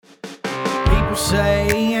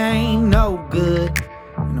say I ain't no good,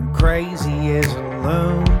 and I'm crazy as a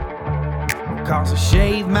loon. Cause I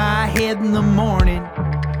shave my head in the morning,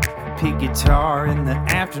 pick guitar in the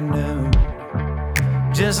afternoon.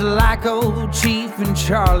 Just like old Chief and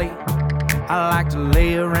Charlie, I like to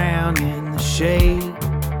lay around in the shade.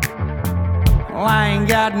 Well, I ain't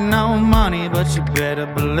got no money, but you better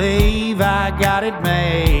believe I got it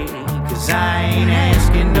made. Cause I ain't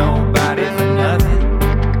asking nobody for nothing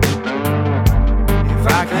if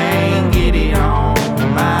I can't get it on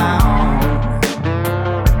my own.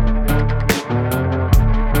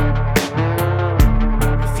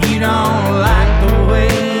 If you don't like the way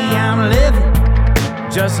I'm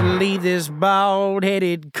living, just leave this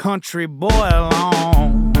bald-headed country boy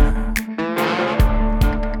alone.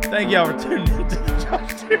 Thank y'all for tuning in to the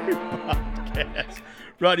Josh Terry Podcast,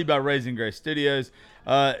 brought to you by Raising Grace Studios.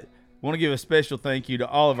 Want to give a special thank you to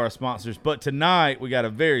all of our sponsors, but tonight we got a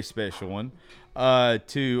very special one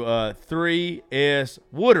to 3S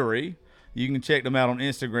Woodery. You can check them out on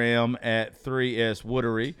Instagram at 3S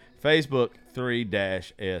Woodery, Facebook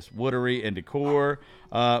 3-S Woodery and Decor.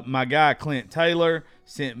 My guy Clint Taylor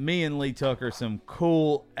sent me and Lee Tucker some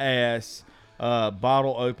cool ass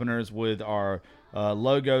bottle openers with our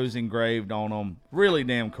logos engraved on them. Really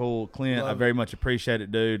damn cool. Clint, I very much appreciate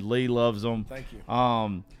it, dude. Lee loves them. Thank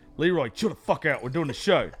you. Leroy, chill the fuck out. We're doing the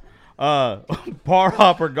show. Bar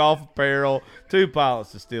Hopper Golf Apparel, Two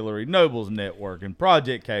Pilots Distillery, Nobles Networking,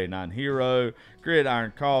 Project K9 Hero,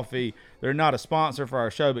 Gridiron Coffee. They're not a sponsor for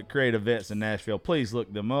our show, but creative vets in Nashville. Please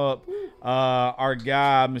look them up. Our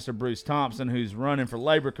guy, Mr. Bruce Thompson, who's running for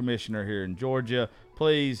labor commissioner here in Georgia.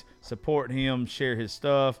 Please support him, share his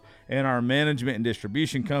stuff. And our management and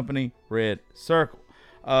distribution company, Red Circle.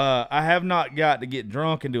 I have not got to get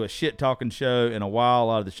drunk and do a shit-talking show in a while. A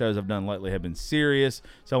lot of the shows I've done lately have been serious.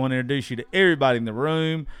 So I want to introduce you to everybody in the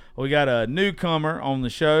room. We got a newcomer on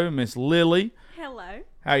the show, Miss Lily. Hello.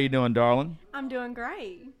 How you doing, darling? I'm doing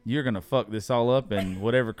great. You're going to fuck this all up, and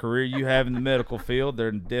whatever career you have in the medical field,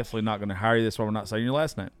 they're definitely not going to hire you. That's why we're not saying your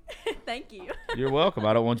last name. Thank you. You're welcome.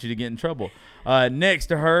 I don't want you to get in trouble. Next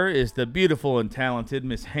to her is the beautiful and talented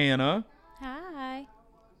Miss Hannah. Hi.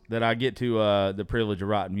 That I get to the privilege of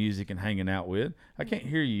writing music and hanging out with. I can't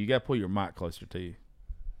hear you. You got to pull your mic closer to you.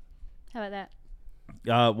 How about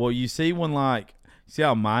that? Well, you see see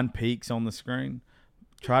how mine peaks on the screen?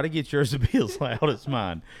 Try to get yours to be as loud as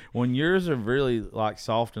mine. When yours are really like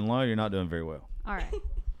soft and low, you're not doing very well. All right.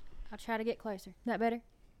 I'll try to get closer. Is that better?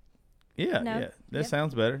 Yeah, No? yeah. That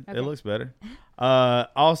sounds better. Okay. It looks better.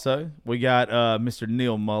 Also, we got Mr.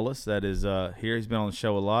 Neil Mullis that is here. He's been on the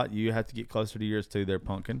show a lot. You have to get closer to yours too there,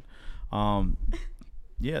 Pumpkin.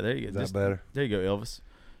 Yeah, there you go. Is that better? There you go, Elvis.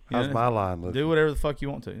 How's my line looking? Do whatever the fuck you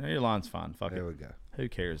want to. No, your line's fine. Fuck There it. we go. Who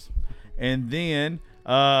cares? And then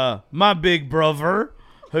my big brother,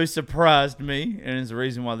 who surprised me, and is the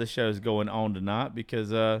reason why this show is going on tonight,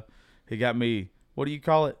 because he got me, what do you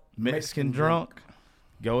call it? Mexican drunk.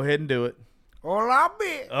 Go ahead and do it. Hola,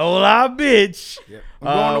 bitch. Hola, bitch. Yep.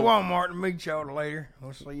 I'm going to Walmart to meet y'all later.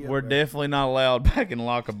 We'll see you. We're definitely not allowed back in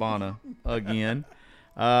La Cabana again.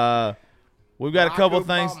 We've got a couple of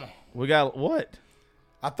things. Obama. We got what?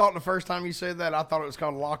 I thought the first time you said that, I thought it was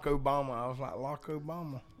called Lock Obama. I was like, Lock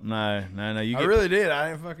Obama. No. You I really did.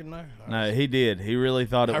 I didn't fucking know. No, he did. He really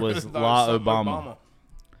thought it I was really thought La it was something Obama.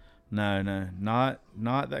 No,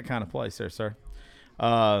 not that kind of place there, sir.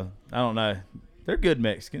 I don't know. They're good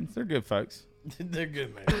Mexicans. They're good folks. They're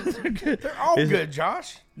good, man. They're all good,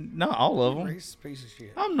 Josh. Not all of them. He's a piece of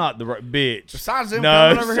shit. I'm not the right bitch. Besides them No,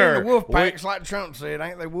 coming over sir. here in the wolf packs, like Trump said,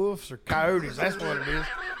 ain't they wolves or coyotes? That's what it is.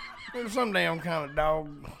 There's some damn kind of dog,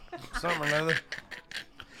 something or another.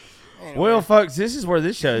 Anyway. Well, folks, this is where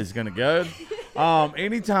this show is going to go.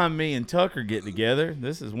 Anytime me and Tucker get together,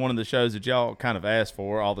 this is one of the shows that y'all kind of ask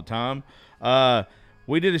for all the time.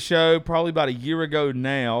 We did a show probably about a year ago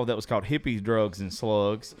now that was called Hippies, Drugs, and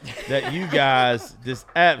Slugs that you guys just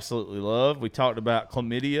absolutely love. We talked about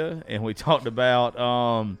chlamydia, and we talked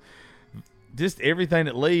about just everything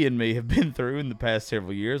that Lee and me have been through in the past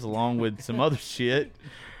several years, along with some other shit.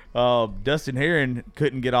 Dustin Heron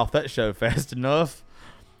couldn't get off that show fast enough.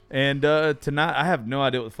 And tonight, I have no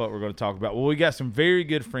idea what the fuck we're going to talk about. Well, we got some very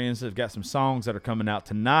good friends that have got some songs that are coming out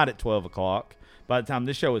tonight at 12 o'clock. By the time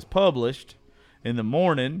this show is published in the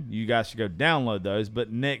morning, you guys should go download those.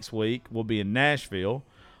 But next week, we'll be in Nashville,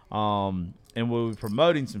 and we'll be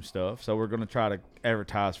promoting some stuff. So we're going to try to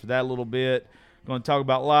advertise for that a little bit. We're going to talk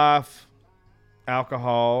about life,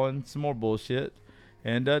 alcohol, and some more bullshit.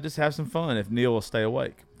 And just have some fun if Neil will stay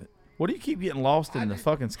awake. What do you keep getting lost in the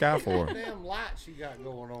fucking sky for? Damn lights you got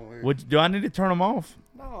going on here. Do I need to turn them off?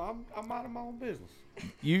 No, I'm minding my own business.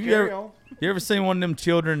 You Carry ever, on. You ever seen one of them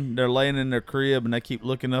children? They're laying in their crib and they keep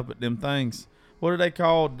looking up at them things. What are they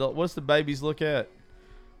called? What's the babies look at?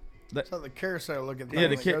 So the carousel looking thing.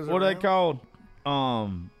 Yeah, what are they called?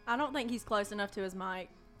 called? I don't think he's close enough to his mic.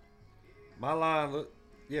 My line look.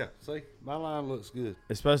 Yeah, see, my line looks good.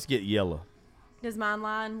 It's supposed to get yellow. Does mine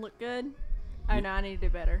line look good? Oh no, I need to do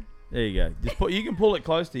better. There you go. You can pull it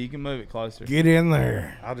closer. You can move it closer. Get in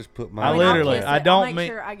there. I'll just put I my. literally, kiss it. I I'll don't make mean,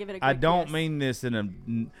 sure I give it a good I don't kiss. mean this in a,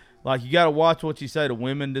 like, you got to watch what you say to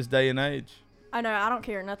women this day and age. I know, I don't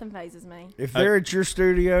care. Nothing phases me. If they're at your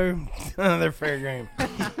studio, they're fair game.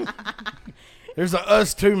 There's a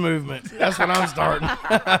Us Two movement. That's what I'm starting.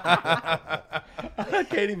 I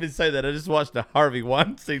can't even say that. I just watched a Harvey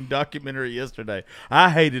Weinstein documentary yesterday. I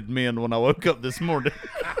hated men when I woke up this morning.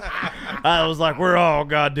 I was like, we're all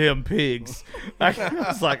goddamn pigs. I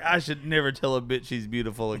was like, I should never tell a bitch she's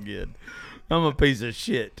beautiful again. I'm a piece of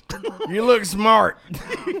shit. You look smart.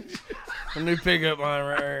 A new pickup line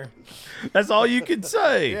right there. That's all you can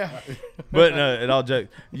say. Yeah. But no, it all jokes.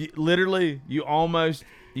 Literally, you almost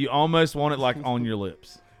want it like on your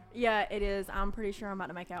lips. Yeah, it is. I'm pretty sure I'm about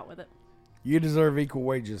to make out with it. You deserve equal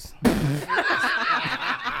wages.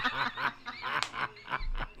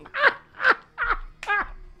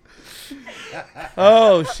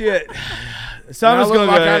 Oh shit! I Someone's look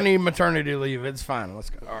gonna like go. I need maternity leave. It's fine. Let's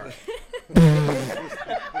go. All right.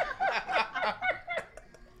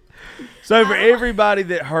 So for everybody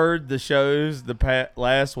that heard the shows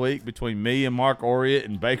last week between me and Mark Oriot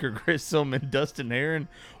and Baker Grissom and Dustin Heron,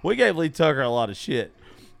 we gave Lee Tucker a lot of shit.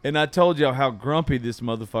 And I told y'all how grumpy this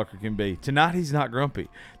motherfucker can be. Tonight he's not grumpy.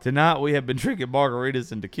 Tonight we have been drinking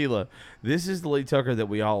margaritas and tequila. This is the Lee Tucker that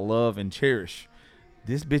we all love and cherish.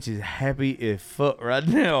 This bitch is happy as fuck right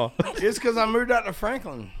now. It's because I moved out to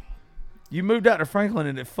Franklin. You moved out to Franklin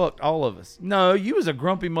and it fucked all of us. No, you was a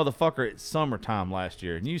grumpy motherfucker at summertime last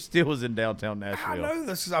year, and you still was in downtown I Nashville. know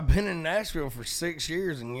this because I've been in Nashville for 6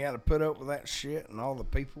 years, and you got to put up with that shit and all the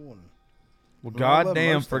people. And Well, I love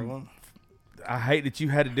goddamn, most of them. I hate that you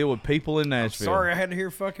had to deal with people in Nashville. Sorry, I had to hear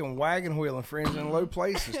fucking wagon wheeling friends in low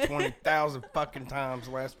places 20,000 fucking times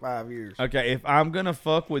the last 5 years. Okay, if I'm gonna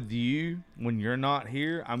fuck with you when you're not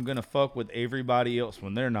here, I'm gonna fuck with everybody else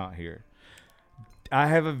when they're not here. I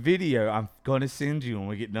have a video I'm gonna send you when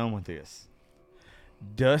we get done with this.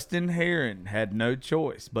 Dustin Heron had no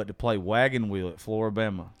choice but to play wagon wheel at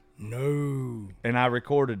Floribama, No. and I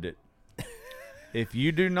recorded it. If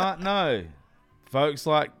you do not know, folks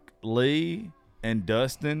like Lee and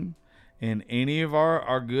Dustin and any of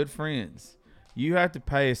our good friends, you have to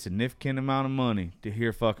pay a significant amount of money to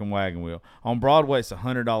hear fucking wagon wheel. On Broadway, it's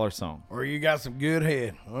 $100 song. Or you got some good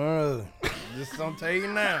head. Just don't tell you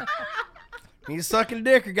now. You sucking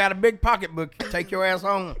dick or got a big pocketbook, take your ass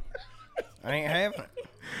home. I ain't having it.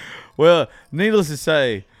 Well, needless to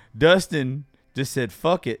say, Dustin just said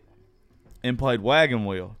fuck it and played wagon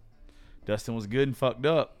wheel. Dustin was good and fucked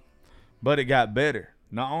up, but it got better.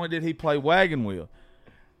 Not only did he play wagon wheel,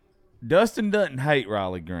 Dustin doesn't hate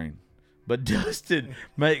Riley Green, but Dustin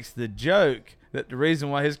makes the joke that the reason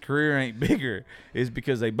why his career ain't bigger is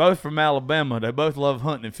because they both from Alabama. They both love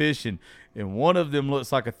hunting and fishing, and one of them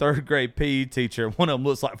looks like a third grade PE teacher. One of them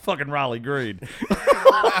looks like fucking Riley Green.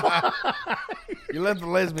 You left the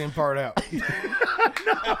lesbian part out.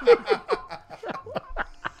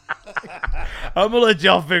 I'm gonna let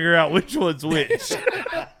y'all figure out which one's which.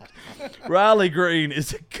 Riley Green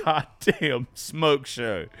is a goddamn smoke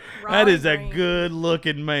show. That Riley is a Green. good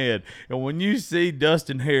looking man. And when you see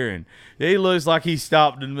Dustin Heron, he looks like he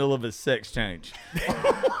stopped in the middle of a sex change.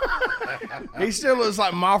 He still looks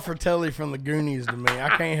like Ma Fratelli from the Goonies to me. I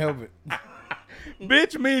can't help it.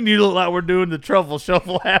 Bitch, me and you look like we're doing the truffle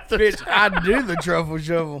shuffle half the Bitch, I do the truffle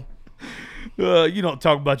shovel. You don't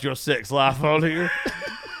talk about your sex life on here.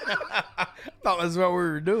 Thought that's what we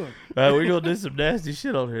were doing. We're gonna do some nasty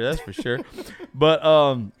shit on here, that's for sure. But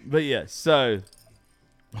yeah, so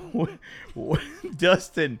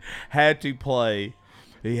Dustin had to play.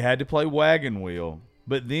 He had to play wagon wheel,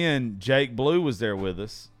 but then Jake Blue was there with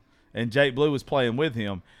us, and Jake Blue was playing with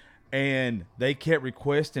him, and they kept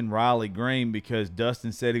requesting Riley Green because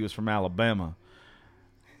Dustin said he was from Alabama.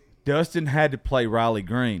 Dustin had to play Riley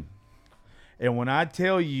Green, and when I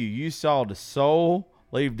tell you, you saw the soul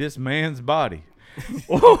leave this man's body. You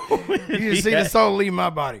can see the soul leave my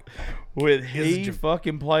body. When he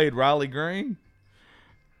fucking played Riley Green,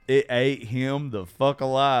 it ate him the fuck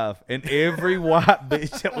alive. And every white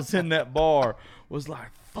bitch that was in that bar was like,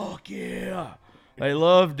 fuck yeah. They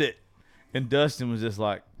loved it. And Dustin was just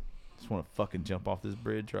like, I just want to fucking jump off this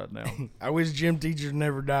bridge right now. I wish gym teachers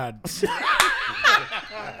never died. He's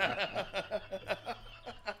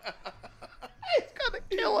gonna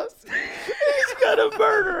kill us. to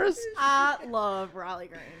murder us. I love Riley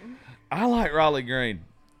Green. I like Raleigh Green.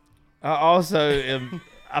 I also am.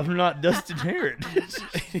 I'm not Dustin Heritage.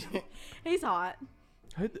 He's hot.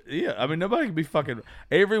 Yeah, I mean, nobody can be fucking.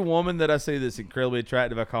 Every woman that I see that's incredibly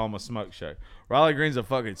attractive, I call him a smoke show. Raleigh Green's a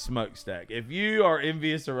fucking smokestack. If you are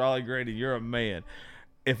envious of Raleigh Green and you're a man,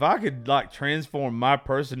 if I could like transform my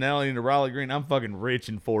personality into Raleigh Green, I'm fucking rich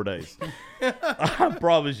in 4 days. I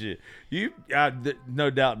promise you. No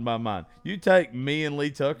doubt in my mind. You take me and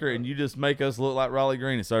Lee Tucker and you just make us look like Raleigh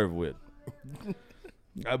Green, it's over with.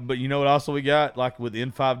 But you know what also we got? Like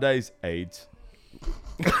within 5 days, AIDS.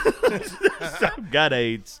 So I've got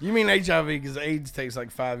AIDS. You mean HIV because AIDS takes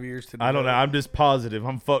like 5 years to develop. I don't know. I'm just positive.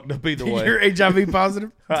 I'm fucked up either way. You're HIV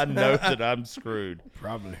positive? I know that I'm screwed.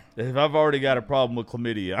 Probably. If I've already got a problem with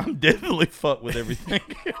chlamydia, I'm definitely fucked with everything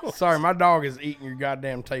else. Sorry, my dog is eating your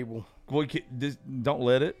goddamn table. Don't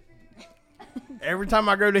let it. Every time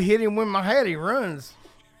I go to hit him with my hat, he runs.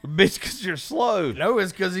 Bitch, because you're slow. No,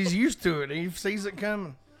 it's because he's used to it. He sees it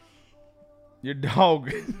coming. Your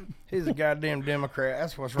dog. He's a goddamn Democrat.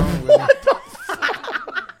 That's what's wrong with him.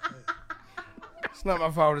 It's not my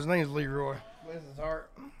fault. His name's Leroy. Bless his heart.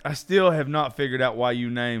 I still have not figured out why you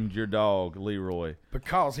named your dog Leroy.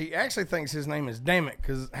 Because he actually thinks his name is Dammit.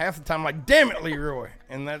 Because half the time I'm like, damn it, Leroy.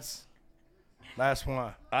 And that's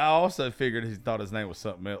why. I also figured he thought his name was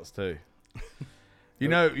something else too. You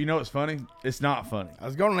know what's funny? It's not funny. I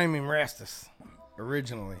was going to name him Rastus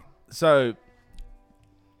originally. So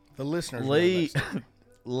The listeners Lee know that.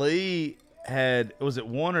 Lee had, was it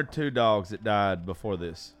 1 or 2 dogs that died before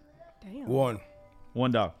this? Damn.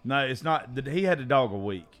 One dog. No, it's not. He had a dog a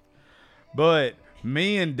week. But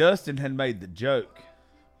me and Dustin had made the joke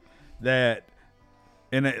that,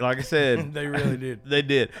 and like I said, They really did. They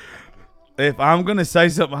did. If I'm going to say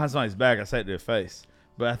something behind somebody's back, I say it to their face.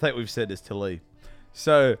 But I think we've said this to Lee.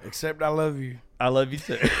 So, Except I love you. I love you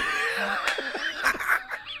too.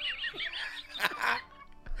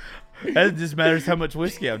 It just matters how much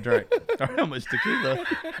whiskey I've drank or how much tequila.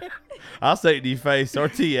 I'll say it to your face or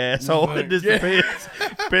to your asshole. It just depends.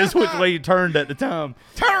 Depends which way you turned at the time.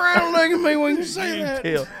 Turn around and look at me when you say You that.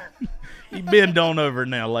 can tell. You bend on over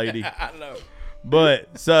now, lady. I know.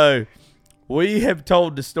 But so we have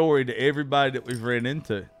told the story to everybody that we've ran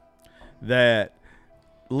into that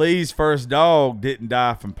Lee's first dog didn't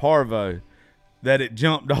die from parvo, that it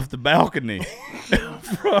jumped off the balcony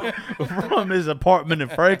from his apartment in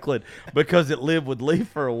Franklin because it lived with Lee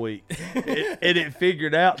for a week. And it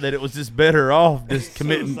figured out that it was just better off just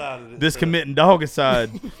committing dogicide.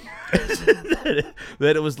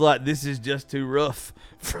 that it was like, this is just too rough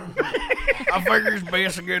for me. I figure it's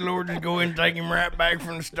best the good Lord just go in and take him right back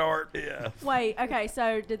from the start. Yeah. Wait, okay,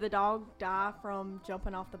 so did the dog die from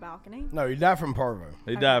jumping off the balcony? No, he died from parvo.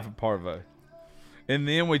 He died from parvo. And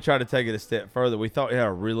then we tried to take it a step further. We thought we had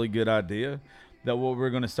a really good idea that what we were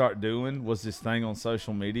going to start doing was this thing on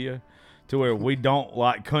social media to where we don't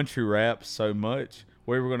like country rap so much.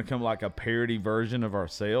 We were going to come like a parody version of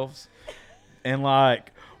ourselves. And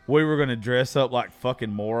like we were going to dress up like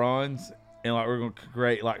fucking morons. And like we we're going to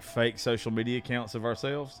create like fake social media accounts of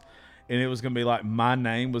ourselves. And it was going to be like my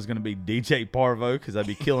name was going to be DJ Parvo because I'd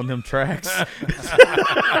be killing them tracks.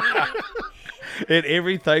 And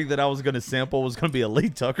everything that I was going to sample was going to be a Lee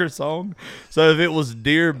Tucker song. So if it was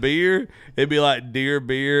Dear Beer, it'd be like Dear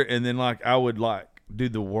Beer. And then like I would like do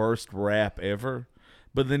the worst rap ever.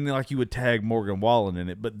 But then like you would tag Morgan Wallen in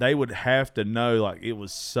it. But they would have to know like it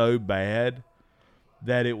was so bad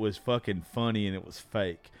that it was fucking funny and it was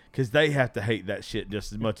fake. Because they have to hate that shit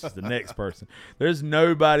just as much as the next person. There's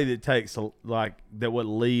nobody that takes like that what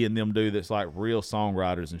Lee and them do that's like real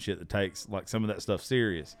songwriters and shit that takes like some of that stuff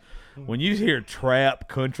serious. When you hear trap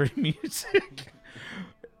country music,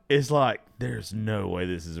 it's like there's no way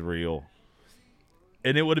this is real.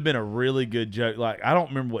 And it would have been a really good joke. Like I don't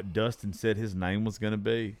remember what Dustin said his name was going to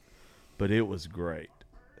be, but it was great.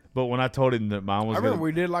 But when I told him that mine was, I remember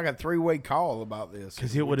we did like a 3-way call about this.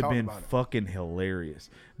 because it would have been fucking hilarious.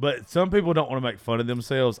 But some people don't want to make fun of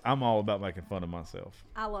themselves. I'm all about making fun of myself.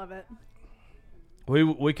 I love it.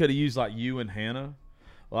 We could have used like you and Hannah,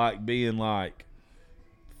 like being like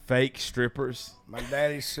fake strippers. My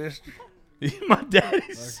daddy's sister. My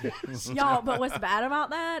daddy's. Y'all, but what's bad about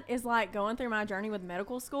that is like going through my journey with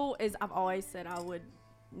medical school is I've always said I would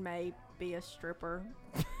may be a stripper.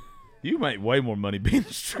 You make way more money being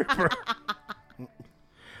a stripper.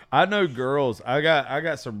 I know girls. I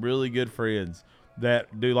got some really good friends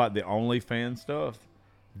that do like the OnlyFans stuff.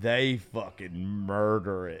 They fucking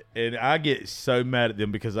murder it, and I get so mad at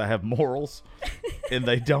them because I have morals, and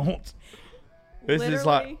they don't. It's just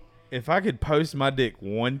like, if I could post my dick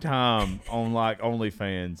one time on like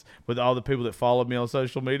OnlyFans with all the people that follow me on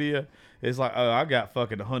social media, it's like, oh, I got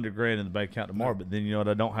fucking $100,000 in the bank account tomorrow. But then you know what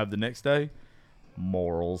I don't have the next day?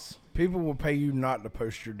 Morals. People will pay you not to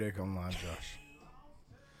post your dick online, Josh.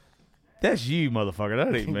 That's you, motherfucker.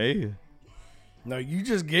 That ain't me. No, you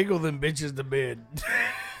just giggle them bitches to bed.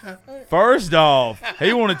 First off,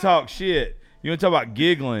 he want to talk shit. You want to talk about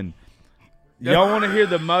giggling? Y'all want to hear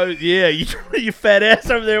the most? Yeah, you fat ass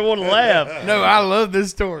over there want to laugh. No, I love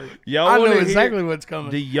this story. Y'all I wanna know hear- exactly what's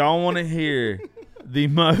coming. Do y'all want to hear the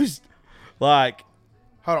most? Like,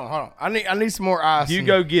 Hold on. I need some more ice. you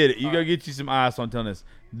go get it. You go get you some ice on telling this.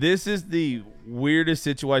 This is the weirdest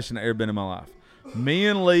situation I've ever been in my life. Me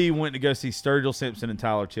and Lee went to go see Sturgill Simpson and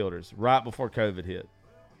Tyler Childers right before COVID hit.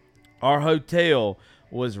 Our hotel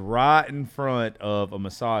was right in front of a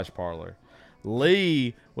massage parlor.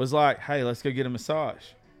 Lee was like, hey, let's go get a massage.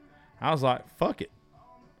 I was like, fuck it.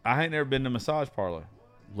 I ain't never been to a massage parlor.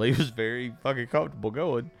 Lee was very fucking comfortable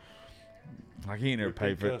going. Like, he ain't never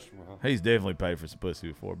paid for it. Customer, huh? He's definitely paid for some pussy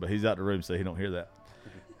before, but he's out the room so he don't hear that.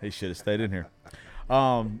 He should have stayed in here.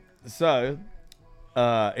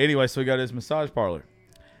 Anyway, so we go to this massage parlor.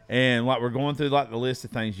 And like we're going through like the list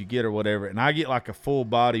of things you get or whatever, and I get like a full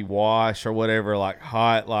body wash or whatever, like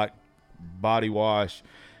hot like body wash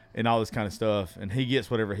and all this kind of stuff. And he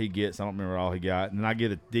gets whatever he gets. I don't remember all he got. And then I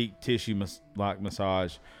get a deep tissue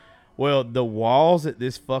massage. Well, the walls at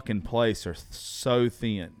this fucking place are so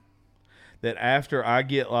thin that after I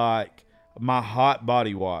get like my hot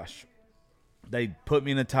body wash, they put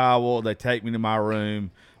me in a towel, they take me to my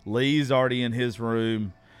room. Lee's already in his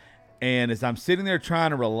room. And as I'm sitting there trying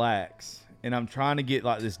to relax and I'm trying to get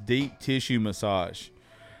like this deep tissue massage,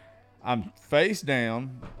 I'm face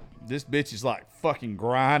down. This bitch is like fucking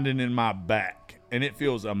grinding in my back and it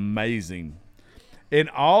feels amazing. And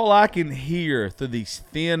all I can hear through these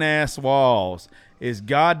thin ass walls is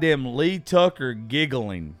goddamn Lee Tucker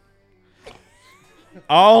giggling.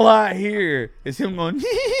 All I hear is him going,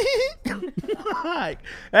 like,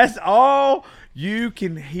 that's all you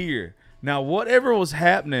can hear. Now, whatever was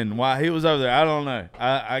happening while he was over there, I don't know.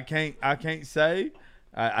 I can't say.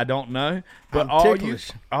 I don't know. But I'm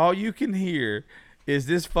ticklish. all you can hear is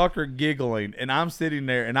this fucker giggling, and I'm sitting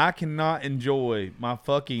there, and I cannot enjoy my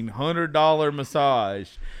fucking $100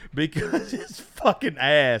 massage because his fucking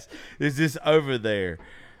ass is just over there.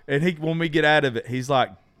 And when we get out of it, he's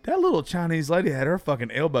like, that little Chinese lady had her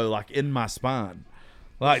fucking elbow like in my spine.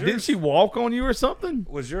 Like, didn't she walk on you or something?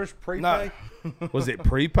 Was yours prepay? No. Was it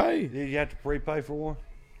prepay? Did you have to prepay for one?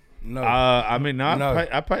 No, I mean, not No. pay,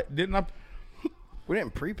 I pay, didn't I? we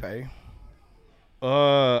didn't prepay.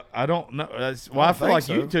 I don't know. I feel think like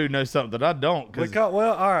so. you two know something that I don't. Cause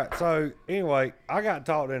Well, all right. So anyway, I got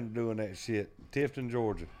talked into doing that shit. Tifton,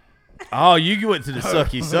 Georgia. oh, you went to the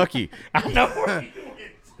sucky. I know where you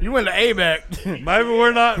You went to ABAC. Maybe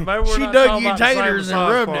we're not. Maybe we're She not dug talking you about the same taters and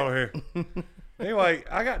massage rubbed it. parlor here. Anyway,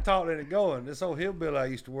 I got talked into going. This old hillbilly I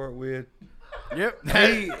used to work with. Yep.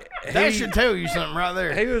 That should tell you something right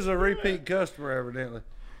there. He was a repeat customer, evidently,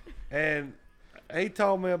 and he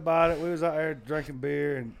told me about it. We was out there drinking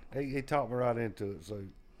beer, and he talked me right into it. So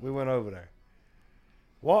we went over there,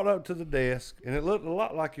 walked up to the desk, and it looked a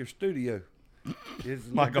lot like your studio. It's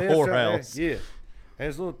Like a desk right there. whorehouse. Yeah, and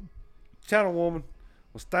this little China woman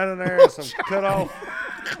was standing there in some cut off.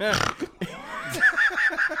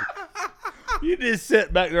 You just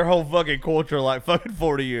set back their whole fucking culture like fucking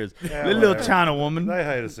 40 years. Yeah, the little whatever. China woman. They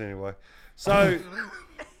hate us anyway. So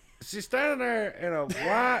she's standing there in a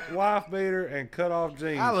white wife beater and cut off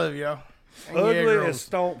jeans. I love y'all. And yeah, Ugly as girls.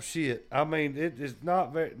 stomp shit. I mean, it is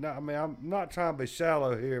not very. I mean, I'm not trying to be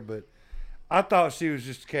shallow here, but I thought she was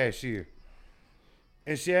just a cashier.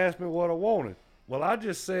 And she asked me what I wanted. Well, I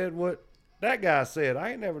just said what that guy said.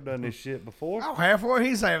 I ain't never done this shit before. I'll have what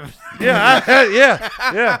he's having. Yeah,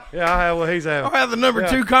 yeah. I have what he's having. I'll have the number Yeah.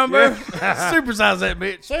 2 combo. Yeah. Supersize that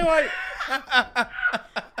bitch. See, like,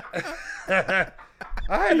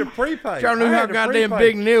 I had to prepay. Y'all knew I how had to goddamn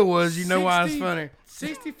prepay. big Neil was. You know why it's funny.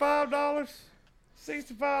 $65.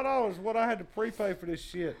 $65 what I had to prepay for this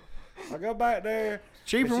shit. I go back there.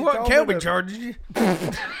 Cheaper and than she what told me Kelby to- charges you.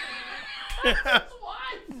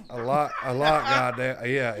 A lot, goddamn.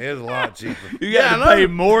 Yeah, it's a lot cheaper. You got I to know. pay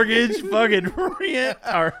mortgage, fucking rent,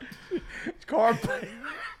 or car payment.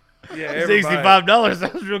 Yeah, everybody- $65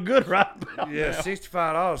 sounds real good, right? Yeah,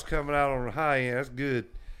 $65 coming out on the high end. That's good.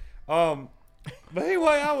 But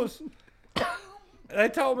anyway, they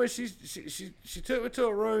told me she took me to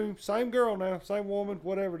a room. Same girl now, same woman,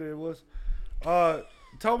 whatever it was.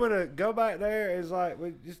 Told me to go back there. It's like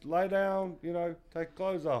we just lay down, take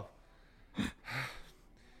clothes off.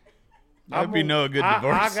 I hope you know a good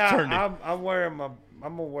divorce attorney. I'm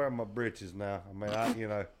gonna wear my britches now. I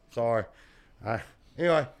mean, sorry.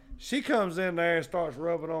 Anyway, she comes in there and starts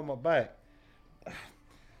rubbing on my back.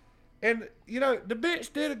 And, the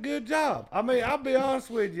bitch did a good job. I mean, I'll be honest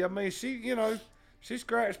with you. I mean, she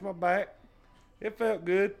scratched my back. It felt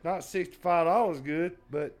good. Not $65 good,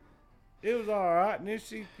 but it was all right. And then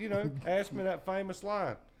she, asked me that famous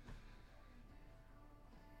line.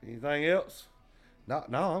 Anything else? No,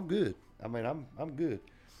 I'm good. I mean, I'm good.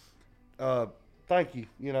 Thank you.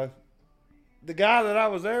 The guy that I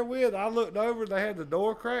was there with, I looked over, they had the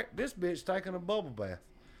door cracked. This bitch taking a bubble bath.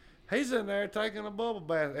 He's in there taking a bubble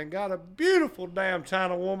bath and got a beautiful damn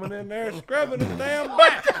China woman in there scrubbing his damn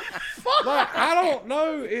back. Like, I don't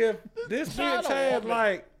know if this bitch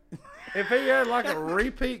had if he had like a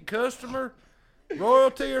repeat customer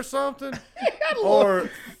royalty or something, or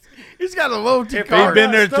he's got a loyalty if card. He's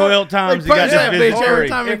been there 12 times. He got that this bitch every free.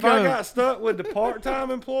 time he if I comes. got stuck with the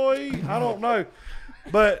part-time employee, I don't know.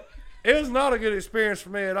 But it was not a good experience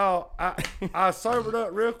for me at all. I sobered up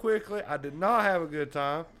real quickly. I did not have a good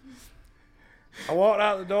time. I walked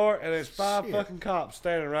out the door, and there's 5 fucking cops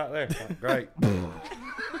standing right there. Like, great.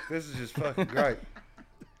 This is just fucking great.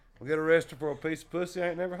 We'll get arrested for a piece of pussy I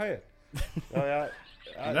ain't never had.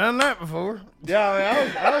 I've done that before. Yeah,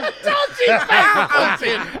 I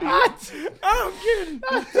mean, I'm kidding.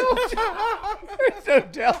 There's no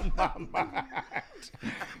telling my mind.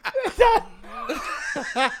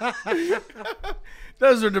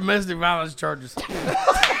 Those are domestic violence charges.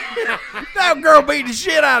 That girl beat the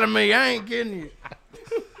shit out of me. I ain't kidding you.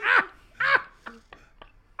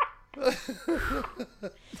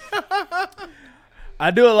 I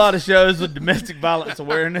do a lot of shows with domestic violence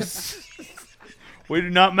awareness. We do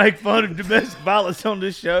not make fun of domestic violence on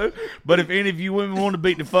this show, but if any of you women want to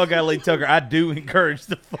beat the fuck out of Lee Tucker, I do encourage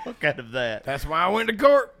the fuck out of that. That's why I went to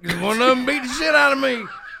court, because one of them beat the shit out of me.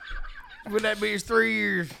 With that bitch 3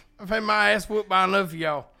 years. I've had my ass whooped by enough of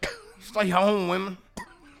y'all. Stay home, women.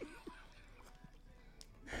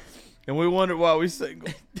 And we wonder why we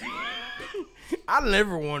single. I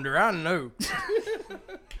never wonder. I know.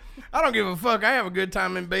 I don't give a fuck. I have a good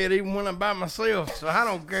time in bed even when I'm by myself, so I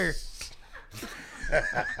don't care.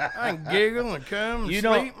 I can giggle and come and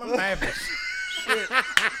sleep. I'm happy.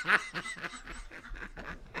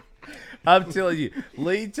 I'm telling you,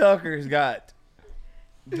 Lee Tucker's got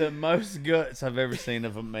the most guts I've ever seen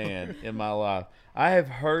of a man in my life. I have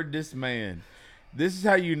heard this man. This is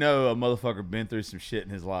how you know a motherfucker been through some shit in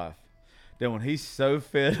his life. That when he's so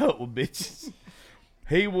fed up with bitches,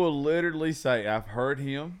 he will literally say, "I've heard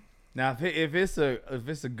him." Now, if it's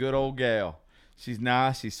a good old gal, she's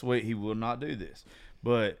nice, she's sweet, he will not do this.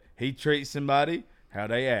 But he treats somebody how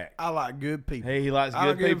they act. I like good people. Hey, he likes I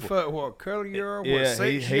good don't give people. a fuck what color you are, what Yeah,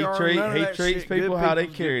 sex he you are. None of he that treats shit. people Good how they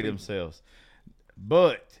people's carry good people. themselves.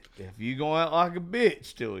 But if you go out like a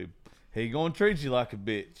bitch to him, he gonna treat you like a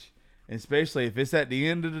bitch. Especially if it's at the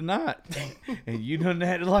end of the night and you done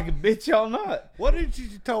acted like a bitch all night. what did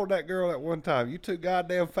you told that girl that one time? You too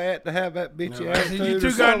goddamn fat to have that bitchy I said, attitude. you or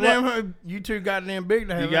too something goddamn big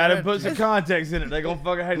to have. You gotta that put some attitude. context in it. They gonna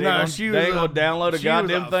fucking hate it. No, They ain't gonna download a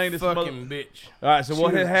goddamn thing. This fucking bitch. All right, so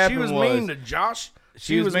what had happened She was mean to Josh.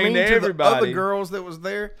 she was mean to the everybody. other girls that was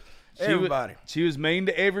there. Everybody. She was mean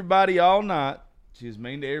to everybody all night.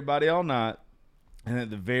 And at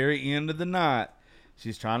the very end of the night,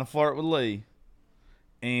 she's trying to flirt with Lee.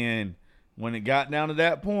 And when it got down to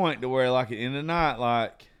that point to where, like, at the end of the night,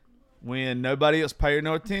 like, when nobody else paid her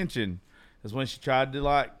no attention, is when she tried to,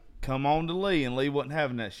 like, come on to Lee, and Lee wasn't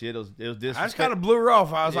having that shit. It was disrespectful. I just kind of blew her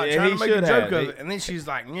off. I was like Yeah, trying he to make a should joke have. of it. And then she's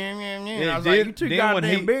like, yeah. And Yeah, I was then- like, you too then when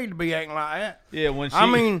goddamn he- big to be acting like that. Yeah, when she, I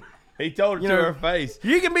mean, he told her you to know, her face.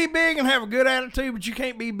 You can be big and have a good attitude, but you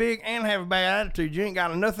can't be big and have a bad attitude. You ain't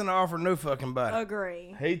got nothing to offer no fucking body.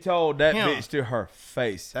 Agree. He told that Him. bitch to her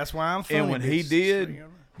face. That's why I'm funny. And when he bitch. did,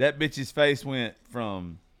 that bitch's face went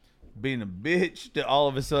from being a bitch to all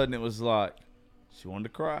of a sudden it was like she wanted to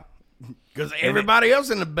cry. Because everybody else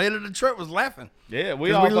in the bed of the truck was laughing. Yeah, we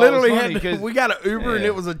 'Cause all we thought literally it was funny had to, 'cause we got an Uber and yeah.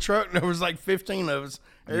 it was a truck and there was like 15 of us.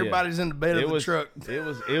 Everybody's in the bed of the truck.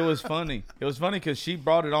 It was funny. It was funny because she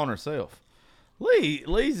brought it on herself.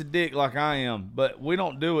 Lee's a dick like I am, but we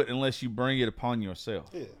don't do it unless you bring it upon yourself.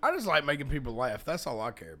 Yeah. I just like making people laugh. That's all I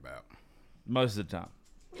care about. Most of the time.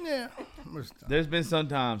 Yeah. Most of the time. There's been some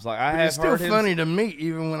times like But it's still funny to me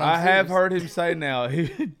even when I'm I have serious. heard him say now,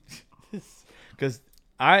 because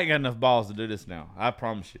I ain't got enough balls to do this now. I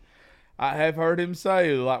promise you. I have heard him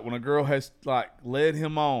say, like, when a girl has, like, led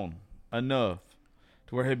him on enough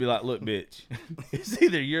to where he'd be like, look, bitch, it's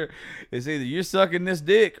either you're sucking this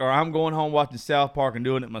dick or I'm going home watching South Park and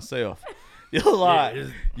doing it myself. You're like,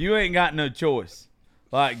 it's- you ain't got no choice.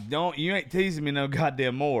 Like, you ain't teasing me no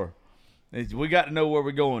goddamn more. We got to know where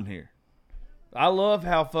we're going here. I love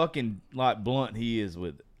how fucking like blunt he is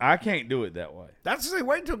with it. I can't do it that way. That's the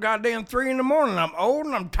wait till goddamn 3 a.m. I'm old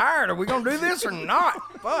and I'm tired. Are we gonna do this or not?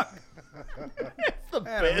 Fuck. It's the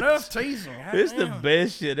Had enough teasing. It's the Goddamn.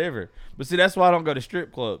 best shit ever. But see, that's why I don't go to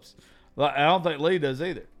strip clubs. Like, I don't think Lee does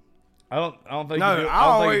either. I don't think No, you do, I I don't think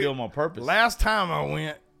always- you do them on purpose. Last time I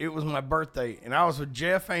went, it was my birthday, and I was with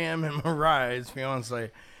Jeff Ham and Mariah, his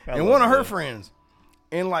fiance, and love one of her Jeff. friends.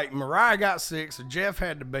 And like Mariah got sick, so Jeff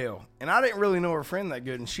had to bail. And I didn't really know her friend that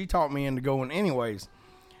good, and she talked me into going anyways.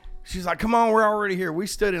 She's like, "Come on, we're already here." We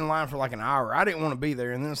stood in line for like an hour. I didn't want to be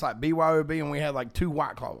there, and then it's like BYOB, and we had like 2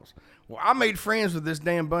 White Claws. Well, I made friends with this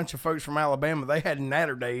damn bunch of folks from Alabama. They had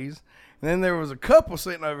natter days, and then there was a couple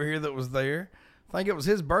sitting over here that was there. I think it was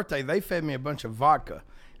his birthday. They fed me a bunch of vodka,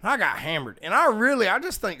 and I got hammered. And I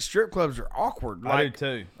just think strip clubs are awkward. I do Like,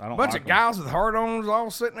 too. I don't a bunch like of 'em. guys with hard-ons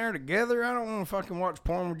all sitting there together. I don't want to fucking watch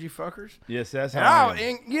porn with you fuckers. Yes, that's And, how I am.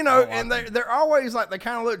 and you know, and they're always like, they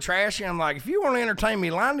kind of look trashy. I'm like, if you want to entertain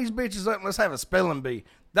me, line these bitches up and let's have a spelling bee.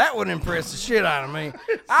 That would impress the shit out of me.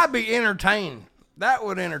 I'd be entertained. That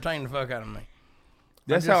would entertain the fuck out of me.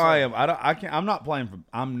 That's just how I saying. am. I can't. I'm not playing for.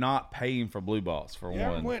 I'm not paying for blue balls for You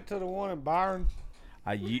ever one. went to the one in Byron?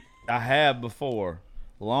 I have before,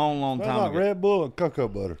 long Smells time like ago. Red Bull and cocoa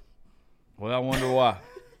butter. Well, I wonder why.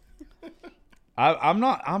 I'm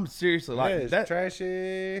not. I'm seriously like Yeah, it's that.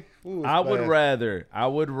 trashy. Ooh, it's I would bad.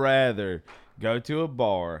 rather go to a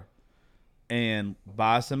bar and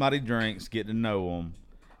buy somebody drinks, get to know them,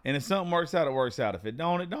 and if something works out, it works out. If it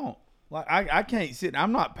don't, it don't. Like I can't sit.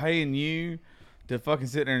 I'm not paying you to fucking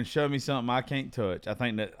sit there and show me something I can't touch. I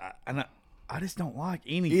think that I just don't like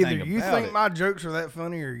anything Either you about think it. my jokes are that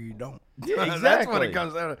funny or you don't. Yeah, That's what exactly. it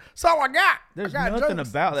comes down to. That's all I got. There's I got nothing jokes.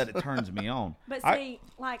 about that that turns me on. But I- see,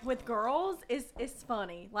 like with girls, it's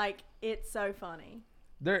funny. Like it's so funny.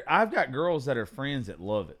 I've got girls that are friends that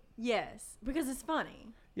love it. Yes, because it's funny.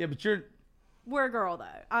 Yeah, but We're a girl though.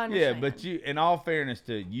 I yeah, understand. but you. In all fairness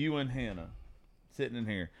to you and Hannah, sitting in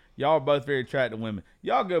here, y'all are both very attractive women.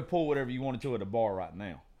 Y'all go pull whatever you wanted to at a bar right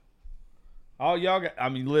now. All y'all got. I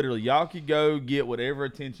mean, literally, y'all could go get whatever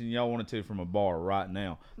attention y'all wanted to from a bar right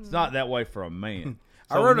now. It's not that way for a man.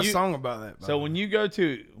 I wrote a song about that. by So the way. when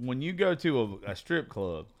you go to a strip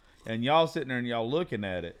club and y'all sitting there and y'all looking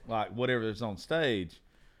at it like whatever is on stage,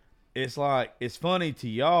 it's like it's funny to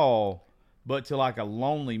y'all, but to like a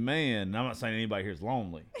lonely man. And I'm not saying anybody here is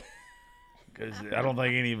lonely because I don't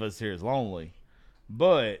think any of us here is lonely,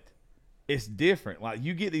 but it's different. Like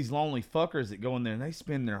you get these lonely fuckers that go in there and they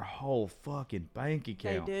spend their whole fucking bank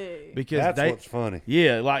account do. because That's they what's funny.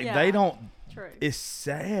 yeah like Yeah. they don't. True. It's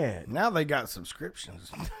sad. Now they got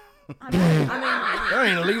subscriptions. I mean, They don't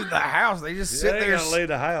even leave the house. They just sit They there. ain't gonna leave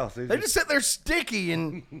the house. They just sit there sticky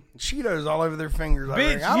and Cheetos all over their fingers. I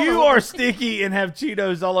reckon. I Bitch, don't you know what are sticky and have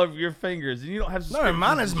Cheetos all over your fingers, and you don't have. No,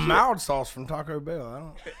 mine is subscriptions and mild sauce from Taco Bell. I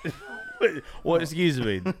don't. shit. Well, excuse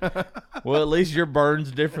me. Well, at least your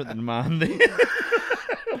burn's different than mine. Then.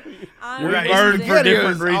 I'm You're right. just Burned saying- for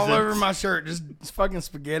different SpaghettiOs all reasons. over my shirt. Just fucking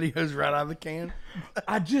SpaghettiOs right out of the can.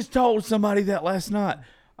 I just told somebody that last night.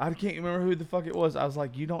 I can't remember who the fuck it was. I was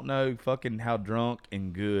like, you don't know fucking how drunk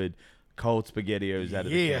and good cold SpaghettiOs out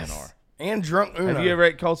of the can are. And drunk Uno. Have you ever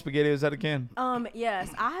ate cold SpaghettiOs out of can? Yes,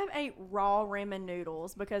 I have ate raw ramen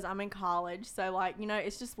noodles because I'm in college. So like, you know,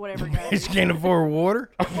 it's just whatever goes. You can't afford water?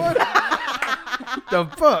 What? The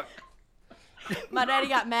fuck? My daddy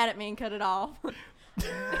got mad at me and cut it off. God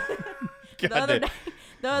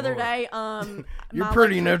The other day, You're my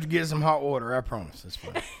pretty electric- enough to get some hot water. I promise. That's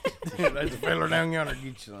fine. There's a fella down yonder get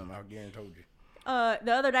you some. I guarantee you.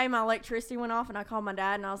 The other day, my electricity went off, and I called my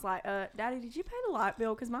dad, and I was like, "Daddy, did you pay the light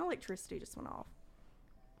bill? Because my electricity just went off."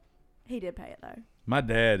 He did pay it though. My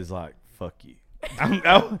dad is like, fuck you.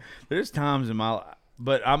 There's times in my life,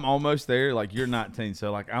 but I'm almost there. Like, you're 19,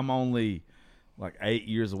 so, like, I'm only, like, 8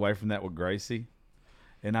 years away from that with Gracie.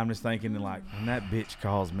 And I'm just thinking, like, when that bitch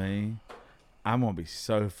calls me, I'm going to be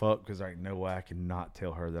so fucked because there ain't no way I can not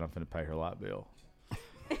tell her that I'm finna pay her light bill.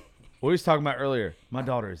 We was talking about earlier, my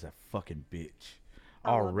daughter is a fucking bitch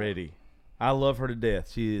already. I love her to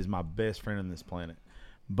death. She is my best friend on this planet.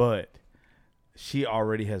 But she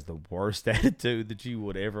already has the worst attitude that you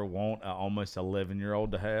would ever want an almost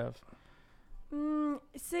 11-year-old to have.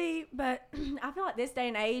 See, but I feel like this day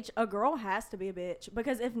and age, a girl has to be a bitch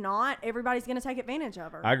because if not, everybody's gonna take advantage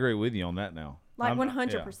of her. I agree with you on that now. Like I'm-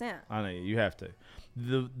 100%. yeah, I know you have to.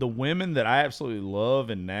 The women that I absolutely love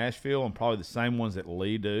in Nashville, and probably the same ones that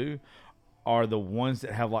Lee do, are the ones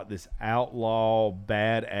that have like this outlaw,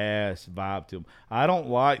 badass vibe to them. I don't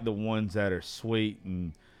like the ones that are sweet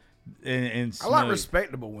and I like smooth.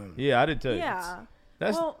 respectable women. Yeah, I did too. Yeah.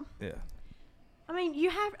 That's Well, yeah. I mean,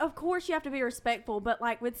 of course, you have to be respectful, but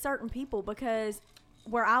like with certain people, because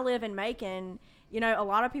where I live in Macon, you know, a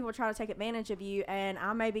lot of people try to take advantage of you, and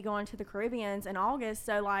I may be going to the Caribbeans in August,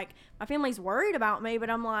 so like my family's worried about me, but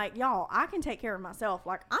I'm like, y'all, I can take care of myself.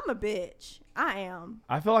 Like, I'm a bitch. I am.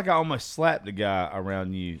 I feel like I almost slapped a guy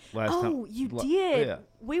around you last time. Oh, you did. Yeah.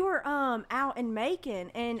 We were out in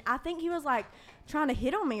Macon, and I think he was like trying to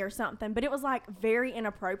hit on me or something, but it was like very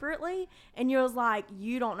inappropriately, and you was like,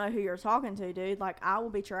 you don't know who you're talking to, dude. Like, I will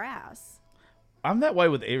beat your ass. I'm that way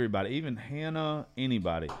with everybody, even Hannah,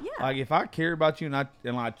 anybody. Yeah. Like if I care about you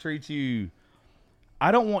and I treat you,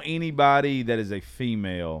 I don't want anybody that is a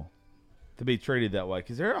female to be treated that way,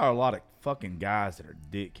 because there are a lot of fucking guys that are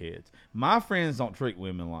dickheads. My friends don't treat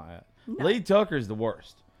women like that. No. Lee Tucker's the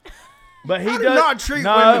worst. But he I do does not treat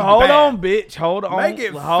no, women hold bad. on, bitch. Hold on. Make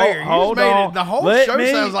it hold, fair. You Hold just made on. it- the whole Let show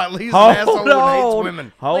me- sounds like Lee's an hold asshole that hates on.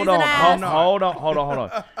 women. Hold Lee's on. an ass. Hold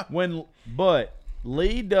on.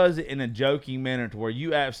 Lee does it in a joking manner to where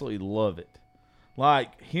you absolutely love it.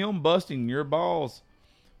 Like him busting your balls,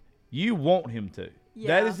 you want him to. Yeah.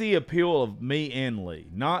 That is the appeal of me and Lee,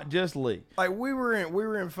 not just Lee. Like we were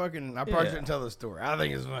in fucking. I probably Yeah. shouldn't tell this story. I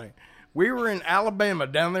think it's funny. We were in Alabama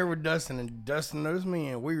down there with Dustin, and Dustin knows me,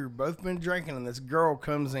 and we were both been drinking, and this girl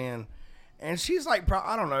comes in, and she's like,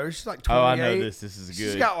 I don't know, she's like 28. Oh, I know this. This is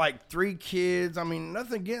She's good. got like 3 kids. I mean,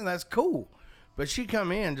 nothing again. That's cool, but she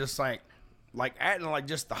come in just like acting like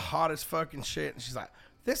just the hottest fucking shit, and she's like,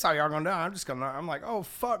 "This how y'all gonna die?" I'm like, "Oh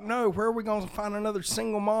fuck no! Where are we gonna find another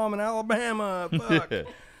single mom in Alabama? Fuck!"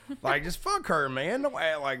 Like, just fuck her, man. Don't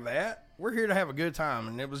act like that. We're here to have a good time.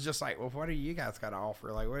 And it was just like, well, what do you guys got to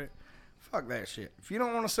offer? Like, what? Fuck that shit. If you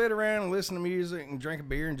don't want to sit around and listen to music and drink a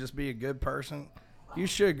beer and just be a good person, you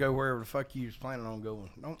should go wherever the fuck you was planning on going.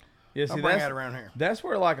 Don't bring that around here. That's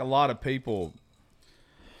where like a lot of people.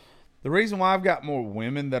 The reason why I've got more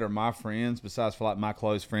women that are my friends, besides for like my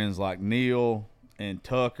close friends like Neil and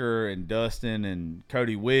Tucker and Dustin and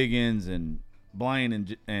Cody Wiggins and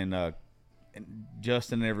Blaine and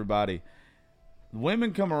Justin and everybody,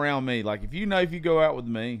 women come around me like if you go out with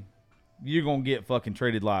me, you're gonna get fucking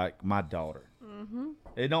treated like my daughter. Mm-hmm.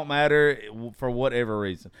 It don't matter for whatever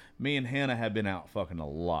reason. Me and Hannah have been out fucking a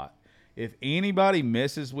lot. If anybody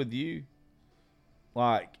messes with you,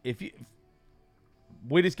 like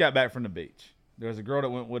we just got back from the beach. There was a girl that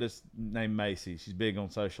went with us named Macy. She's big on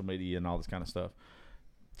social media and all this kind of stuff.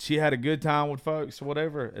 She had a good time with folks or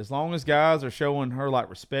whatever. As long as guys are showing her like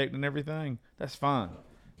respect and everything, that's fine.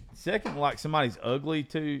 Second, like somebody's ugly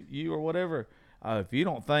to you or whatever, if you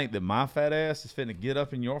don't think that my fat ass is finna get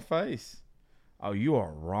up in your face, oh, you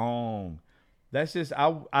are wrong. That's just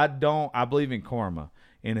I believe in karma.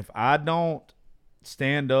 And if I don't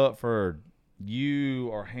stand up for you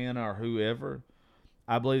or Hannah or whoever,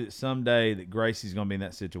 I believe that someday that Gracie's gonna be in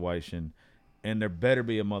that situation, and there better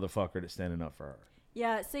be a motherfucker that's standing up for her.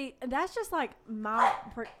 Yeah, see, that's just like my.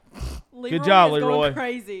 Good job, is going Leroy.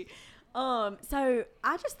 Crazy. So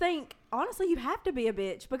I just think honestly, you have to be a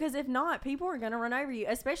bitch, because if not, people are gonna run over you.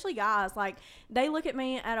 Especially guys. Like they look at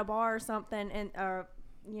me at a bar or something, and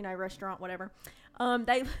restaurant, whatever.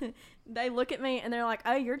 They look at me and they're like,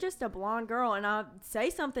 "Oh, you're just a blonde girl," and I say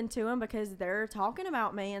something to them because they're talking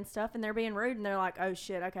about me and stuff, and they're being rude, and they're like, "Oh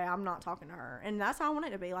shit, okay, I'm not talking to her," and that's how I want it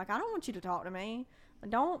to be. Like, I don't want you to talk to me.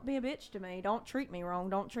 Don't be a bitch to me. Don't treat me wrong.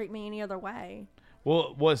 Don't treat me any other way.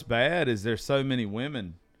 Well, what's bad is there's so many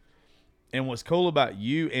women, and what's cool about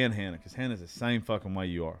you and Hannah, because Hannah's the same fucking way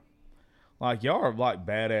you are. Like, y'all are like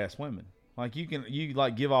badass women. Like, you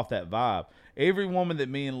like give off that vibe. Every woman that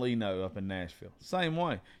me and Lee know up in Nashville, same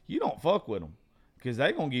way. You don't fuck with them because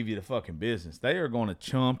they gonna give you the fucking business. They are gonna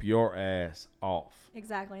chump your ass off.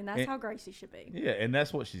 Exactly, and that's how Gracie should be. Yeah, and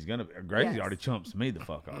that's what she's gonna be. Gracie Yes. already chumps me the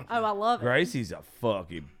fuck off. Oh, I love it. Gracie's a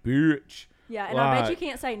fucking bitch. Yeah, and I bet you Like-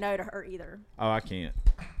 can't say no to her either. Oh, I can't.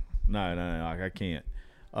 No, like I can't.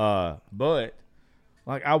 But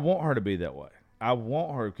like I want her to be that way. I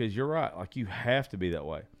want her because you're right. Like you have to be that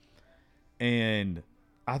way. And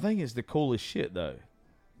I think it's the coolest shit though.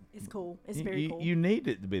 It's cool. It's very cool. You need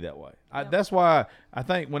it to be that way. Yeah. That's why I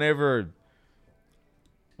think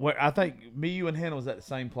I think me, you, and Hannah was at the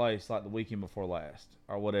same place like the weekend before last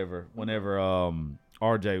or whatever. Whenever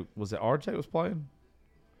RJ was playing.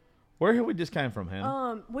 Where had we just came from,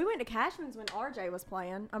 Hannah? We went to Cashman's when RJ was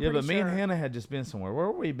playing. I'm Yeah, pretty but me and sure. Hannah had just been somewhere. Where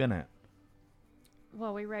were we been at?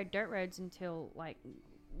 Well, we rode dirt roads until like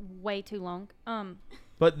way too long.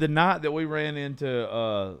 But the night that we ran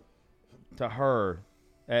into to her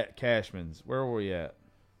at Cashman's. Where were we at?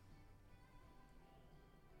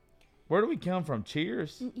 Where do we come from?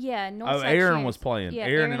 Cheers? Yeah, North Oh, Side Aaron Cheers. was playing. Yeah,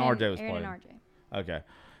 Aaron and RJ was Aaron playing. And RJ. Okay.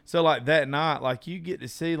 So like that night, like you get to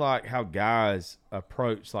see like how guys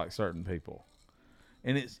approach like certain people.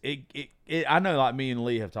 And it I know like me and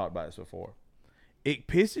Lee have talked about this before. It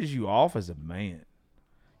pisses you off as a man.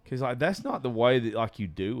 Cause like that's not the way that like you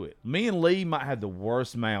do it. Me and Lee might have the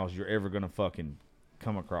worst mouths you're ever gonna fucking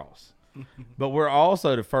come across. But we're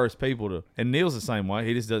also the first people to, and Neil's the same way.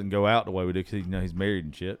 He just doesn't go out the way we do because he's married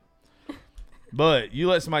and shit. But you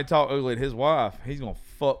let somebody talk ugly to his wife, he's gonna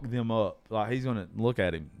fuck them up. Like he's gonna look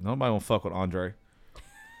at him. Nobody gonna fuck with Andre,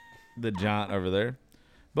 the giant over there.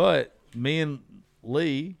 But me and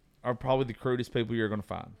Lee are probably the crudest people you're gonna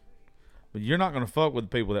find. But you're not gonna fuck with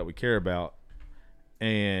the people that we care about,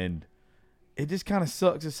 and it just kind of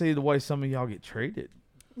sucks to see the way some of y'all get treated.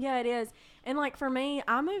 Yeah, it is. And like for me,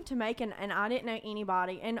 I moved to Macon and I didn't know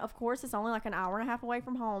anybody. And of course, it's only like an hour and a half away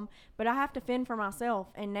from home, but I have to fend for myself.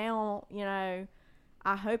 And now, you know,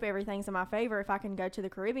 I hope everything's in my favor. If I can go to the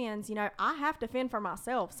Caribbeans, you know, I have to fend for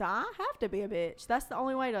myself. So I have to be a bitch. That's the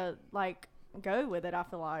only way to like go with it, I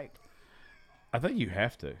feel like. I think you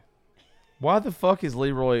have to. Why the fuck is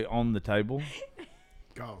Leroy on the table?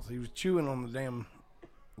 Cause he was chewing on the damn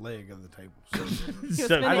leg of the table. So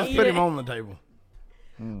So- I just eat put it. him on the table.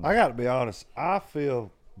 I got to be honest. I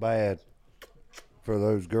feel bad for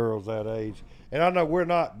those girls that age, and I know we're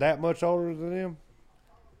not that much older than them,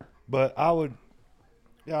 but I'd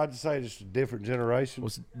just say just a different generation.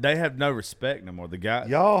 they have no respect no more. The guy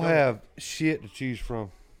Y'all have shit to choose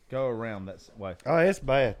from. go around that way. Oh, it's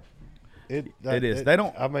bad. It is. They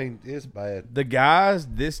don't- I mean, it's bad. The guys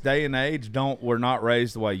this day and age were not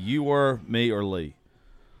raised the way you were, me, or Lee.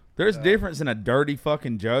 There's difference in a dirty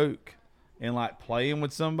fucking joke and like playing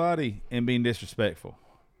with somebody and being disrespectful.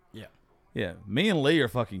 Yeah. Yeah, me and Lee are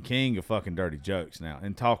fucking king of fucking dirty jokes now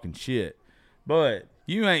and talking shit. But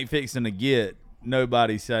you ain't fixing to get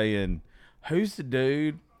nobody saying, "Who's the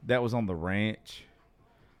dude that was on the ranch?"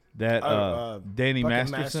 That Danny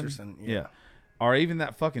fucking Masterson. yeah. Or even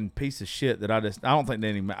that fucking piece of shit that I don't think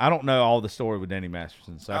I don't know all the story with Danny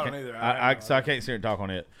Masterson. So I I don't can't, either. so I can't sit here and talk on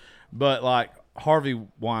it. But like Harvey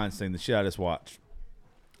Weinstein, the shit I just watched.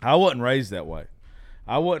 I wasn't raised that way.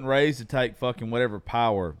 I wasn't raised to take fucking whatever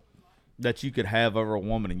power that you could have over a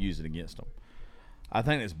woman and use it against them. I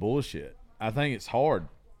think it's bullshit. I think it's hard.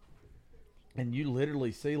 And you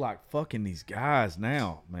literally see like fucking these guys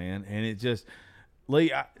now, man. And it just,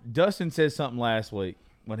 Lee, Dustin said something last week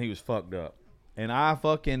when he was fucked up. And I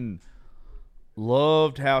fucking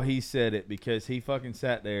loved how he said it because he fucking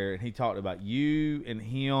sat there and he talked about you and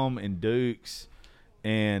him and Dukes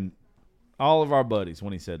and all of our buddies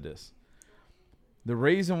when he said this. The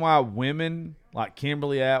reason why women like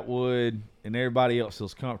Kimberly Atwood and everybody else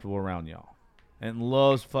feels comfortable around y'all and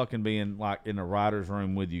loves fucking being like in the writer's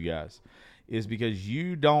room with you guys is because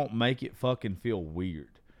you don't make it fucking feel weird.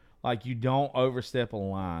 Like you don't overstep a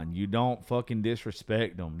line. You don't fucking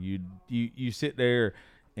disrespect them. You sit there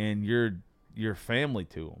and you're family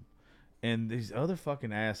to them. And these other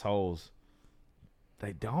fucking assholes,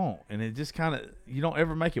 they don't. And it just kind of, you don't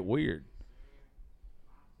ever make it weird.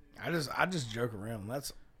 I just joke around.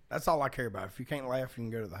 That's all I care about. If you can't laugh, you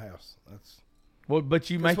can go to the house. That's Well, but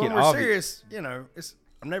you make when it we're obvious. serious. You know,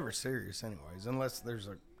 I'm never serious anyways, unless there's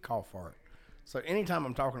a call for it. So anytime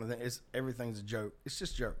I'm talking to them, everything's a joke. It's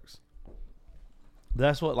just jokes.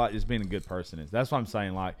 That's what like just being a good person is. That's what I'm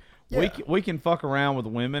saying. Like Yeah. we can fuck around with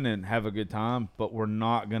women and have a good time, but we're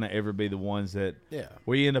not gonna ever be the ones that Yeah.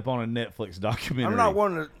 we end up on a Netflix documentary. I'm not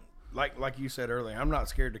one to like you said earlier. I'm not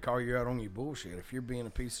scared to call you out on your bullshit. If you're being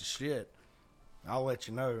a piece of shit, I'll let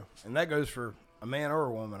you know. And that goes for a man or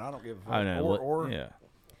a woman. I don't give a fuck. I know. Or yeah.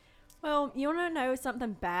 Well, you want to know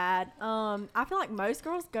something bad? I feel like most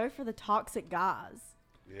girls go for the toxic guys.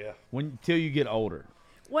 Yeah. Till you get older.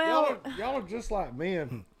 Well, Y'all are just like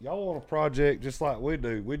men. Y'all want a project just like we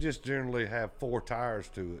do. We just generally have 4 tires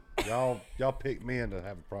to it. Y'all pick men to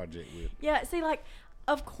have a project with. yeah, see, like,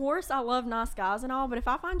 of course I love nice guys and all, but if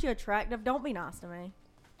I find you attractive, don't be nice to me.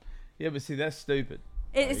 Yeah, but see that's stupid.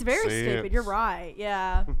 It's very Makes stupid. sense. You're right.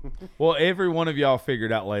 Yeah. Well, every one of y'all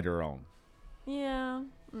figured out later on. Yeah.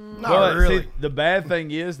 not But really. see, the bad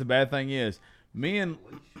thing is, me and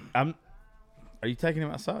are you taking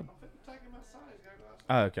him outside?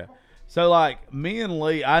 Oh, okay. So like me and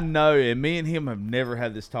Lee, I know, and me and him have never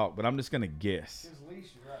had this talk, but I'm just gonna guess.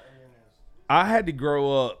 I had to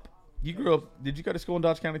grow up. You grew up. Did you go to school in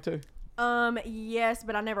Dodge County too? Yes,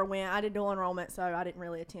 but I never went. I did dual enrollment, so I didn't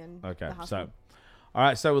really attend. Okay. the high So, school. all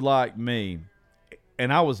right. So with like me,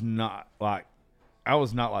 and I was not like I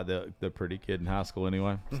was not like the pretty kid in high school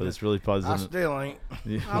anyway, so this really puzzles. I still ain't.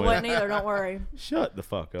 Yeah, I well, wasn't either. Don't worry. shut the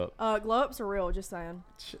fuck up. Glow ups are real. Just saying.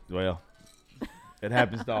 Well, it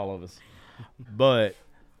happens to all of us. But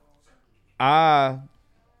I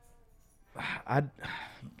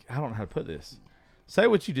don't know how to put this. Say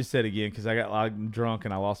what you just said again, because I got like drunk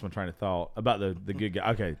and I lost my train of thought about the good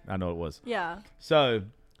guy. Okay, I know it was. Yeah. So,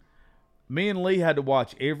 me and Lee had to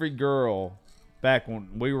watch every girl back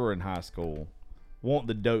when we were in high school want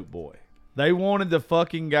the dope boy. They wanted the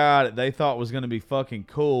fucking guy that they thought was going to be fucking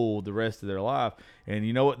cool the rest of their life. And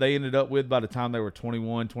you know what they ended up with by the time they were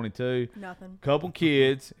 21, 22? Nothing. Couple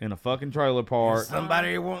kids in a fucking trailer park.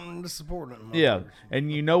 Somebody wanting to support them. Yeah.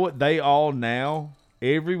 And you know what they all now?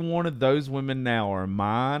 Every one of those women now are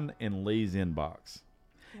mine and Lee's inbox.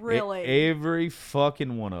 Really. Every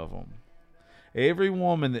fucking one of them. Every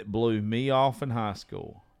woman that blew me off in high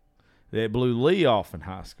school, that blew Lee off in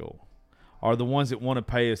high school, are the ones that want to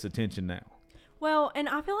pay us attention now. Well, and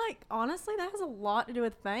I feel like, honestly, that has a lot to do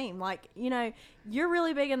with fame. Like, you know, you're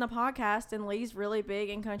really big in the podcast, and Lee's really big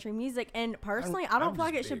in country music. And personally, I don't I'm feel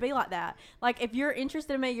like just it should big. be like that. Like, if you're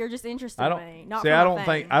interested in me, you're just interested I in don't me. Not see. for I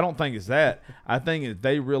my don't fame. think it's that. I think it's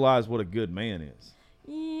they realize what a good man is.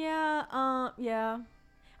 Yeah.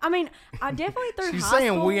 I mean, I definitely through She's high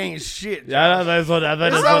saying school, we ain't shit. Yeah, that's what I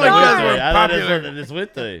think. It's That's only what because it we're is. I think that's popular. what this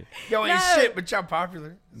went to. Y'all ain't No. shit, but y'all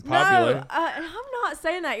popular. Popular. No, I'm not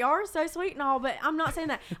saying that. Y'all are so sweet and all, but I'm not saying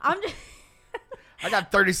that. I'm just. I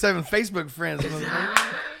got 37 Facebook friends.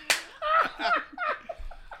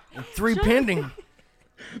 And 3 pending.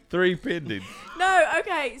 3 pending. No,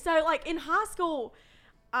 okay. So, like, in high school,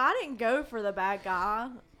 I didn't go for the bad guy.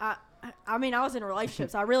 I mean, I was in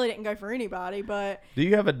relationships. I really didn't go for anybody, but Do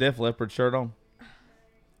you have a Def Leppard shirt on?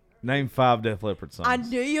 Name 5 Def Leppard songs. I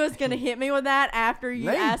knew you was going to hit me with that after you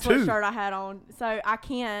Name asked 2. what shirt I had on. So, I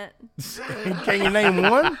can't. Can you name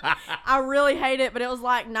one? I really hate it, but it was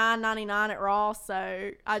like $9.99 at Ross,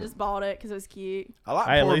 so I just bought it because it was cute. I like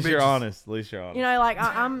Hey, at poor least you're bitches. honest. At least you're honest. You know, like,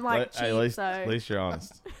 I'm like cheap, Hey, at so. least you're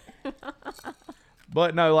honest.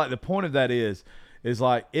 But no, like the point of that is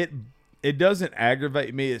like it doesn't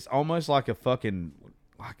aggravate me. It's almost like a fucking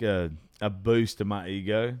like a boost to my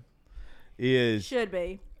ego. Is Should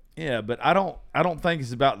be. yeah, but I don't think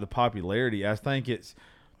it's about the popularity. I think it's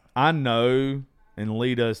I know and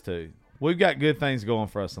Lee does too. We've got good things going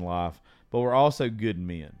for us in life, but we're also good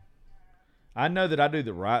men. I know that I do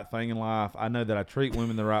the right thing in life. I know that I treat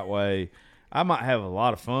women the right way. I might have a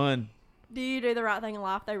lot of fun. Do you do the right thing in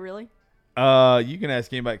life, though, really? You can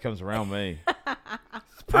ask anybody that comes around me.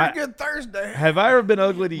 Pretty good Thursday. Have I ever been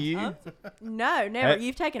ugly to you? No, never. Ha-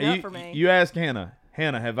 You've taken you, up for me. You ask Hannah.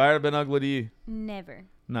 Hannah, have I ever been ugly to you? Never.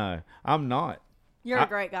 No, I'm not. You're I- a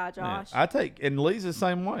great guy, Yeah, Josh. I take and Lee's the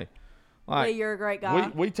same way. Like Lee, you're a great guy.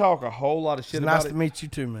 we talk a whole lot of shit It's about nice it. to meet you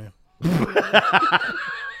too, man.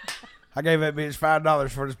 I gave that bitch $5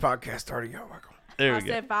 for this podcast. Already, you're welcome. There I we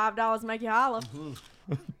go. said $5 make you holler.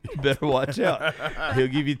 You better watch out. He'll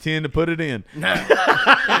give you 10 to put it in.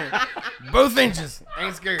 Both inches.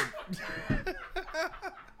 Ain't scared.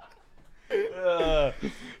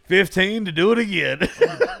 15 to do it again.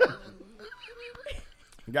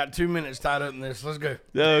 Got 2 minutes tied up in this. Let's go.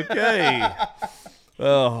 Okay.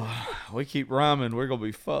 Oh, we keep rhyming. We're gonna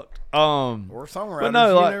be fucked. Or songwriters. But no,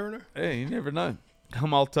 you like, never know. hey, you never know.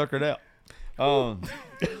 I'm all tuckered out.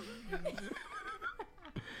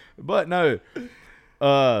 But no,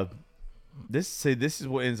 this is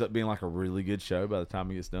what ends up being like a really good show by the time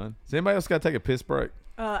it gets done. Does anybody else got to take a piss break?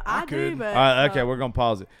 I do, could. but All right, okay, we're gonna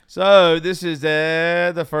pause it. So this is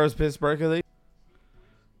the first piss break of the.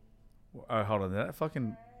 All right, hold on. That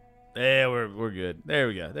fucking. Yeah, we're good. There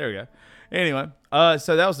we go. Anyway,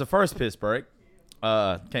 so that was the first piss break.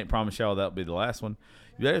 Can't promise y'all that'll be the last one.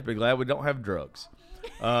 You better be glad we don't have drugs.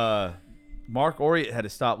 Mark Oriot had to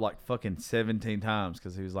stop like fucking 17 times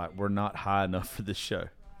because he was like, we're not high enough for this show.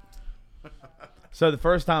 So the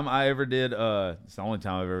first time I ever did, it's the only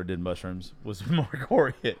time I've ever did mushrooms, was with Mark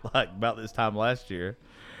Oriot, like about this time last year.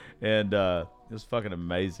 And it was fucking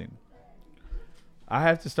amazing. I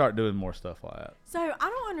have to start doing more stuff like that. So I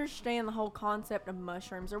don't understand the whole concept of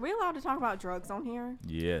mushrooms. Are we allowed to talk about drugs on here?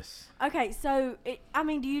 Yes. Okay, so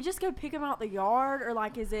do you just go pick them out the yard, or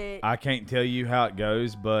like is it? I can't tell you how it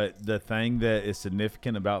goes, but the thing that is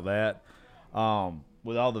significant about that,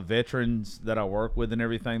 with all the veterans that I work with and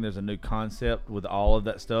everything, there's a new concept with all of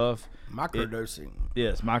that stuff. Microdosing.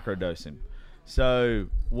 Yes, microdosing. So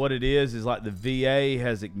what it is like the VA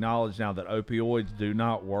has acknowledged now that opioids do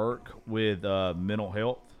not work with mental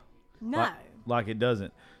health. No. Like it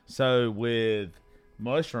doesn't. So with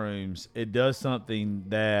mushrooms, it does something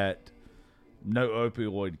that no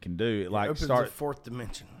opioid can do. It like Opens the starts. fourth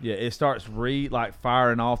dimension. Yeah, it starts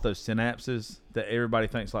firing off those synapses that everybody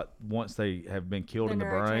thinks like once they have been killed The in the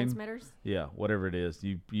brain. neurotransmitters. Yeah, whatever it is,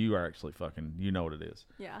 you are actually fucking, you know what it is.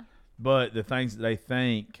 Yeah. But the things that they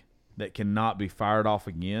think that cannot be fired off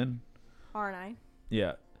again. RNA.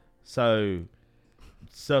 Yeah. So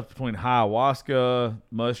stuff between ayahuasca,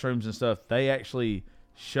 mushrooms and stuff, they actually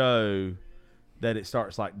show that it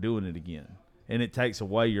starts like doing it again. And it takes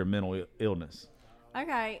away your mental illness.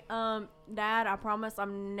 Okay. Dad, I promise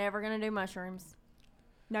I'm never gonna do mushrooms.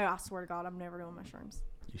 No, I swear to God, I'm never doing mushrooms.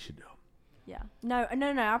 You should do 'em. Yeah. No.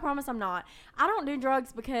 I promise I'm not. I don't do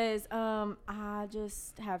drugs because I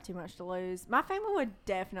just have too much to lose. My family would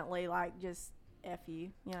definitely like just F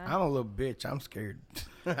you. You know. I'm a little bitch. I'm scared.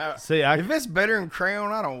 See, If it's better than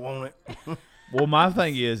crayon, I don't want it. well, my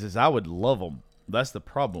thing is I would love them. That's the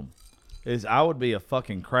problem. Is I would be a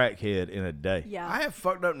fucking crackhead in a day. Yeah. I have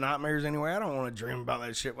fucked up nightmares anyway. I don't want to dream about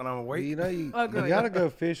that shit when I'm awake. You know, you Agreed. got to go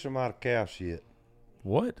fish them out of cow shit.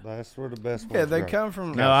 What? That's where the best ones Yeah, they grow. come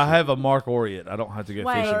from. No, I have a Mark Oriot. I don't have to go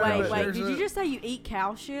Wait, fishing. wait, cow wait. shit. Did you just say you eat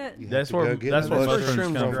cow shit? You have That's to where- go get that's the where mushrooms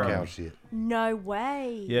come from from. cow shit. No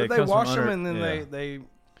way. Yeah, it But they comes from wash them under- and then yeah. they,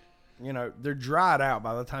 you know, they're dried out.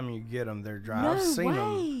 By the time you get them, they're dry. No I've seen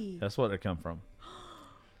them. way. That's what they come from.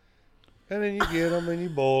 And then you get them and you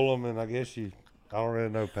boil them, and I guess I don't really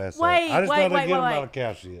know past Wait, that. I just wait, know they wait, get them wait. out of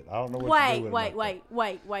cow shit. I don't know what to do Wait, with wait,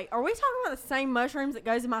 them. wait. Are we talking about the same mushrooms that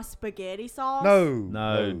goes in my spaghetti sauce?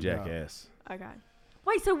 No, jackass. Okay.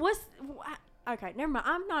 Wait, so okay, never mind.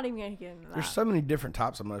 I'm not even going to get into that. There's so many different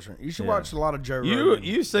types of mushrooms. You should Yeah. watch a lot of Joe You Rogan.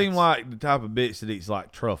 you seem like the type of bitch that eats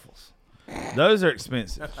like truffles. Those are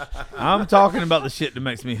expensive. I'm talking about the shit that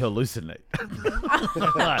makes me hallucinate.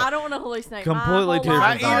 I don't want to hallucinate. Completely My whole life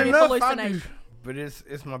different is already I eat enough, I hallucination. do. But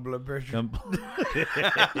it's my blood pressure.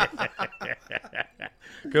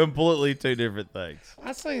 Completely two different things.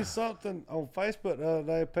 I seen something on Facebook the other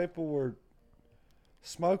day. People were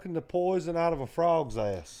smoking the poison out of a frog's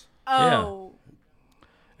ass. Oh.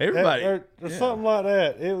 Everybody. Or yeah. something like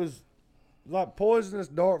that. It was like poisonous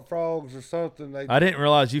dart frogs or something. I didn't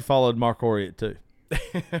realize you followed Mark Oriot too.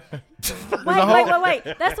 Wait.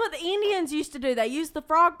 That's what the Indians used to do. They used the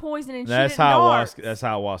frog poison and That's shoot it in darts. ayahuasca. That's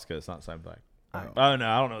ayahuasca. It's not the same thing. Oh no,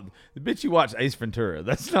 I don't know. The bitch you watch Ace Ventura.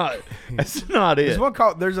 That's not it. There's one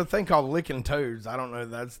called. There's a thing called licking toads. I don't know.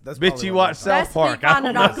 That's Bitch probably you what watch that's South Park. I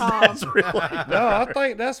don't know if speakfinder.com. that's really. No, I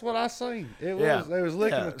think that's what I seen. It was. Yeah. They was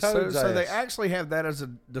licking Yeah, the toad's so ass. they actually have that as a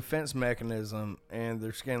defense mechanism, and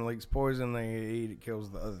their skin leaks poison. They eat it, kills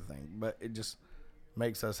the other thing, but it just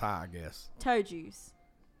makes us high, I guess. Toe juice.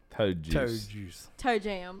 Toad juice. Toad juice. Toe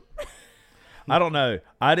jam. I don't know.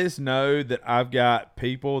 I just know that I've got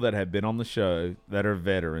people that have been on the show that are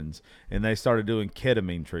veterans, and they started doing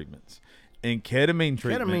ketamine treatments. And ketamine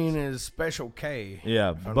treatments. Ketamine is Special K.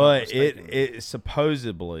 Yeah, if I'm not but mistaken. it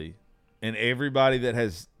supposedly, and everybody that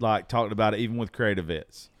has like talked about it, even with creative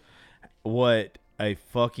vets, what a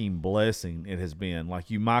fucking blessing it has been.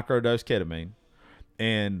 Like you microdose ketamine,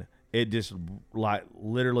 and it just like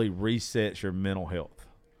literally resets your mental health.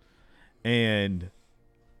 And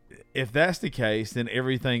if that's the case, then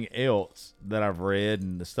everything else that I've read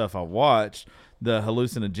and the stuff I've watched, the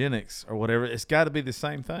hallucinogenics or whatever, it's got to be the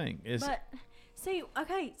same thing. It's But see,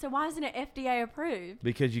 okay, so why isn't it FDA approved?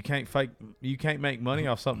 because you can't make money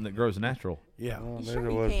off something that grows natural. Yeah. Well, Sure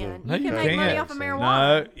neither you was can. No, You you can make money can't. off of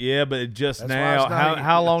marijuana. No, yeah, but just That's why now, it's not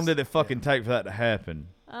how long even- did it fucking take for that to happen?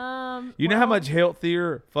 You know how well, much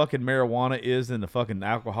healthier fucking marijuana is than the fucking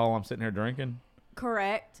alcohol I'm sitting here drinking?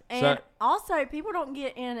 Correct. And So- also, people don't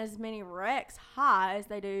get in as many wrecks high as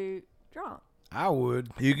they do drunk. I would.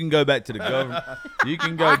 You can go back to the government. You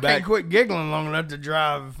can go I back. can't quit giggling long enough to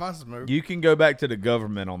drive if I smoke. You can go back to the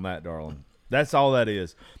government on that, darling. That's all that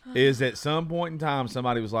is. Is at some point in time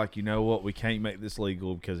somebody was like, you know what, we can't make this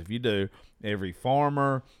legal because if you do, every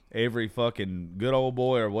farmer, every fucking good old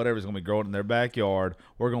boy or whatever is going to be growing in their backyard.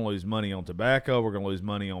 We're going to lose money on tobacco. We're going to lose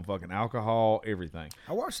money on fucking alcohol, everything.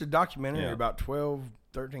 I watched a documentary Yeah. about 12,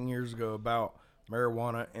 13 years ago about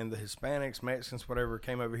marijuana, and the Hispanics, Mexicans, whatever,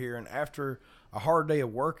 came over here, and after a hard day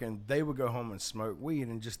of working, they would go home and smoke weed,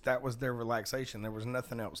 and just that was their relaxation. There was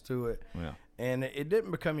nothing else to it. Yeah. And it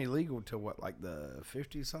didn't become illegal till what, like the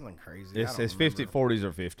 50s, something crazy. I It's don't 50, remember. 40s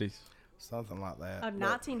or 50s. Something like that. Of But,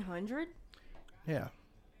 1900? yeah.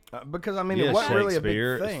 Because, I mean, Yeah, it wasn't really a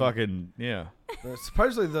Shakespeare. big It's thing. fucking, yeah. But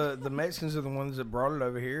supposedly the Mexicans are the ones that brought it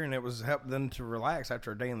over here, and it was helped them to relax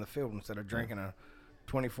after a day in the field instead of drinking a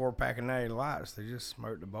 24-pack of Natty Lights. They just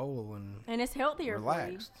smoked a bowl and And it's healthier for you.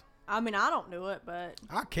 relaxed. I mean, I don't do it, but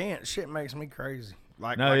I can't. Shit makes me crazy.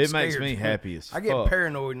 Like No, like it makes scared. me happy as I get fuck.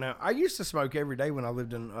 paranoid now. I used to smoke every day when I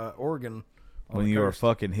lived in Oregon when you were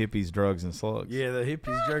fucking hippies, drugs, and slugs. Yeah, the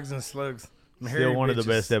hippies, drugs, and slugs. And Still hairy one of the bitches.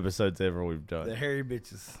 best episodes ever we've done. The hairy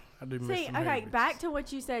bitches. I do miss See, them hairy okay, bitches. back to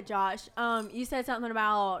what you said, Josh. You said something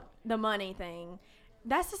about the money thing.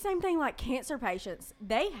 That's the same thing like cancer patients.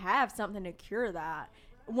 They have something to cure that,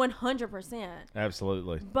 100%.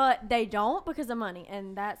 Absolutely. But they don't because of money,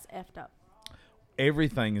 and that's effed up.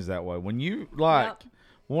 Everything is that way. When you like Yep.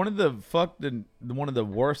 one of the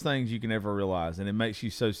worst things you can ever realize, and it makes you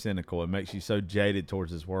so cynical, it makes you so jaded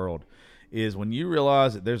towards this world, is when you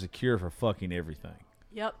realize that there's a cure for fucking everything.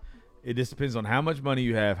 Yep. It just depends on how much money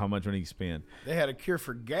you have, how much money you spend. They had a cure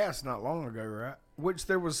for gas not long ago, right? Which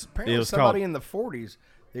there was apparently It was somebody called- in the 40s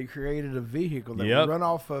that created a vehicle that Yep. would run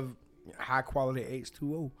off of high quality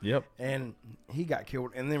H2O. Yep. And he got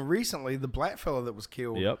killed. And then recently, the black fellow that was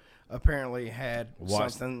killed Yep. apparently had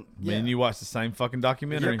something. Me and you watched the same fucking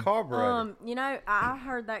documentary. Your carburetor. You know, I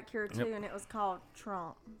heard that cure too, and it was called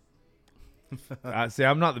Trump. I see.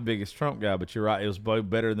 I'm not the biggest Trump guy, but you're right. It was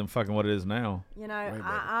better than fucking what it is now. You know,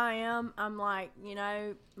 I am. I'm like, you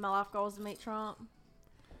know, my life goal is to meet Trump.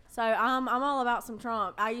 So I'm all about some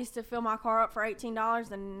Trump. I used to fill my car up for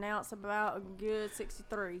 $18, and now it's about a good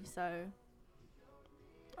 63. So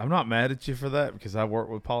I'm not mad at you for that because I work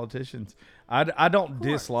with politicians. I don't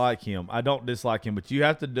dislike him. I don't dislike him, but you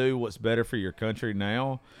have to do what's better for your country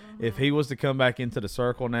now. If he was to come back into the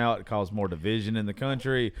circle now, it cause more division in the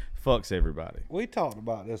country. Fucks everybody. We talked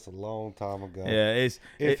about this a long time ago. Yeah,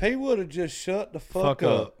 If he would have just shut the fuck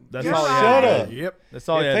up. That's You're all he right. had Shut to up. do. Yep. That's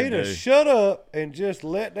all he If had he'd to have do. shut up and just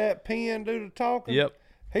let that pen do the talking, Yep.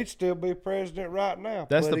 he'd still be president right now.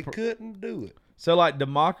 That's but the he pr- couldn't do it. So like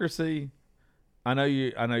democracy, I know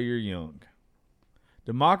you're young.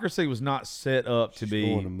 Democracy was not set up to She's be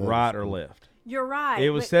going to middle right or school. left. you're right. It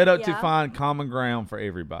was but- set up to yeah. find common ground for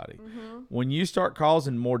everybody. When you start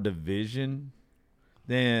causing more division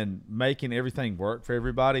than making everything work for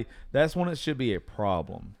everybody, that's when it should be a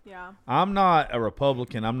problem. Yeah. I'm not a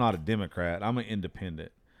Republican. I'm not a Democrat. I'm an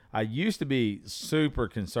independent. I used to be super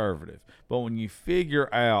conservative, but when you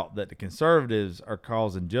figure out that the conservatives are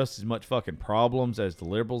causing just as much fucking problems as the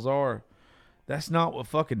liberals are, that's not what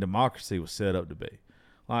fucking democracy was set up to be.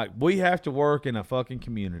 Like, we have to work in a fucking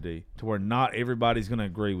community to where not everybody's going to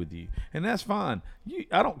agree with you. And that's fine.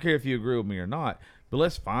 I don't care if you agree with me or not, but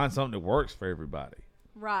let's find something that works for everybody.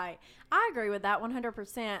 Right. I agree with that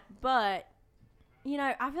 100%. But, you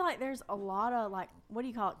know, I feel like there's a lot of, like, what do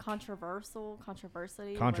you call it? Controversy.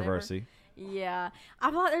 Controversy. Whatever. Yeah.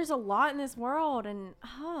 I feel like there's a lot in this world. And,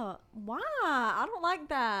 why? I don't like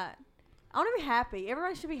that. I want to be happy.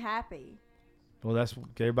 Everybody should be happy. Well, that's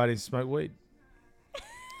everybody smoke weed.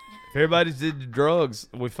 If everybody did the drugs,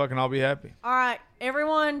 we'd fucking all be happy. All right.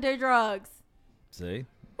 Everyone do drugs. See?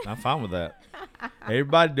 I'm fine with that.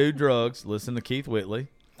 Everybody do drugs. Listen to Keith Whitley.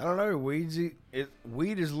 I don't know.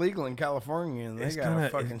 Weed is legal in California, and they It's got kinda- a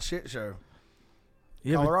fucking shit show.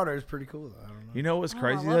 Yeah, but Colorado is pretty cool, though. I don't know. you know what's Oh, I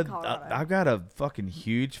crazy? love though? Colorado. I've got a fucking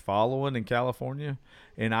huge following in California,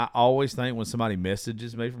 and I always think when somebody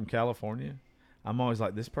messages me from California, I'm always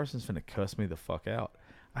like, this person's finna cuss me the fuck out.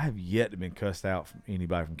 I have yet to been cussed out from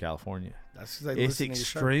anybody from California. That's 'cause they It's listen to your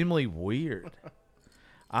show. extremely weird.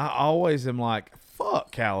 I always am like,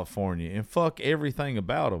 fuck California and fuck everything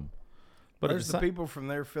about them. But at There's the the same- people from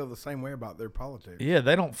there feel the same way about their politics. yeah,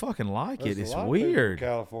 they don't fucking like There's it. a It's lot of people in weird.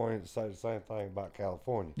 California that say the same thing about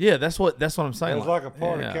California. Yeah, that's what I'm saying. There's like a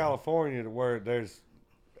part yeah. of California to where there's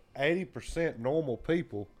 80% normal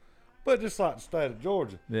people, but just like the state of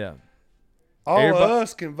Georgia, Yeah. all Everybody- of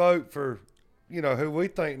us can vote for, who we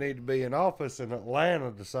think need to be in office, and Atlanta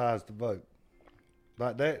decides to vote.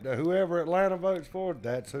 Like that, whoever Atlanta votes for,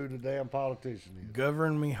 that's who the damn politician is.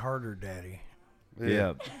 Govern me harder, Daddy.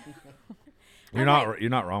 Yeah. You're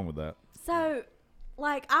not wrong with that. So,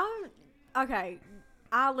 like, okay.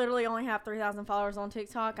 I literally only have 3,000 followers on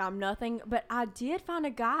TikTok. I'm nothing, but I did find a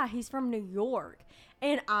guy. He's from New York,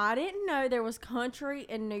 and I didn't know there was country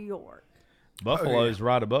in New York. Buffalo's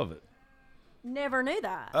right above it. Never knew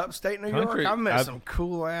that. Upstate New Country- York, I've met I've- some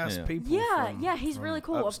cool ass yeah. people. Yeah, he's from really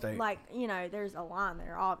cool. Upstate. Like, there's a line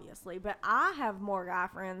there, obviously, but I have more guy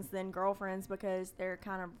friends than girlfriends because they're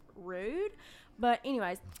kind of rude. But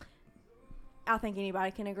anyways, I think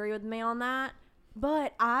anybody can agree with me on that.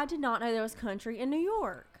 But I did not know there was country in New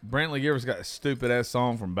York. Brantley Givers got a stupid ass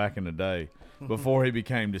song from back in the day before he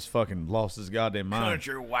became just fucking lost his goddamn mind.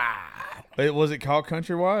 Countrywide. Was it called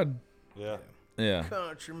Countrywide? Yeah. Yeah.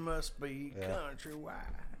 Country must be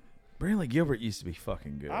countrywide. Brantley Gilbert used to be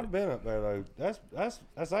fucking good. I've been up there though. That's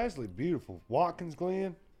actually beautiful. Watkins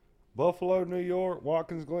Glen, Buffalo, New York.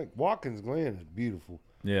 Watkins Glen is beautiful,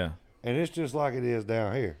 Yeah. and it's just like it is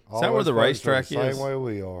down here. that where the All those folks are racetrack the is? Same way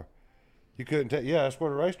we are. You couldn't tell. Yeah, that's where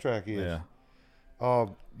the racetrack is. Yeah.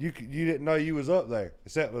 You didn't know you was up there,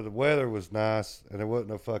 except that the weather was nice and there wasn't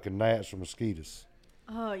no fucking gnats or mosquitoes.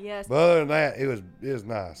 Oh yes. But other than that, it was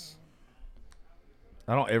nice.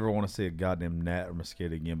 I don't ever want to see a goddamn gnat or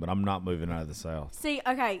mosquito again, but I'm not moving out of the South. See,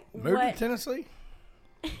 okay, Move what? to Tennessee.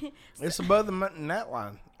 It's above the gnat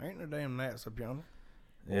line. Ain't no damn gnats up yonder.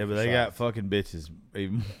 Yeah, but they got fucking bitches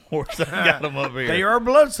even more. So I got them up here. They are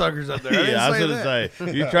bloodsuckers up there. Yeah, I was going to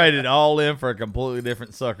say, you traded all in for a completely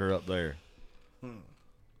different sucker up there.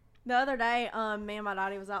 The other day, me and my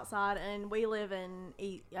daddy was outside, and we live in.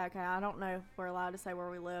 Okay, I don't know if we're allowed to say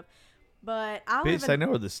where we live, but I live Bitch, in. they know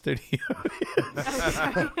where the studio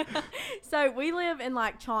is. So we live in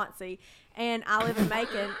like Chauncey, and I live in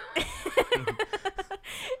Macon.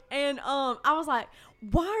 And I was like,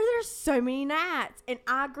 why are there so many gnats? And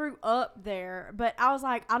I grew up there, but I was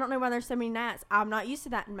like, I don't know why there's so many gnats. I'm not used to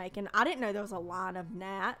that in Macon. I didn't know there was a line of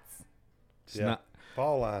gnats. It's Yeah, not,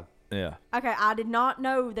 fall line. yeah. Okay, I did not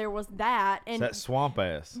know there was that. It's And that swamp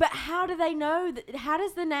ass. but how do they know that? How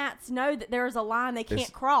does the gnats know that there is a line they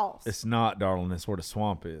can't cross? It's not, darling. That's where the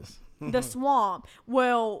swamp is. The swamp.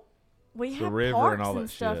 Well, we have river parks and all and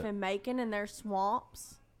that stuff shit. in Macon, and there's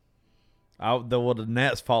swamps. The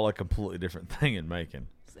gnats follow a completely different thing in Macon.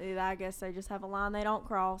 See, I guess they just have a line they don't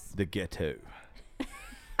cross. The ghetto.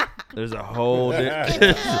 There's a whole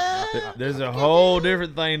there's a whole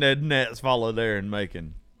different thing that gnats follow there in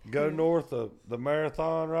Macon. Go north of the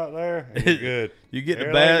marathon right there, and you're good. You get to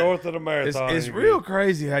Everything Bass. north of the marathon. It's you're real good.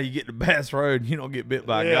 crazy how you get to Bass Road and you don't get bit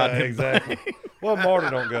by a Yeah, goddamn exactly. thing. Well, Marty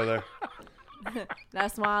don't go there.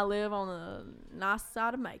 That's why I live on the nice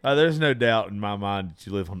side of Macon. There's no doubt in my mind that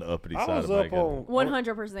you live on the uppity I side was of up Macon. on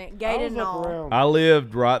 100% I gated was and up all. around. I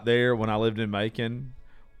lived right there when I lived in Macon.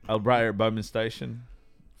 I was right there at Bowman Station.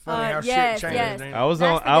 Funny how yes, shit changes. yes. ain't it? I was That's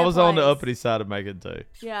on the I good was on the place. uppity side of Macon too.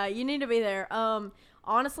 Yeah, you need to be there.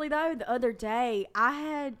 Honestly though, the other day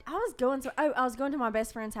I was going to my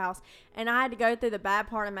best friend's house, and I had to go through the bad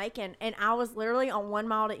part of Macon, and I was literally on 1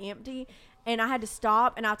 mile to empty, and I had to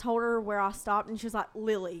stop, and I told her where I stopped, and she was like,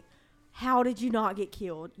 Lily, how did you not get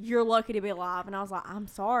killed? You're lucky to be alive. And I was like, I'm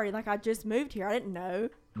sorry. Like, I just moved here. I didn't know.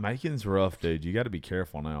 Macon's rough, dude. You got to be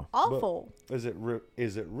careful now. Awful. Is it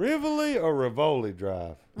Rivoli or Rivoli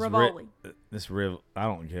Drive? Rivoli. I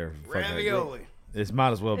don't care. Fuck that. Ravioli. It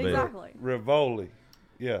might as well be. Exactly. Rivoli.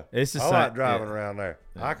 Yeah. It's the I same. like driving yeah. around there.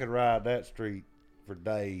 I could ride that street for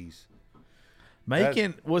days.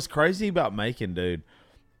 Macon, what's crazy about Macon, dude,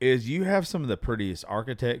 is you have some of the prettiest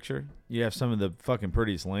architecture. You have some of the fucking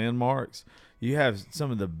prettiest landmarks. You have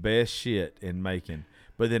some of the best shit in Macon.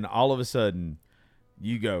 But then all of a sudden,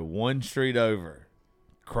 you go one street over,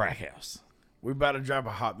 crack house. We about to drop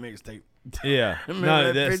a hot mixtape. Yeah. Remember No,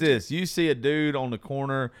 that that's picture? this. You see a dude on the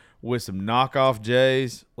corner with some knockoff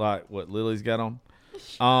J's, like what Lily's got on.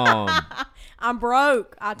 I'm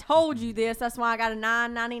broke. I told you this. That's why I got a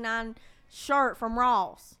 $9.99 shirt from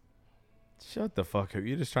Ross. Shut the fuck up.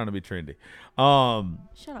 You're just trying to be trendy.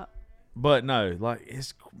 Shut up. But no, like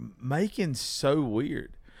it's Macon's so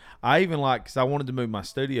weird. I even because I wanted to move my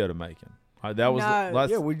studio to Macon. That was No.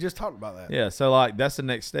 that's, Yeah, we just talked about that. yeah. So like that's the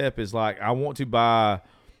next step is like I want to buy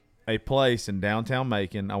a place in downtown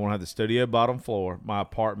Macon. I want to have the studio bottom floor. My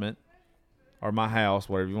apartment or my house,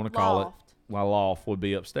 whatever you want to call it, Loft. my loft would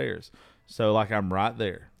be upstairs. So like I'm right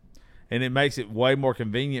there. And it makes it way more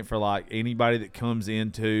convenient for like anybody that comes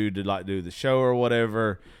into to like do the show or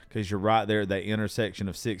whatever, because you're right there at that intersection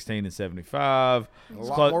of 16 and 75. A It's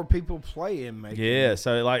lot clo- more people play in Macon. yeah,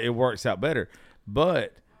 so like it works out better.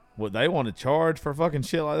 But what they want to charge for fucking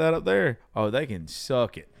shit like that up there, oh, they can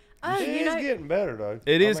suck it. Oh, It you is know, getting better though.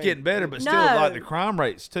 It I is mean, getting better, but still No. like the crime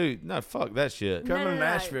rates too. No, fuck that shit. No, Come no, to no.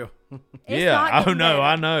 Nashville. it's Yeah, not oh getting no, better.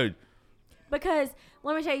 I know. Because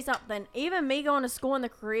let me tell you something. Even me going to school in the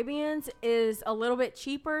Caribbeans is a little bit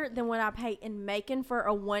cheaper than what I pay in Macon for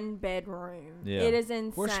a 1-bedroom. Yeah. It is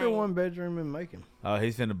insane. What's your one bedroom in Macon?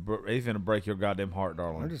 He's finna break your goddamn heart, I'm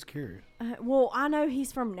darling. just curious. Well, I know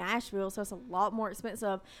he's from Nashville, so it's a lot more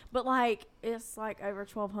expensive. But like, it's like over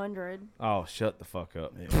 $1,200. Oh, shut the fuck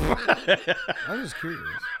up. I'm just curious.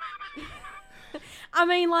 I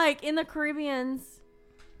mean, like in the Caribbeans,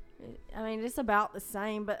 I mean it's about the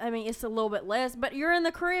same, but I mean it's a little bit less. But you're in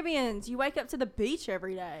the Caribbeans. You wake up to the beach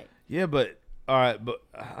every day. Yeah, but all right, but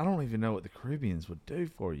I don't even know what the Caribbeans would do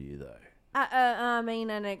for you though. I mean,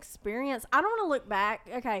 an experience. I don't want to look back.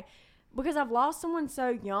 Okay. Because I've lost someone so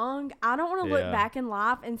young, I don't want to Yeah. look back in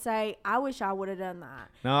life and say, I wish I would have done that.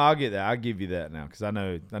 No, I'll get that. I'll give you that now because I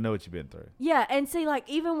know what you've been through. Yeah, and see, like,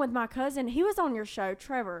 even with my cousin, he was on your show,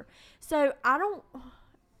 Trevor. So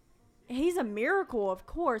he's a miracle, of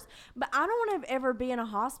course. But I don't want to ever be in a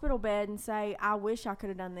hospital bed and say, I wish I could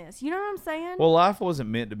have done this. You know what I'm saying? Well, life wasn't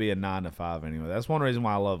meant to be a 9 to 5 anyway. That's one reason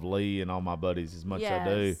why I love Lee and all my buddies as much as I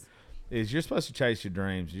do. Yes. Is you're supposed to chase your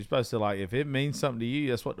dreams. You're supposed to, like, if it means something to you,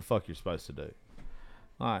 that's what the fuck you're supposed to do.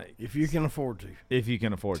 Like, If you can afford to. if you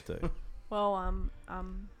can afford to. Well, I'm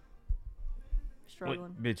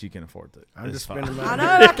struggling. Bitch, you can afford to. I'm It's just fine. spending I money.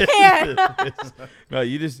 know I can't. No,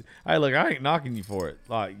 you just, hey, look, I ain't knocking you for it.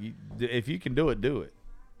 Like, if you can do it, do it.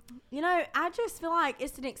 You know, I just feel like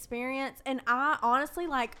it's an experience, and I honestly,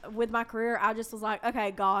 like, with my career, I just was like,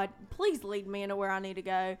 okay, God, please lead me into where I need to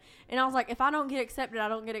go. And I was like, if I don't get accepted, I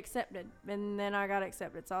don't get accepted. And then I got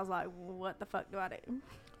accepted, so I was like, what the fuck do I do?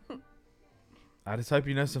 I just hope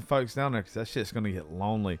you know some folks down there because that shit's going to get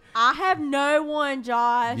lonely. I have no one,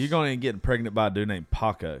 Josh. You're going to get pregnant by a dude named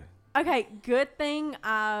Paco. Okay, good thing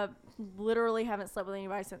I literally haven't slept with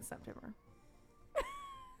anybody since September.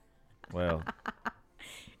 Well,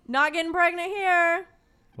 Not getting pregnant here.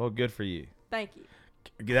 well, good for you. Thank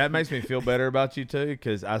you. That makes me feel better about you too,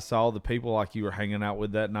 because I saw the people like you were hanging out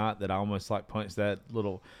with that night that I almost like punched that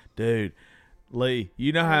little dude. Lee,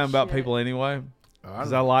 you know how I'm about shit. people anyway. Oh, I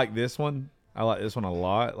Because know. I like this one. I like this one a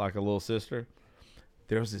lot, like a little sister.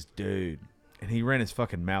 There was this dude, and he ran his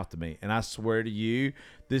fucking mouth to me, and I swear to you,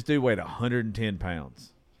 this dude weighed 110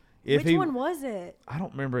 pounds. If Which he, one was it? I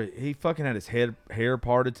don't remember. He fucking had his hair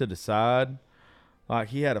parted to the side, like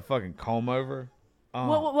he had a fucking comb over.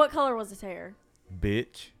 What color was his hair?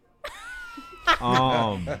 Bitch.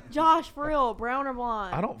 Josh, for real, brown or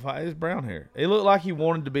blonde? I don't fight his brown hair. It looked like he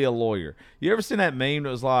wanted to be a lawyer. You ever seen that meme that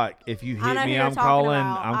was like, if you I hit know me, who you're I'm talking calling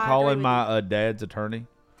about. I'm I calling agree with my dad's attorney.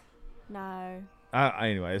 No.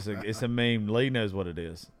 Anyway, it's a meme. Lee knows what it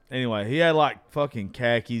is. Anyway, he had like fucking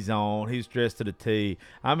khakis on. He's dressed to the T.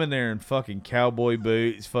 I'm in there in fucking cowboy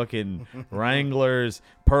boots, fucking Wranglers,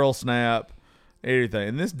 pearl snap, everything.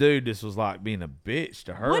 And this dude just was like being a bitch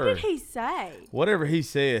to her. What did he say? Whatever he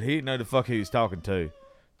said, he didn't know the fuck he was talking to.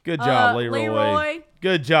 Good job, Leroy. Leroy.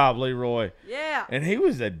 Good job, Leroy. Yeah. And he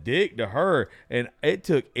was a dick to her, and it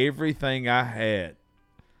took everything I had.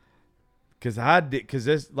 Cause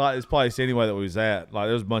this place anyway that we was at, like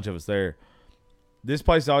there was a bunch of us there. This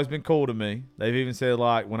place has always been cool to me. They've even said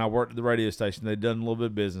like when I worked at the radio station, they'd done a little bit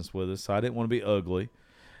of business with us, so I didn't want to be ugly.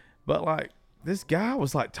 But like this guy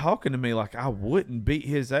was like talking to me like I wouldn't beat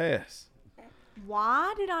his ass.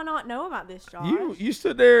 Why did I not know about this, Josh? You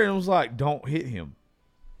stood there and was like, "Don't hit him."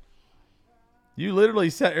 You literally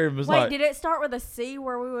sat there and was Wait, like, did it start with a C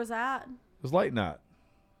where we was at? it was late night.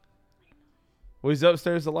 We was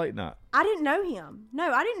upstairs at late night. I didn't know him.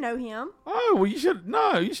 No, I didn't know him. Oh, well, you should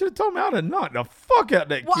have told me I'd have knocked the fuck out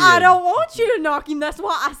that Well, kid. I don't want you to knock him. That's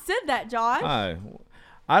why I said that, Josh. Oh,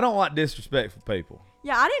 I don't like disrespectful people.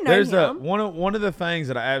 Yeah, I didn't know There's him. one of the things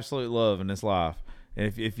that I absolutely love in this life.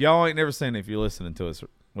 And if y'all ain't never seen it, if you're listening to us,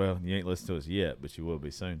 well, you ain't listened to us yet, but you will be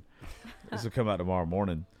soon. This will come out tomorrow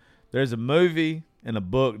morning. There's a movie and a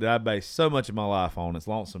book that I base so much of my life on. It's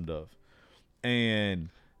Lonesome Dove. And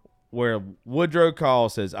where Woodrow Call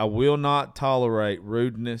says, I will not tolerate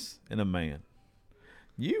rudeness in a man.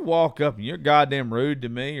 You walk up and you're goddamn rude to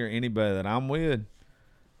me or anybody that I'm with,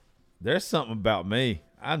 there's something about me.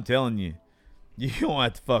 I'm telling you, you don't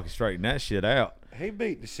have to fucking straighten that shit out. He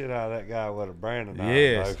beat the shit out of that guy with a Brandon knife.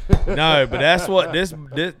 Yes. though. No, but that's what this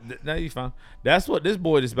no, you fine. That's what this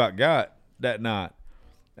boy just about got that night.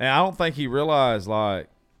 And I don't think he realized, like,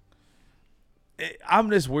 I'm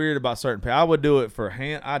just weird about certain people. I would do it for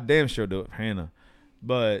Hannah. I damn sure do it for Hannah.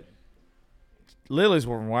 But Lily's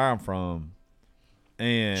from where I'm from.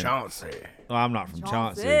 And Chauncey. well, I'm not from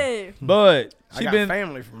Chauncey. Chauncey. But I she got been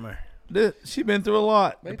family from there. she been through a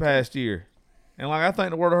lot the past year. And like I think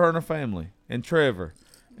the world of her and her family and Trevor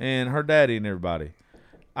and her daddy and everybody.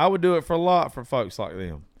 I would do it for a lot for folks like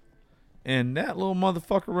them. And that little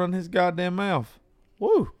motherfucker run his goddamn mouth.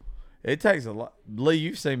 Woo. It takes a lot. Lee,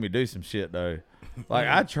 you've seen me do some shit though. Like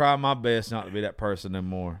I try my best not to be that person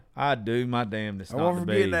anymore. I do my damnedest I not won't to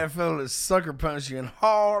forget be. that fella that sucker punched you and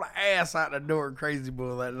hauled ass out the door at Crazy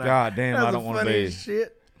Bull that night. God damn, That was I don't the wanna funniest be.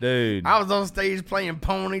 shit. Dude. I was on stage playing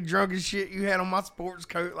pony, drunk as shit. You had on my sports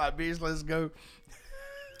coat like, bitch, let's go.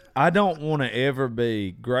 I don't want to ever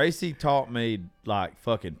be. Gracie taught me like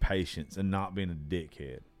fucking patience and not being a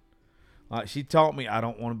dickhead. Like she taught me I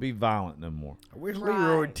don't want to be violent no more. I wish Right.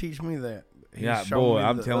 Leroy would teach me that. He's Yeah, shown boy, me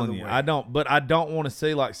I'm the telling other you, way. I don't want to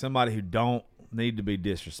see like somebody who don't need to be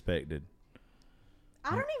disrespected. I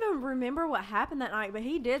don't even remember what happened that night, but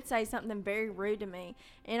he did say something very rude to me.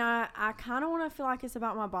 And I kind of want to feel like it's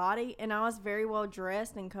about my body. And I was very well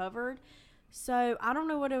dressed and covered. So I don't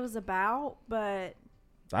know what it was about, but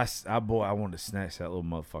I wanted to snatch that little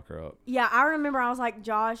motherfucker up. Yeah, I remember I was like,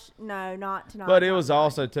 Josh, no, not tonight. But it not was tonight.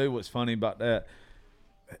 also too what's funny about that.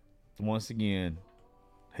 Once again,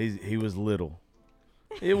 he was little.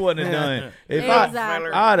 It wouldn't have done. If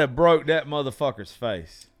Exactly. I'd have broke that motherfucker's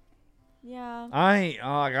face. Yeah. I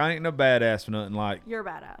ain't no badass for nothing. Like, You're a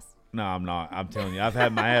badass. no, I'm not. I'm telling you, I've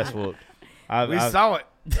had my ass whooped. We saw it.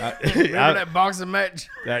 Remember that boxing match?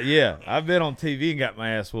 Yeah, I've been on TV and got my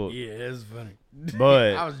ass whooped. Yeah, it was funny.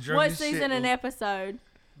 But I was drunk What as shit. season and episode?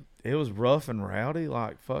 it was rough and rowdy,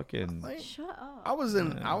 like fucking. Shut up. I was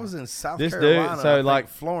in South This dude- Carolina. so, I think, like-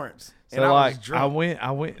 Florence. So and like was drunk.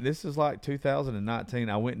 I went. This is like 2019.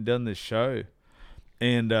 I went and done this show,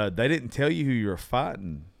 and they didn't tell you who you were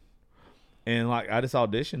fighting, and like I just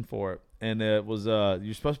auditioned for it, and it was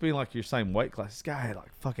you're supposed to be in like your same weight class. This guy had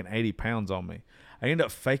like fucking 80 pounds on me. I ended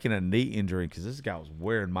up faking a knee injury because this guy was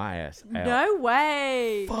wearing my ass out. No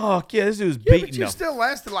way. Fuck yeah, this dude was Yeah, beating but you the still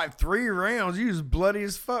lasted like 3 rounds. You was bloody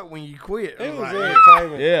as fuck when you quit. It was like,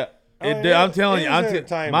 entertainment. Yeah. I mean, I'm telling it you, was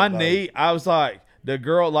entertainment, my though. knee, I was like, the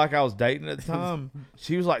girl like I was dating at the time,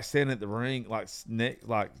 she was like standing at the ring, like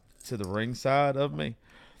to the ring side of me.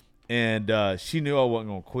 And she knew I wasn't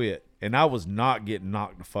going to quit. And I was not getting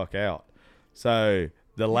knocked the fuck out. So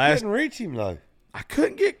the You last, couldn't reach him though. I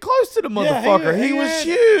couldn't get close to the Yeah, motherfucker. he was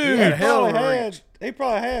huge. had hell of a He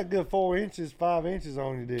probably had a good 4 inches, 5 inches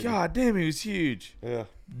on you, didn't God damn, he was huge. he? Yeah.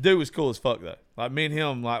 Dude was cool as fuck though. Like me and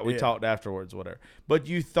him, like we Yeah. talked afterwards, whatever. But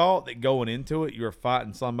you thought that going into it, you were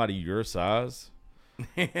fighting somebody your size.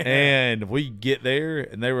 And we get there,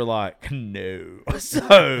 and they were like, "No,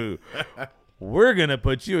 so we're gonna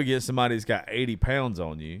put you against somebody that's got 80 pounds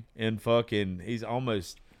on you." And fucking, he's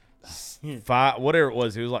almost 5, whatever it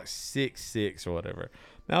was. He was like 6'6" or whatever.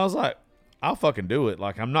 And I was like, "I'll fucking do it.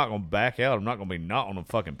 Like, I'm not gonna back out. I'm not gonna be not on a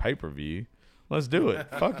fucking pay-per-view. Let's do it.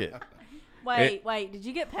 Fuck it." Wait. Did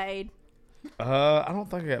you get paid? I don't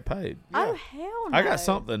think I got paid. Oh, hell no. I got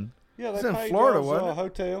something. Yeah, It's they in paid Florida, y'all's, wasn't it?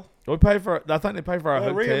 hotel. We paid for. I think they paid for our They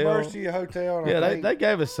hotel. reimbursed you your hotel. And Yeah, I they think- they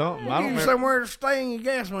gave us something. I don't you remember. somewhere to stay in your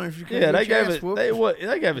gas money if you couldn't Yeah, they get your gave ass it. whooped.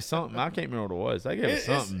 They gave us something. I can't remember what it was. They gave us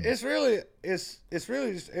something. It's really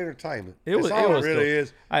just entertainment. It was- That's all it was it really cool.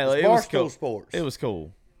 is. Hey, It's it was Barstool cool. Sports. It was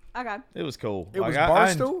cool. Okay. It was cool. It was I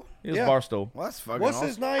Barstool? It was Yeah. Barstool. Well, that's fucking What's awesome.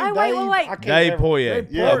 his name? Oh, wait, Dave? wait. I can't Dave remember. Poirier.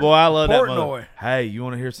 Dave Yeah, boy, I love that Portnoy. mother. Hey, you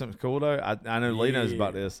want to hear something cool though? I know Lee knows Yeah.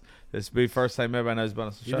 about this. This will be the first time everybody knows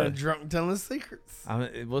about this You show. done drunk and telling secrets. I mean,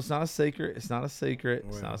 it's not a secret. It's not a secret.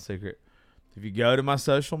 It's Well. not a secret. If you go to my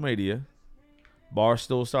social media,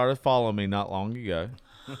 Barstool started following me not long ago.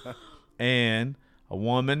 And a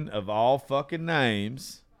woman of all fucking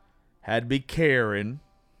names had to be Karen.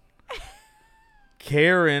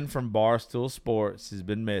 Karen from Barstool Sports has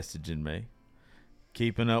been messaging me,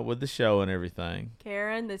 keeping up with the show and everything.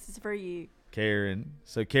 Karen, this is for you. Karen.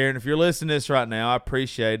 So, Karen, if you're listening to this right now, I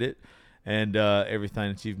appreciate it and everything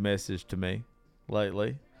that you've messaged to me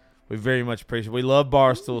lately. We very much appreciate it. We love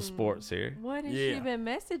Barstool Sports here. What has Yeah. she been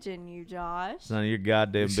messaging you, Josh? It's none of your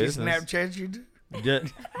goddamn She business. Snapchat you.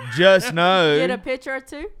 Just know. Get a picture or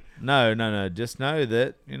two? No. Just know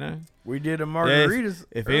that, We did a yeah, margaritas.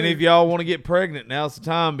 if earlier. any of y'all want to get pregnant, now's the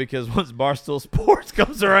time because once Barstool Sports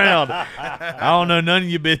comes around, I don't know none of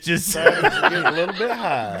you bitches. Getting a little bit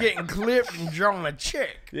high. getting clipped and drawing a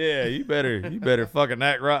check. Yeah, you better fucking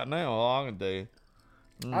act right now. All I can tell you.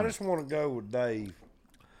 I just want to go with Dave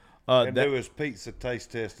That- and do his pizza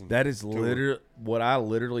taste testing. That is tour. literally what I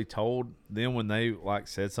literally told them when they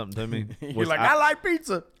said something to me. You're was like, I like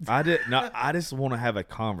pizza. I did no. I just want to have a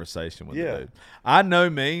conversation with Yeah. the dude. I know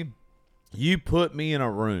me. You put me in a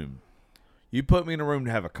room. You put me in a room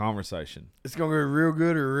to have a conversation. It's gonna go real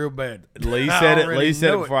good or real bad. Lee I said it. already Lee said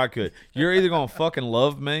it know before I could. You're either gonna fucking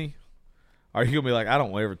love me, or you're gonna be like, I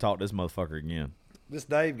don't ever talk to this motherfucker again. This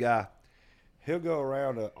Dave guy, he'll go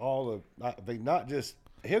around to all the, I mean, not just,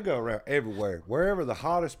 he'll go around everywhere, wherever the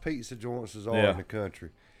hottest pizza joints are Yeah. in the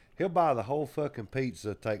country. He'll buy the whole fucking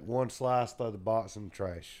pizza, take one slice, throw the box in the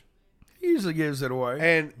trash. He usually gives it away.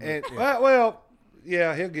 And well,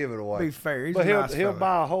 yeah, he'll give it away. Be fair, he's but a he'll nice he'll fella.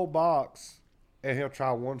 buy a whole box and he'll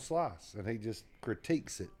try one slice and he just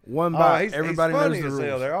critiques it. One Oh, bite, everybody he's knows funny the as hell.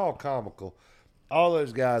 rules. They're all comical. All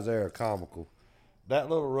those guys there are comical. That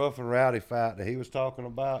little rough and rowdy fight that he was talking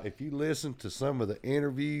about, if you listen to some of the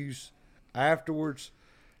interviews afterwards,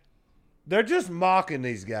 they're just mocking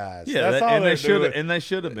these guys. Yeah, That's all and they're they should doing. and they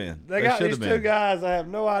should have been. They got should these have two been. guys that have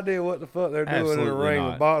no idea what the fuck they're doing in the Absolutely ring not.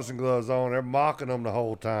 with boxing gloves on. They're mocking them the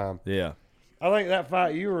whole time. Yeah. I think that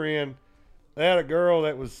fight you were in, they had a girl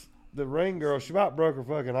that was the ring girl. She about broke her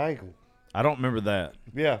fucking ankle. I don't remember that.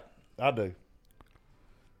 Yeah, I do.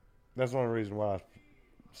 That's the only reason why I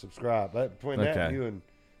subscribe. Between that and Okay. you and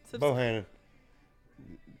Bohannon.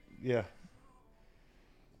 Yeah.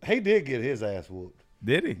 He did get his ass whooped.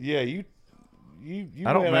 Did he? Yeah, you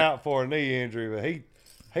I don't went know. out for a knee injury, but he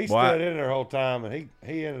Boy, stood in there the whole time, and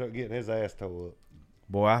he ended up getting his ass tore up.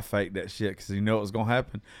 Boy, I faked that shit because you know what was going to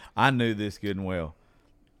happen. I knew this good and well.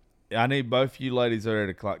 I need both you ladies over there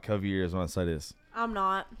to cover your ears when I say this. I'm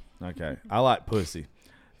not. Okay. I like pussy.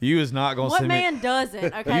 You was not going to What see man me.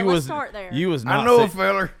 doesn't? Okay, You let's was, start there. You was not. I know a see-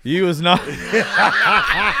 feller. You was not.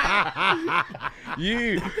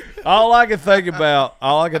 All I could think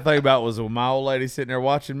about was when my old lady sitting there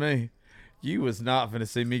watching me. You was not finna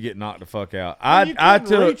see me get knocked the fuck out. you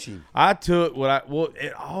couldn't reach him. I took what I. Well,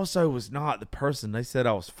 it also was not the person they said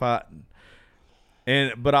I was fighting,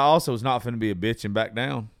 but I also was not finna be a bitch and back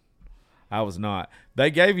down. I was not. They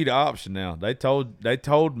gave you the option now. They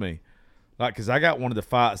told me, like, cause I got one of the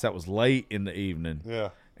fights that was late in the evening. Yeah.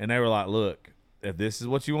 And they were like, look, if this is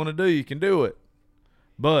what you want to do, you can do it.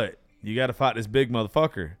 But you got to fight this big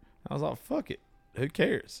motherfucker. I was like, fuck it. Who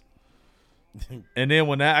cares? And then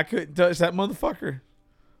when I couldn't touch that motherfucker,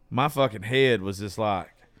 my fucking head was just like,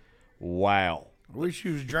 wow. Wish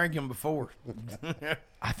you was drinking before.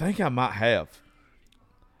 I think I might have.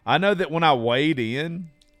 I know that when I weighed in,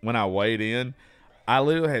 I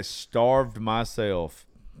literally had starved myself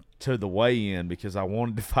to the weigh-in because I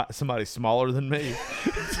wanted to fight somebody smaller than me.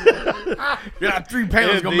 Yeah, 3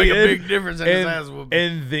 pounds is gonna make a big difference in his ass whooping.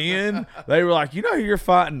 And then they were like, you know, you're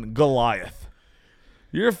fighting Goliath.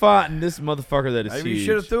 You're fighting this motherfucker that is Maybe huge. you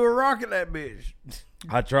should have threw a rock at that bitch.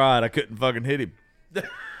 I tried. I couldn't fucking hit him.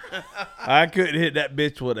 I couldn't hit that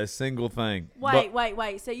bitch with a single thing.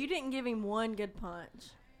 Wait. So you didn't give him one good punch?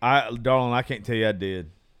 Darling, I can't tell you I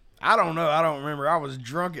did. I don't know. I don't remember. I was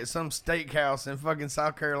drunk at some steakhouse in fucking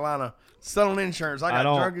South Carolina selling insurance. I got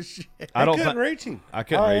drunk as shit. I don't couldn't think reach him. I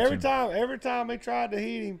couldn't reach every him. Every time he tried to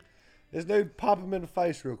hit him, this dude pop him in the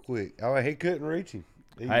face real quick. He couldn't reach him.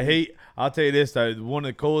 I'll tell you this though. One of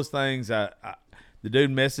the coolest things, the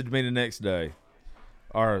dude messaged me the next day,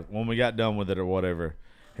 or when we got done with it or whatever,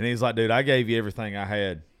 and he's like, "Dude, I gave you everything I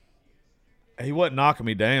had." He wasn't knocking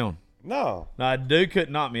me down. No. Now, the dude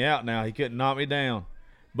couldn't knock me out. Now he couldn't knock me down,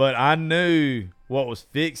 but I knew what was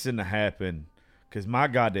fixing to happen because my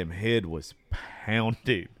goddamn head was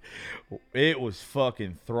pounded. It was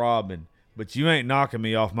fucking throbbing. But you ain't knocking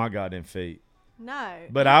me off my goddamn feet. No.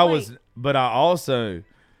 But No, I wait. was. But I also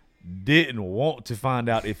didn't want to find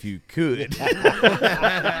out if you could.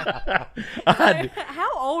 How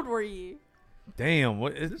old were you? Damn,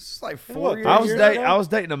 what? This is like What, 4 years I was ago. dating. I was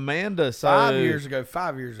dating Amanda. So 5 years ago.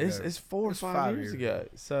 5 years ago. It's 4 or It's 5 years ago.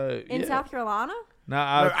 So In yeah. South Carolina? No,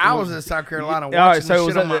 I was in South Carolina Yeah, all right, watching so it this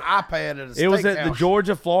was shit on at my iPad at a steakhouse. It was at the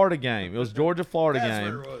Georgia-Florida game. It was Georgia-Florida That's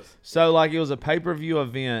game. what it was. So like it was a pay-per-view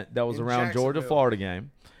event that was In around Jacksonville. Georgia-Florida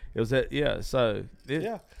game. It was at So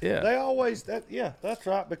Yeah. yeah. They always that's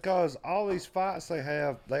right, because all these fights they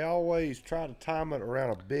have, they always try to time it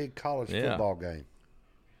around a big college football game.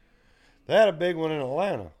 They had a big one in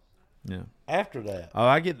Atlanta Yeah. after that. Oh,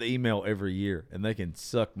 I get the email every year, and they can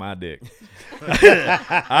suck my dick.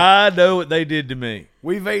 I know what they did to me.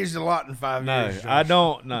 We've aged a lot in 5 No, years. I Josh.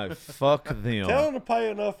 don't. No, fuck Tell them. them to pay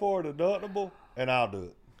enough for a deductible, and I'll do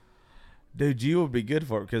it. Dude, you would be good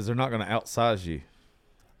for it because they're not going to outsize you.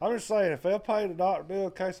 I'm just saying, if they'll pay the doctor bill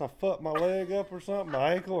in case I fuck my leg up or something,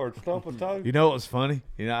 my ankle or stump a toe. You know what was funny?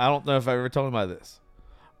 I don't know if I ever told him about this.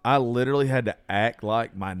 I literally had to act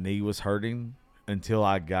like my knee was hurting until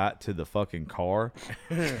I got to the fucking car.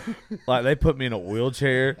 Like they put me in a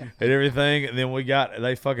wheelchair and everything, and then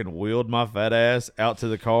they fucking wheeled my fat ass out to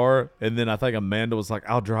the car, and then I think Amanda was like,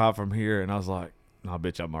 "I'll drive from here," and I was like, "No,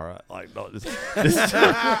 bitch, I'm all right." Like, no,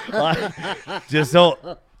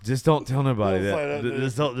 just don't tell nobody Don't say that, dude.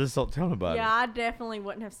 Just don't tell nobody. Yeah, I definitely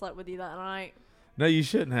wouldn't have slept with you that night. No, you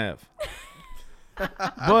shouldn't have.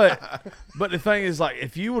 but the thing is, like,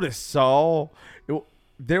 if you would have saw,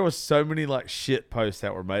 there was so many like shit posts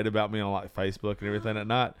that were made about me on like Facebook and everything at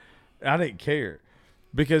night. I didn't care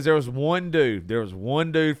because there was one dude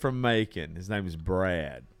from Macon. His name is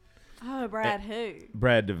Brad. Oh, Brad, who?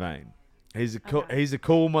 Brad Devane. He's a cool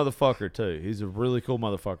motherfucker too. He's a really cool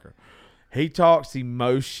motherfucker. He talks the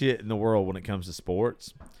most shit in the world when it comes to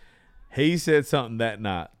sports. He said something that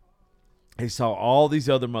night. He saw all these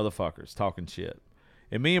other motherfuckers talking shit.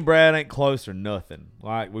 And me and Brad ain't close or nothing.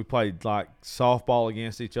 Like, we played, like, softball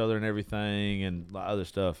against each other and everything and like, other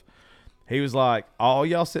stuff. He was like, all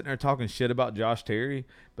y'all sitting there talking shit about Josh Terry,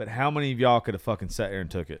 but how many of y'all could have fucking sat there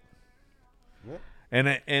and took it? Yep.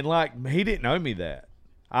 And like, he didn't know me that.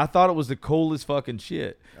 I thought it was the coolest fucking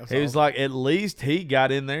shit. He was like, at least he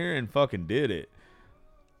got in there and fucking did it.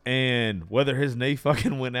 And whether his knee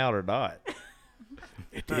fucking went out or not.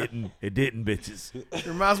 It didn't. It didn't, bitches. It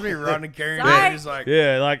reminds me of Rodney Carrington. Sorry. He's like,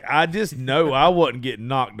 Yeah, like I just know I wasn't getting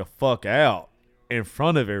knocked the fuck out in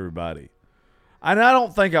front of everybody. And I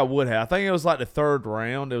don't think I would have. I think it was like the third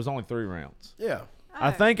round. It was only 3 rounds. yeah. I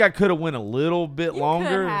think I could have went a little bit You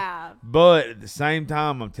longer. could have. But at the same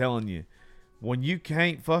time, I'm telling you, when you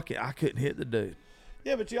can't fuck it, I couldn't hit the dude.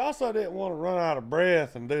 Yeah, but you also didn't want to run out of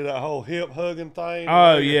breath and do that whole hip hugging thing.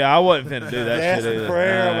 Oh yeah, I wasn't finna do that That's shit a either.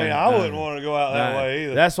 prayer. I No, mean, I no, wouldn't want to go out that no. way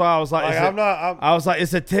either. That's why I was like, Like, it's a- I'm not. I was like,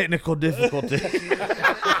 it's a technical difficulty.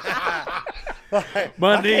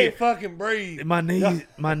 My I knee, can't fucking breathe. my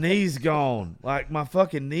knee's gone. Like my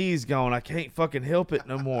fucking knee's gone. I can't fucking help it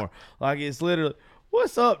no more. Like it's literally,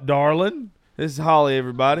 what's up, darling? This is Holly,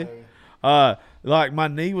 everybody. Like my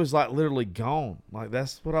knee was like literally gone. Like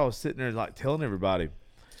that's what I was sitting there like telling everybody,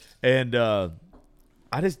 and I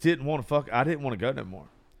just didn't want to fuck. I didn't want to go no more.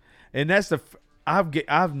 And that's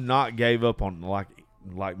I've not gave up on like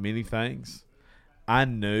many things. I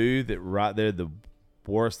knew that right there the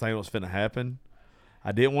worst thing was finna happen.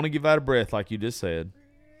 I didn't want to give out of breath like you just said,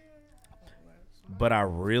 but I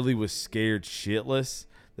really was scared shitless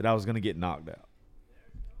that I was gonna get knocked out.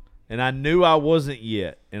 And I knew I wasn't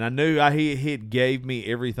yet, and I knew he gave me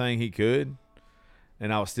everything he could,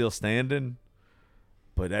 and I was still standing.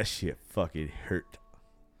 But that shit fucking hurt.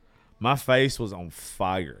 My face was on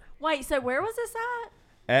fire. Wait, so where was this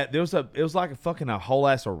at? It was like a whole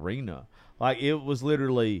ass arena. Like it was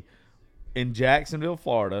literally in Jacksonville,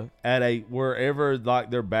 Florida, at wherever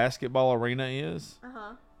like their basketball arena is.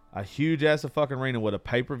 A huge ass fucking arena with a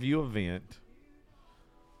pay-per-view event.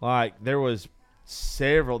 Like there was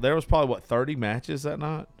probably 30 matches that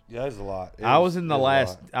night. Yeah, there's a lot. I was in the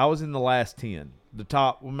last 10. The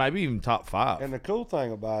top, well, maybe even top 5. And the cool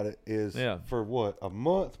thing about it is, Yeah. for what, a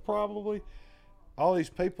month probably, all these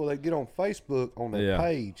people that get on Facebook on their Yeah.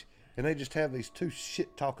 page, and they just have these 2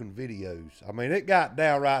 shit-talking videos. I mean, it got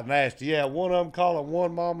downright nasty. Yeah, one of them calling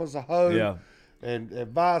one mama's a hoe, Yeah. and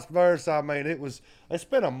vice versa. I mean, they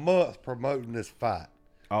spent a month promoting this fight.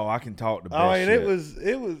 Oh, I can talk the best I mean, shit.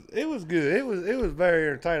 it was good. It was very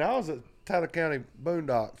entertaining. I was at Tyler County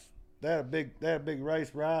Boondocks. They had a big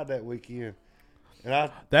race ride that weekend,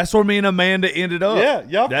 and That's where me and Amanda ended up. yeah,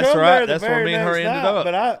 y'all That's come right. there the That's where very me and her next ended night, up.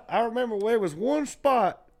 But I remember there was one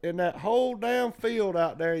spot in that whole damn field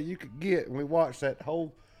out there you could get, and we watched that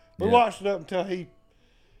whole. We Yeah. watched it up until he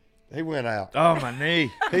went out. Oh, my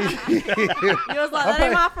knee. He was like, that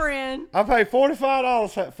ain't my friend. I paid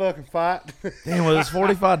 $45 for that fucking fight. Damn, well, it's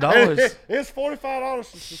 $45. It's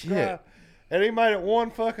 $45 to subscribe, and he made it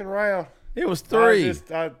one fucking round. It was 3. It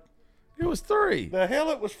was 3. the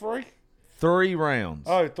hell it was free. 3 rounds.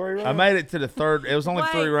 Oh, 3 rounds. I made it to the third. It was only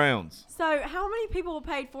Wait. 3 rounds. So how many people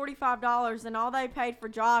paid $45 and all they paid for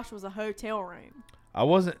Josh was a hotel room? I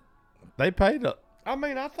wasn't. They paid up. I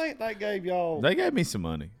mean, I think they gave y'all. They gave me some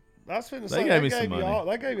money. I was finna they say gave they me some gave money. y'all.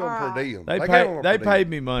 They gave y'all per Alright. diem. They gave 'em a paid. per They diem. paid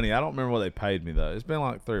me money. I don't remember what they paid me though. It's been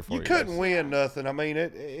like 3 or 4 You years. couldn't win nothing. I mean,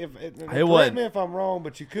 correct wasn't. me if I'm wrong,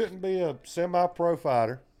 but you couldn't be a semi-pro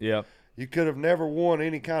fighter. Yep. You could have never won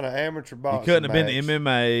any kind of amateur You boxing. couldn't have been match.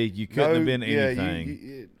 MMA. You couldn't have been yeah,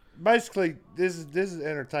 anything. basically, this is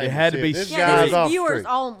entertainment. It had to shit. be This straight. Yeah, guy's this off is viewers street.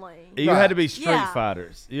 only. You Right. had to be street Yeah.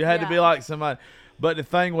 fighters. You had to be Yeah. like somebody. But the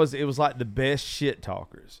thing was, it was like the best shit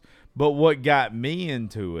talkers. But what got me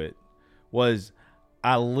into it was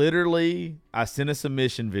I sent a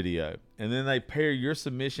submission video, and then they pair your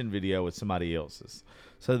submission video with somebody else's.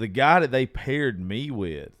 So the guy that they paired me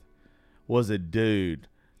with was a dude.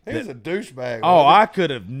 He was a douchebag. Oh, wasn't he? I could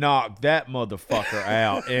have knocked that motherfucker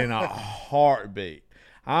out in a heartbeat.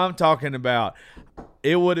 I'm talking about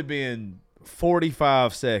it would have been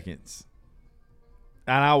 45 seconds.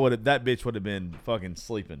 And that bitch would have been fucking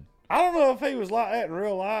sleeping. I don't know if he was like that in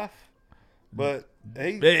real life, but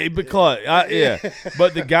he. Yeah.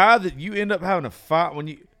 But the guy that you end up having a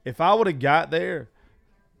fight if I would have got there,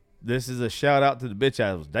 this is a shout out to the bitch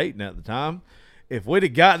I was dating at the time. If we'd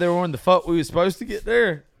have got there when the fuck we was supposed to get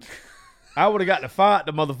there, I would have got to fight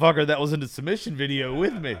the motherfucker that was in the submission video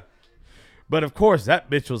with me. But of course, that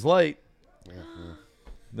bitch was late.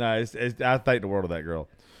 No, I thank the world of that girl.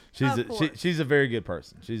 She's a very good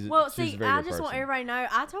person. She's a very I good just want person. everybody to know.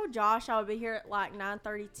 I told Josh I would be here at like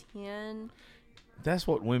 9:30, 10. That's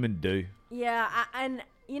what women do. Yeah, and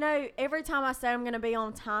you know, every time I say I'm going to be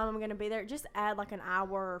on time, I'm going to be there. Just add like an hour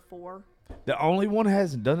or 4. The only one who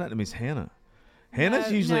hasn't done that to me is Hannah.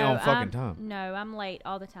 Hannah's usually on fucking time. No, I'm late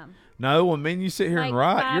all the time. No, when me and you sit here and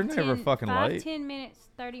write, you're 5, never 10 fucking 5, late. 10 minutes,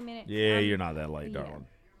 30 minutes. Yeah, you're not that late, yeah. darling.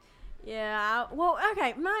 Yeah. Well,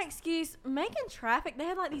 okay. My excuse, making traffic. They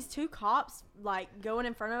had like these 2 cops like going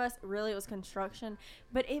in front of us. Really, it was construction,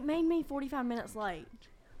 but it made me 45 minutes late.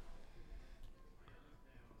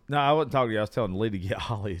 No, I wasn't talking to you. I was telling Lee to get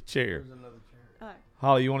Holly a chair. Oh.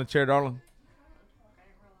 Holly, you want a chair, darling?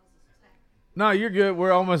 No, you're good.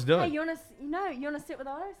 We're almost done. Hey, you wanna sit with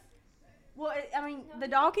us? Well, I mean, the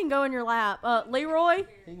dog can go in your lap. Leroy,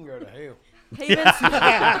 He can go to hell.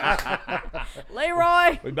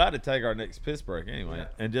 Leroy. We're about to take our next piss break anyway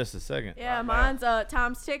in just a second. Yeah, mine's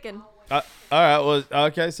time's ticking. All right. Well,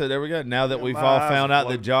 okay. So there we go. Now that we've my all eyes found are out that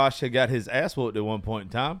floating. Josh had got his ass whooped at one point in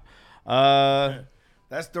time.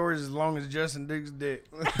 That story's as long as Justin Duke's dick.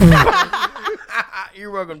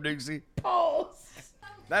 You're welcome, Dukesy.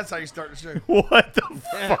 That's how you start the show. What the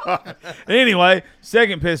fuck? Anyway,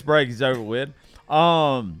 second piss break is over with.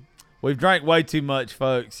 We've drank way too much,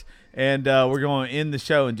 folks, and we're going to end the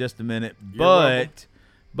show in just a minute.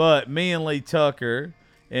 But me and Lee Tucker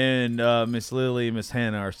and Miss Lily and Miss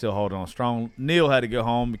Hannah are still holding on strong. Neil had to go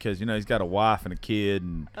home because he's got a wife and a kid,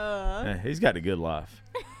 and he's got a good life.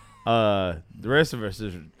 The rest of us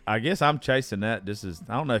is, I guess I'm chasing that.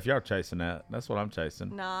 I don't know if y'all are chasing that. That's what I'm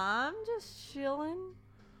chasing. Nah, I'm just chilling.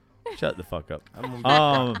 Shut the fuck up.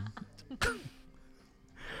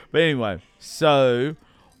 But anyway, so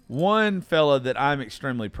one fella that I'm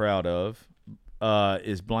extremely proud of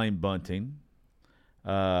is Blaine Bunting.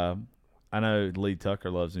 I know Lee Tucker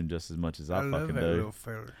loves him just as much as I love fucking that do. little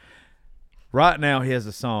fella. Right now, he has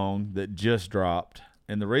a song that just dropped,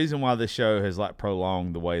 and the reason why this show has like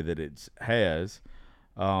prolonged the way that it has,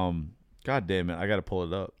 God damn it, I got to pull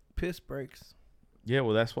it up. Piss breaks. Yeah,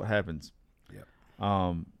 well, that's what happens. Yep.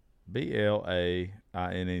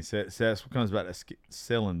 BLAINE. So that's what comes about a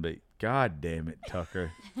selling beat. God damn it,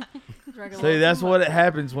 Tucker. Drank a See, little that's too what much. it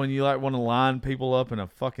happens when you like want to line people up in a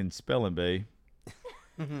fucking spelling bee.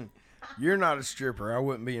 You're not a stripper. I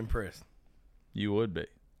wouldn't be impressed. You would be.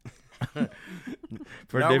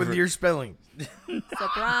 Not with your spelling.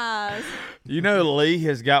 Surprise. Lee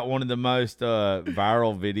has got one of the most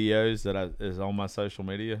viral videos that is on my social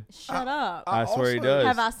media. Shut up. I swear he also- does.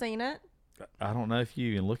 Have I seen it? I don't know if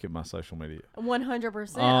you even look at my social media.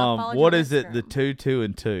 100%. What is it? The 2, 2,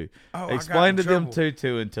 and 2. Oh, I got Explain in to them trouble. 2,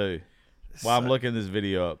 2, and 2. While I'm So- looking this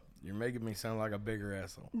video up. You're making me sound like a bigger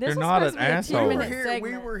asshole. This You're was not supposed an to be a asshole. We 10-minute were here. We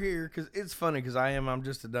segment. were here because it's funny because I'm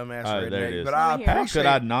just a dumbass Oh, there it redneck. is. But I We're here. How appreciate. could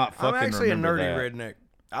I not fucking I'm actually a remember nerdy that? redneck.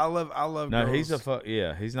 I love. No, girls. he's a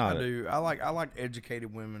yeah, he's not. I do. I like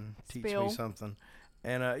educated women. Teach Spill. me something.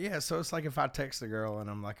 And yeah, so it's like if I text a girl and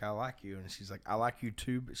I'm like, I like you, and she's like, I like you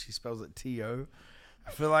too, but she spells it T-O.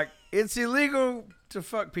 I feel like it's illegal to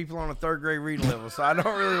fuck people on a 3rd grade reading level, so I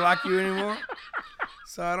don't really like you anymore.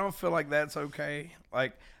 So I don't feel like that's okay.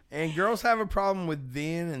 Like, and girls have a problem with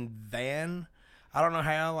then and than. I don't know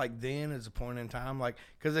how. Like then is a point in time. Like,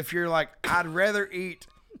 because if you're like, I'd rather eat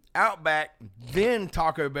Outback then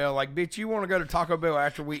Taco Bell. Like, bitch, you want to go to Taco Bell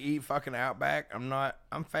after we eat fucking Outback?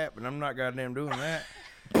 I'm fat, but I'm not goddamn doing that.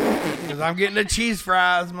 Because I'm getting the cheese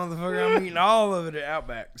fries, motherfucker. I'm eating all of it at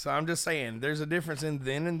Outback. So I'm just saying, there's a difference in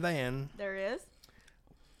then and than. There is.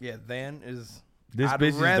 Yeah, then is. This I'd bitch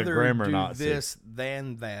is the rather grammar do Nazi. this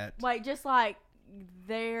than that. Wait, just like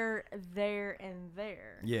there, and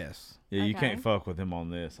there. Yes. Yeah, you Okay. can't fuck with him on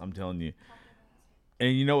this. I'm telling you.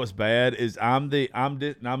 And you know what's bad is I'm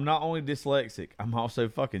not only dyslexic, I'm also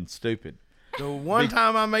fucking stupid. The one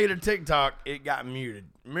time I made a TikTok, it got muted.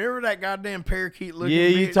 Remember that goddamn parakeet looking Yeah,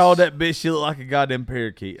 you bitch? told that bitch she looked like a goddamn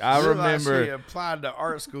parakeet. I Looked like remember. she applied to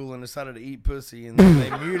art school and decided to eat pussy, and then they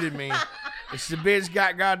muted me. And the bitch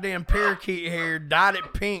got goddamn parakeet hair, dyed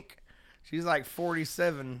it pink. She's like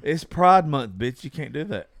 47. It's Pride Month, bitch. You can't do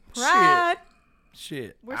that. Pride.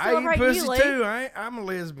 Shit. We're I eat celebrating pussy you, Lee. too. I'm a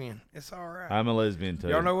lesbian. It's all right. I'm a lesbian too.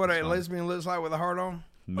 Y'all know what It's a fine. lesbian looks like with a heart on?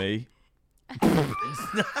 Me.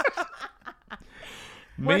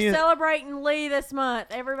 We're Me and- celebrating Lee this month.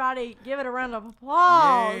 Everybody, give it a round of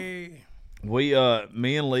applause. Yay. me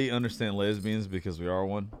and Lee understand lesbians because we are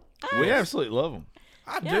one. We absolutely love them.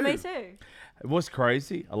 I Yeah, do. me too. What's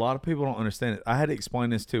crazy? A lot of people don't understand it. I had to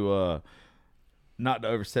explain this to not to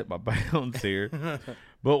overstep my bounds here,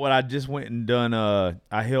 but when I just went and done,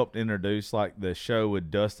 I helped introduce like the show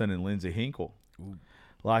with Dustin and Lindsay Hinkle.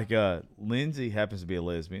 Like Lindsay happens to be a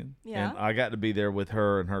lesbian, Yeah. and I got to be there with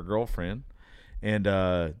her and her girlfriend, and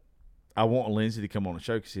I want Lindsay to come on the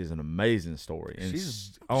show because she has an amazing story. And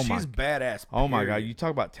She's my badass. Oh my God! period. You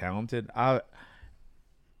talk about talented.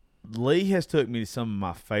 Lee has took me to some of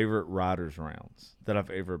my favorite writers' rounds that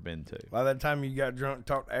I've ever been to. By that time you got drunk and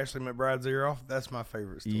talked Ashley McBride's ear off, that's my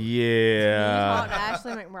favorite story. You Yeah, talked to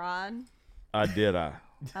Ashley McBride. I did.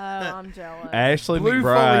 Oh, I'm jealous. Ashley Blue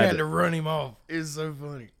Foley had McBride. to run him off. It's so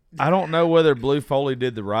funny. I don't know whether Blue Foley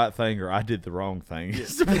did the right thing or I did the wrong thing. You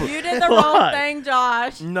did the wrong thing,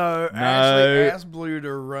 Josh. No, No. Ashley asked Blue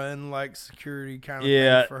to run like security kind of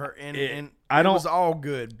Yeah, thing for her, and, it- and I it don't- was all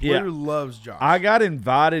good. Blue Yeah. loves Josh. I got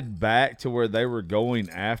invited back to where they were going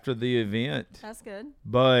after the event, That's good.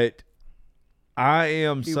 but I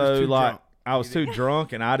am He was so too like drunk. I was too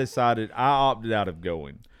drunk, and I decided I opted out of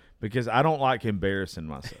going because I don't like embarrassing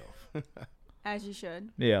myself. As you should.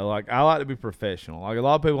 Yeah, like I like to be professional. Like a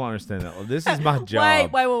lot of people don't understand that. Like, this is my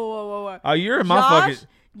job. Wait. Oh, you're in my fucking.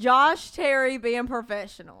 Josh Terry being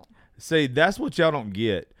professional. See, that's what y'all don't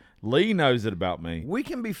get. Lee knows it about me. We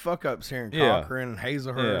can be fuck ups here in Yeah. Cochran and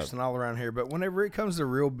Hazelhurst Yeah. and all around here, but whenever it comes to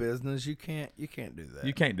real business, you can't do that.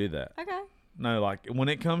 You can't do that. Okay. No, like when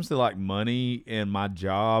it comes to like money and my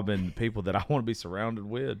job and people that I want to be surrounded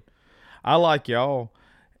with, I like y'all.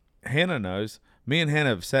 Hannah knows. Me and Hannah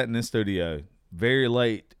have sat in this studio very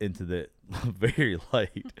late into the very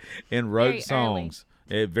late and wrote Very songs.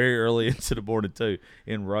 Very early into the morning too,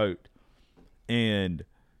 and wrote. And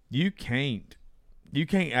you can't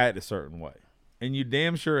act a certain way. And you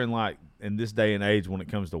damn sure in this day and age when it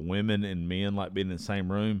comes to women and men like being in the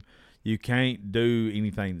same room, you can't do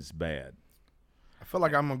anything that's bad. I feel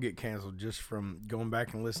like I'm gonna get canceled just from going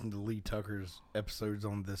back and listening to Lee Tucker's episodes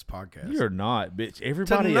on this podcast. You're not, bitch.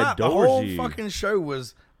 Everybody Tonight, the adores whole you. fucking show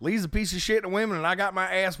was Lee's a piece of shit to women, and I got my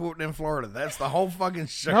ass whooped in Florida. That's the whole fucking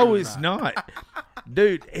show. No, it's tonight. not.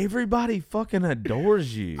 Dude, everybody fucking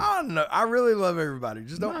adores you. I know. I really love everybody.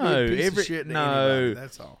 Just don't No, be a piece every- of shit to no. anybody.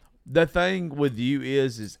 That's all. The thing with you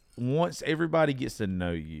is once everybody gets to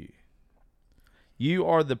know you, you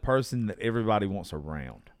are the person that everybody wants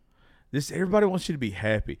around. Everybody wants you to be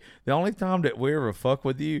happy. The only time that we ever fuck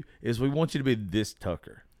with you is we want you to be this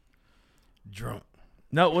Tucker. Drunk.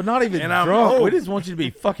 No, well, not even And I'm drunk. We old. just want you to be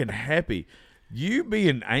fucking happy. You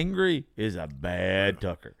being angry is a bad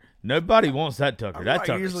Tucker. Nobody wants that Tucker. I'm that not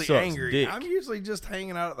Tucker usually sucks angry. dick. I'm usually just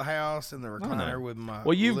hanging out at the house in the recliner with my.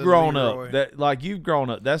 Well, you've little grown Leroy. up. You've grown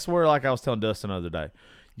up. That's where, like I was telling Dustin the other day,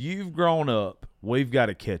 you've grown up. We've got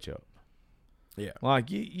to catch up. Yeah. Like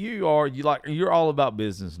you're all about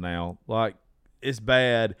business now. Like it's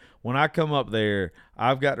bad when I come up there.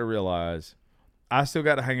 I've got to realize I still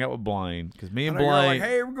got to hang out with Blaine because me I and know you're Blaine. like,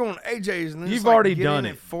 hey, we're going to AJ's, and then You've it's like already get done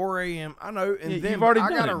in it. at 4 a.m. I know, and Yeah, then you've already I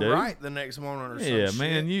done gotta it, dude. write the next morning or something. Yeah,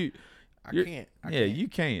 man, I you're- can't. I yeah, can't. you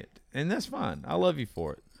can't, and that's fine. I love you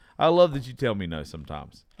for it. I love that you tell me no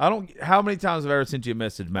sometimes. I don't. How many times have I ever sent you a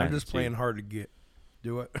message, man? I'm just playing hard to get.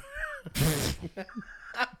 Do it.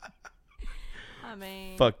 I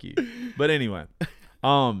mean, Fuck you. But anyway,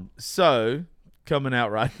 so coming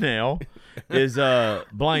out right now is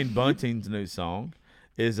Blaine Bunting's new song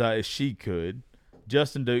is If She Could.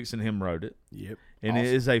 Justin Dukes and him wrote it. Yep. And it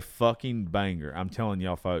is a fucking banger. I'm telling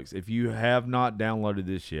y'all folks, if you have not downloaded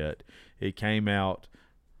this yet, it came out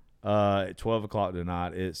at 12 o'clock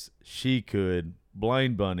tonight. It's She Could,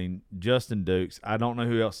 Blaine Bunting, Justin Dukes. I don't know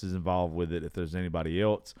who else is involved with it, if there's anybody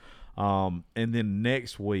else. And then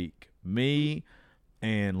next week, me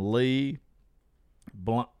and Lee,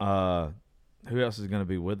 who else is going to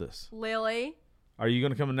be with us? Lily. Are you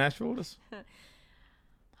going to come to Nashville with us?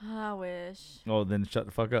 I wish. Oh, then shut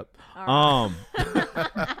the fuck up. All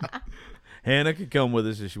Hannah could come with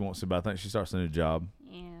us if she wants to, but I think she starts a new job.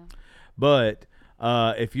 Yeah. But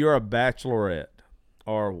if you're a bachelorette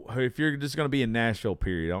or if you're just going to be in Nashville,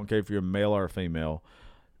 period, I don't care if you're a male or a female,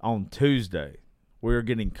 on Tuesday, we're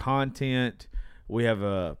getting content. We have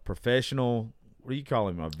a professional, what do you call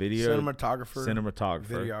him, a video? Cinematographer.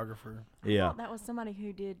 Videographer. I Yeah. thought that was somebody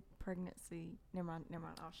who did pregnancy. Never mind.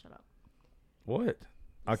 I'll shut up. What?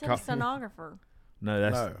 I said sonographer. No,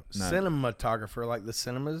 that's No, no. cinematographer, like the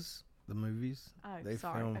cinemas, the movies. Oh, They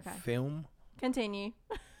sorry. film Okay. film. Continue.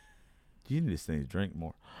 You need to drink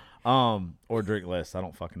more, or drink less. I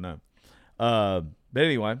don't fucking know. But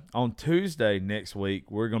anyway, on Tuesday next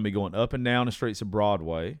week, we're going to be going up and down the streets of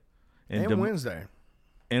Broadway, And Wednesday.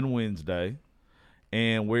 and Wednesday,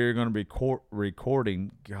 and we're going to be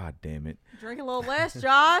recording. God damn it! Drink a little less,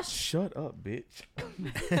 Josh. Shut up, bitch.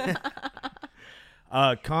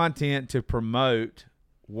 Content to promote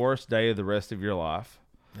Worst Day of the Rest of Your Life.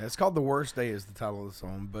 Yeah, it's called The Worst Day is the title of the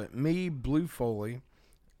song. But me, Blue Foley,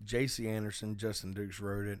 JC Anderson, Justin Dukes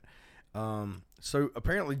wrote it. So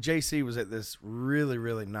apparently JC was at this really,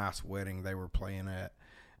 really nice wedding they were playing at.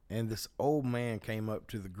 And this old man came up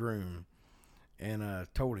to the groom and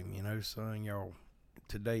told him, son, y'all,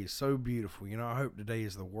 today is so beautiful. I hope today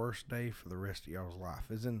is the worst day for the rest of y'all's life.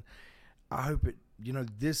 As in, I hope it,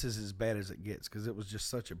 this is as bad as it gets because it was just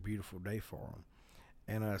such a beautiful day for him.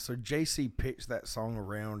 And so JC pitched that song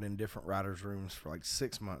around in different writers' rooms for like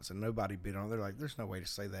 6 months, and nobody bid on it. They're like, there's no way to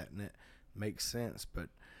say that, and it makes sense. But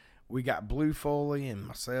we got Blue Foley and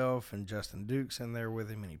myself and Justin Dukes in there with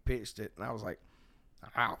him, and he pitched it. And I was like,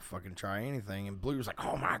 I'll fucking try anything. And Blue was like,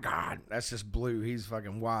 oh, my God. That's just Blue. He's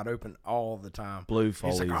fucking wide open all the time. Blue He's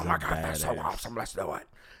like, Foley's oh, my a God, that's so badass. awesome. Let's do it.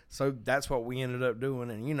 So that's what we ended up doing.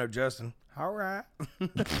 And, you know, Justin, all right.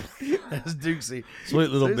 That's Dukesy. Sweet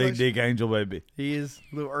little So he's big like, dick angel baby. he is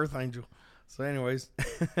a little earth angel. So, anyways,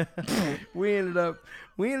 we ended up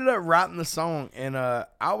writing the song, and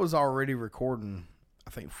I was already recording, I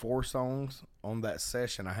think 4 songs on that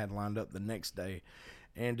session I had lined up the next day.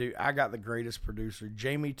 And dude, I got the greatest producer,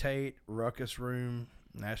 Jamie Tate, Ruckus Room,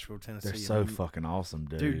 Nashville, Tennessee. They're so fucking awesome,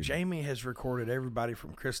 dude. Dude, Jamie has recorded everybody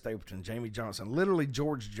from Chris Stapleton, Jamie Johnson, literally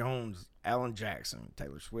George Jones, Alan Jackson,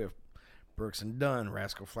 Taylor Swift, Brooks and Dunn,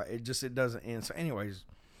 Rascal Flatts. It doesn't end. So, anyways,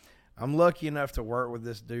 I'm lucky enough to work with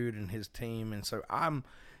this dude and his team, and so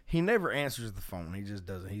he never answers the phone. He just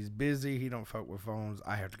doesn't. He's busy. He don't fuck with phones.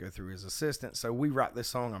 I have to go through his assistant. So we write this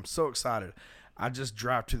song. I'm so excited. I just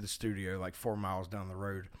drive to the studio like 4 miles down the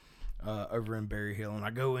road over in Berry Hill, and I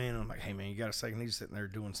go in, and I'm like, hey, man, you got a second? He's sitting there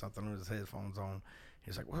doing something with his headphones on.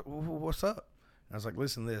 He's like, what's up? And I was like,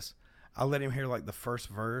 listen to this. I let him hear like the first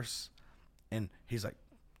verse, and he's like,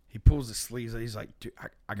 he pulls his sleeves. He's like, dude,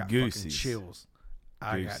 I got fucking Goosies. chills.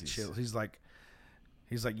 I got Goosies. chills. He's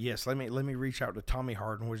like, yes, let me reach out to Tommy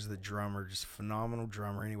Harden, which is the drummer, just phenomenal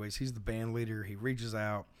drummer. Anyways, he's the band leader. He reaches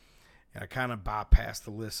out, and I kind of bypassed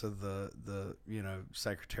the list of the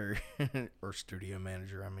secretary or studio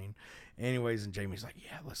manager. I mean, anyways, and Jamie's like,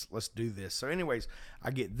 yeah, let's do this. So, anyways,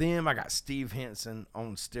 I get them. I got Steve Henson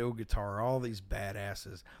on steel guitar, all these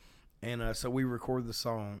badasses, and so we record the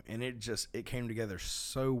song, and it came together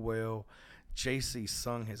so well. JC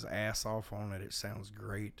sung his ass off on it. It sounds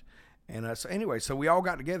great. And so anyway, so we all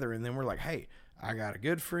got together, and then we're like, hey, I got a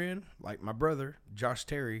good friend, like my brother, Josh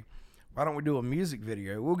Terry. Why don't we do a music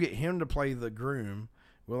video? We'll get him to play the groom.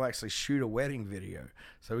 We'll actually shoot a wedding video.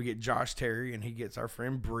 So we get Josh Terry, and he gets our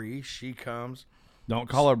friend Bree. She comes. Don't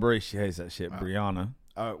call her Bree. She hates that shit. Brianna.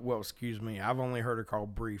 Well, excuse me. I've only heard her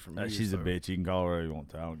called Bree from you. She's a so bitch. You can call her whatever you want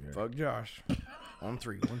to. I don't care. Fuck Josh. On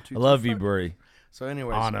 3. 1, 2, I love 3, you, fuck. Bree. So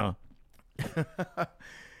anyways. Anna.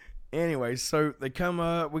 Anyway, so they come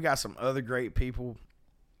up. We got some other great people.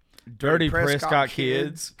 Dirty Prescott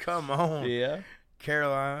Kids. Come on. Yeah.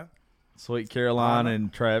 Caroline. Sweet Caroline Anna.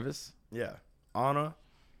 and Travis. Yeah. Anna.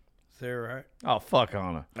 Is that right? Oh, fuck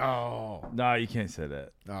Anna. Oh. No, you can't say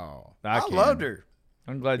that. Oh. I I can. loved her.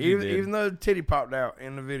 I'm glad you did. Even though the titty popped out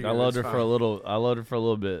in the video. I loved her it's for a fine. little. I loved her for a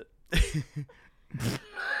little bit.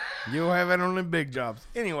 You'll have it on the big jobs.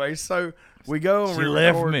 Anyway, so we go and She we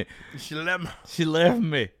left record- me. She left me. She left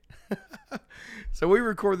me. So we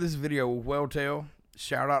record this video with Welltail.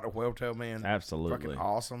 Shout out to Welltail, man. Absolutely. Fucking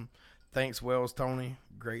awesome. Thanks, Wells Tony.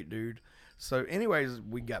 Great dude. So, anyways,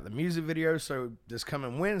 we got the music video. So, this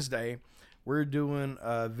coming Wednesday, we're doing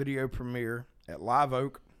a video premiere at Live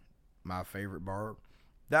Oak, my favorite bar.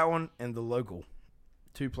 That one and the local.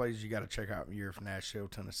 2 places you got to check out when you're from Nashville,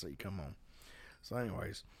 Tennessee. Come on. So,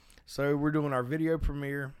 anyways, so we're doing our video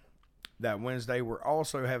premiere that Wednesday. We're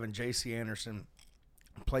also having JC Anderson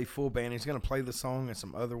play full band. He's going to play the song and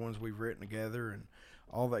some other ones we've written together and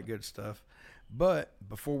all that good stuff. But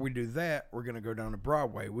before we do that, we're going to go down to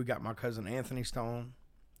Broadway. We got my cousin Anthony Stone.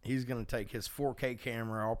 He's going to take his 4K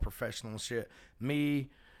camera, all professional shit. Me,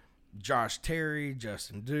 Josh Terry,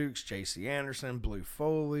 Justin Dukes, JC Anderson, Blue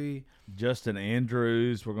Foley. Justin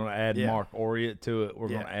Andrews. We're gonna add Yeah. Mark Oriot to it. We're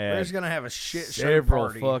Yeah, gonna add we're just going to have a shit show several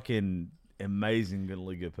party. fucking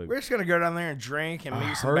amazingly good people. We're just going to go down there and drink and I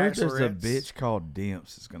meet some heard there's a bachelorettes. bitch called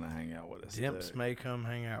Dimps that's gonna hang out with us. Dimps too. may come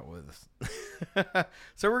hang out with us.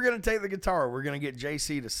 So we're going to take the guitar. We're going to get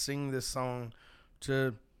JC to sing this song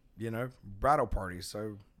to, bridal parties.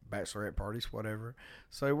 So bachelorette parties, whatever.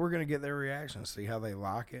 So we're going to get their reaction, see how they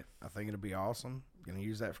like it. I think it'll be awesome. Going to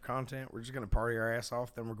use that for content. We're just going to party our ass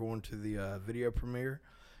off. Then we're going to the video premiere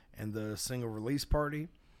and the single release party.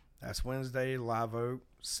 That's Wednesday, Live Oak,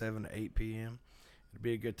 7 to 8 p.m. It'll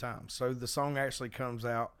be a good time. So the song actually comes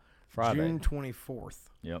out Friday. June 24th.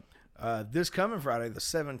 Yep. This coming Friday, the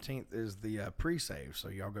 17th, is the pre-save. So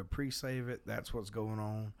y'all go pre-save it. That's what's going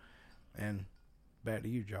on. And back to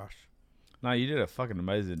you, Josh. No, you did a fucking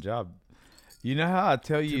amazing job. You know how I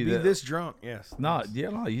tell To you be that this drunk, yes. No,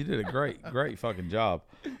 you did a great fucking job.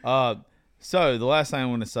 So the last thing I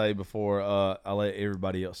want to say before I let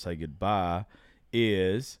everybody else say goodbye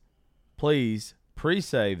is please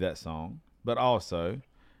pre-save that song, but also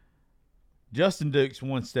Justin Duke's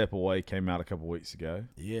One Step Away came out a couple weeks ago.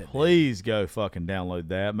 Yeah, Please go fucking download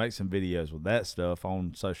that. Make some videos with that stuff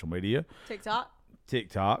on social media.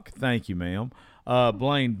 TikTok. Thank you, ma'am.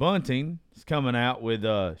 Blaine Bunting is coming out with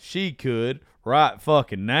She Could right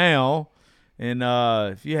fucking now. And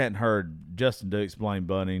if you hadn't heard Justin Duke's, Blaine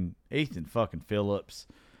Bunting, Ethan fucking Phillips,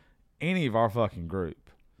 any of our fucking group,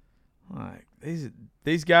 like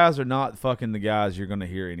these guys are not fucking the guys you're gonna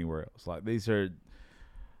hear anywhere else. Like these are.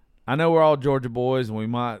 I know we're all Georgia boys, and we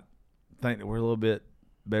might think that we're a little bit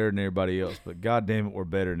better than everybody else, but God damn it, we're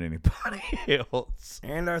better than anybody else.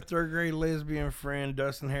 And our third grade lesbian friend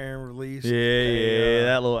Dustin Herring released. Yeah,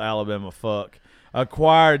 that little Alabama fuck.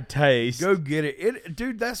 Acquired Taste. Go get it.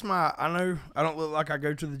 Dude, that's my, I know I don't look like I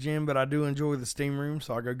go to the gym, but I do enjoy the steam room,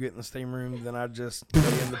 so I go get in the steam room, then I just be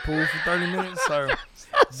in the pool for 30 minutes. So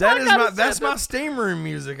that's my steam room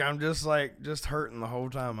music. I'm just hurting the whole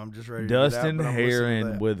time. I'm just ready to Dustin get out,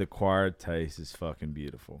 Herring with Acquired Taste is fucking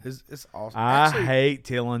beautiful. It's awesome. I Actually, hate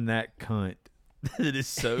telling that cunt that it's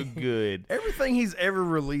so good. everything he's ever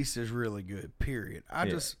released is really good, period.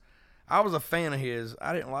 I was a fan of his.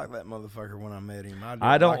 I didn't like that motherfucker when I met him.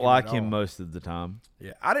 I don't like at him all. most of the time.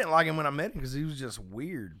 Yeah, I didn't like him when I met him because he was just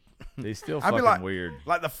weird. He's still I'd be fucking weird.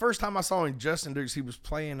 Like the first time I saw him, Justin Dukes, he was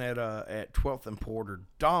playing at 12th and Porter.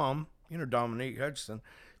 Dominique Hutchinson,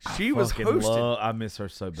 she was hosting. I miss her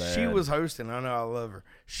so bad. She was hosting. I know, I love her.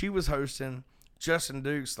 She was hosting. Justin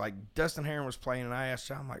Dukes, like Dustin Herring was playing, and I asked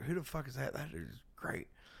John, I'm like, who the fuck is that? That dude is great.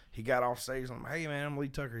 He got off stage. I'm like, hey man, I'm Lee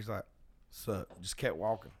Tucker. He's like, sup? Just kept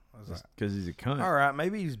walking. I was like, because he's a cunt. all right,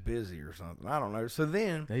 maybe he's busy or something. I don't know. So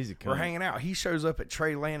then He's a cunt. we're hanging out. He shows up at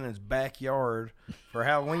Trey Landon's backyard for a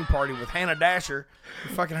Halloween party with Hannah Dasher.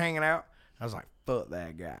 We're fucking hanging out. I was like, fuck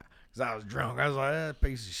that guy. Because I was drunk. I was like, that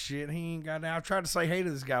piece of shit. He ain't got down. I tried to say hey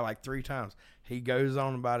to this guy like 3 times. He goes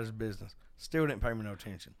on about his business. Still didn't pay me no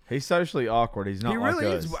attention. He's socially awkward. He's not He like really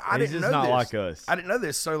us. is. I He's didn't just know not this. like us. I didn't know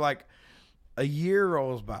this. So like a year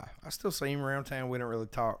rolls by. I still see him around town. We don't really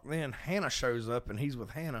talk. Then Hannah shows up, and he's with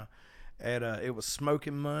Hannah at it was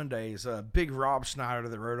Smoking Mondays. Big Rob Schneider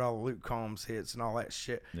that wrote all the Luke Combs hits and all that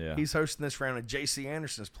shit. Yeah. He's hosting this round, and J.C.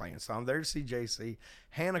 Anderson's playing. So I'm there to see J.C.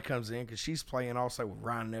 Hannah comes in because she's playing also with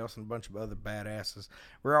Ryan Nelson, a bunch of other badasses.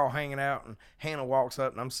 We're all hanging out, and Hannah walks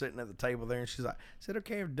up, and I'm sitting at the table there, and she's like, is it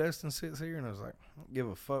okay if Dustin sits here? And I was like, I don't give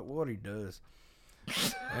a fuck what he does.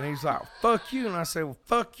 And he's like, fuck you. And I said, well,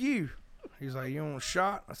 fuck you. He's like, you want a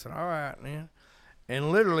shot? I said, all right, man.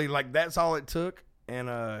 And literally, like, that's all it took. And,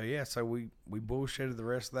 so we bullshitted the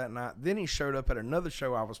rest of that night. Then he showed up at another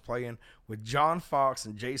show I was playing with John Fox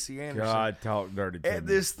and J.C. Anderson. God, talk dirty to At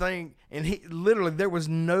me. this thing. And he literally, there was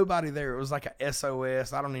nobody there. It was like a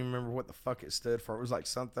SOS. I don't even remember what the fuck it stood for. It was like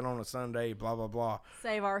something on a Sunday, blah, blah, blah.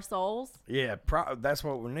 Save our souls. Yeah, that's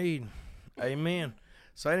what we need. Amen.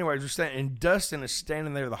 So, anyways, we're standing, and Dustin is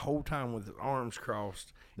standing there the whole time with his arms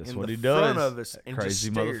crossed. That's in what the he does. Front of us, and Crazy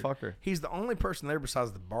just stared. motherfucker. He's the only person there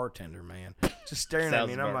besides the bartender, man. Just staring at Sounds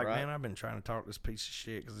me, and I'm about like, right. man, I've been trying to talk to this piece of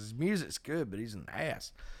shit because his music's good, but he's an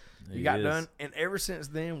ass. He He got is. done, and ever since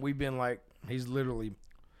then, we've been like, he's literally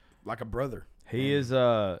like a brother. He is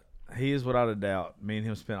without a doubt. Me and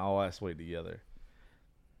him spent all last week together.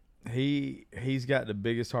 He's got the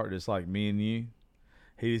biggest heart, just like me and you.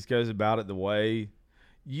 He just goes about it the way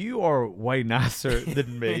you are. Way nicer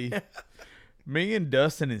than me. Me and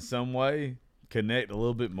Dustin, in some way, connect a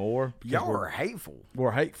little bit more. because Y'all are hateful.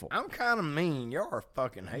 we're hateful. I'm kind of mean. Y'all are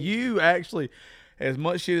fucking hateful. You actually, as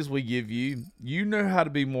much shit as we give you, you know how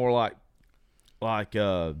to be more like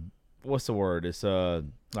what's the word? It's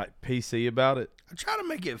like PC about it. I try to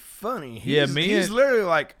make it funny. Yeah, he's and- literally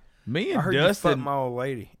like, Me I and heard you fuck Dustin, my old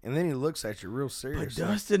lady, and then he looks at you real serious. but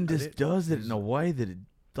like, Dustin I just did. does it in a way that it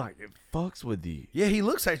fucks with you. Yeah, he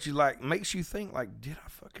looks at you like, makes you think like, did I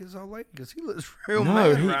fuck his old lady? Because he looks real No,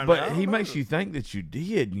 mad he, right now. I but don't he know. makes you think that you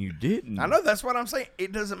did and you didn't. I know, that's what I'm saying.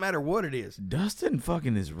 It doesn't matter what it is. Dustin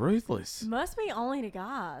fucking is ruthless. Must be only to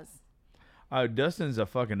guys. Oh, Dustin's a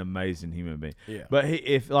fucking amazing human being. Yeah. But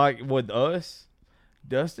if like with us,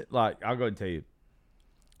 Dustin, like I'll go and tell you,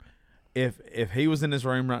 if he was in this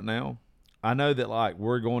room right now, I know that like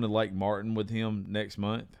we're going to Lake Martin with him next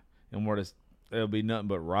month, and there'll be nothing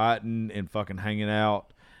but writing and fucking hanging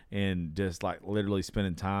out and just like literally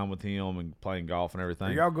spending time with him and playing golf and Are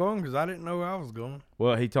everything. y'all going? Because I didn't know I was going.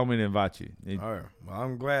 Well, he told me to invite you. All right. Well,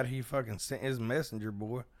 I'm glad he fucking sent his messenger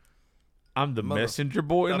boy. I'm the Mother- messenger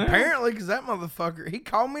boy now. Apparently, because that motherfucker, he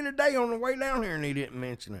called me today on the way down here and he didn't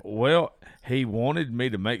mention it. Well, he wanted me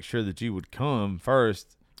to make sure that you would come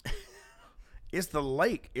first. It's the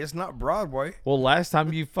lake. It's not Broadway. Well, last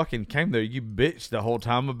time you fucking came there, you bitched the whole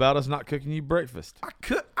time about us not cooking you breakfast. I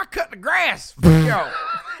cut the grass for y'all.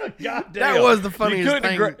 God That was the funniest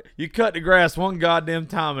thing. You cut the grass one goddamn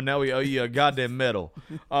time, and now we owe you a goddamn medal.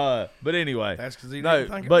 But anyway, That's 'cause he no.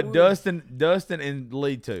 didn't think it But would. Dustin, and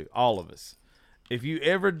Lee too, all of us. If you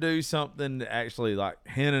ever do something that actually, like,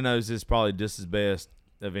 Hannah knows this probably just as best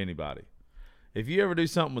of anybody. If you ever do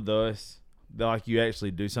something with us, that, like, you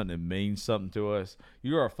actually do something that means something to us,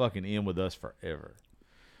 you are fucking in with us forever.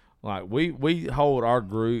 Like, we hold our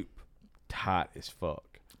group tight as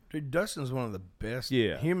fuck. Dude, Dustin's one of the best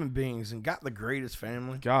Yeah. human beings and got the greatest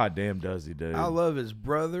family. God damn does he, dude. I love his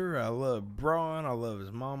brother. I love Brian. I love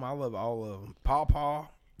his mom. I love all of them. Pawpaw.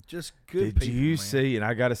 Just good Did people, you man. see, and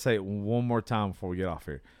I got to say it one more time before we get off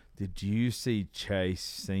here. Did you see Chase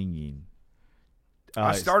singing?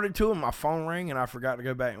 I started to, and my phone rang, and I forgot to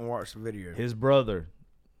go back and watch the video. His brother,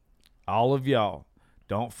 all of y'all,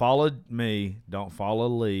 don't follow me, don't follow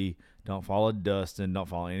Lee, don't follow Dustin, don't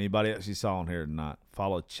follow anybody else you saw on here tonight.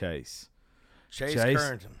 Follow Chase. Chase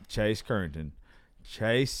Currington. Chase Currington.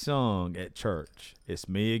 Chase sung at church. It's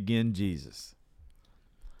me again, Jesus.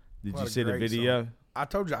 Did What you a see the great video? song. I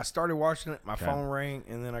told you I started watching it. My Okay. phone rang,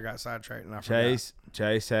 and then I got sidetracked, and I forgot.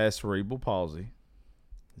 Chase has cerebral palsy.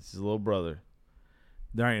 This is his little brother.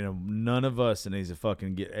 There ain't none of us that needs to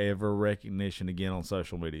fucking get ever recognition again on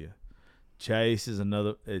social media. Chase is the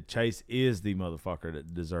motherfucker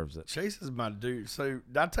that deserves it. Chase is my dude. So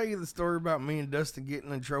did I tell you the story about me and Dustin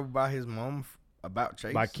getting in trouble by his mom about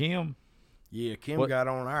Chase? By Kim? Yeah, Kim What? got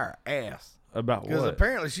on our ass. About Because what?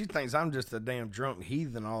 apparently she thinks I'm just a damn drunk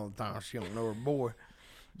heathen all the time. She don't know her boy.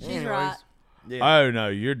 She's right. Yeah. Oh, no,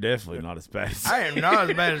 you're definitely not as bad as I am not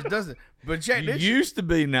as bad as Dustin. But check you this. used to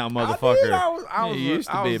be now, I motherfucker. did. I was you used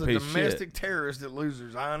to be a a piece of domestic shit. terrorist at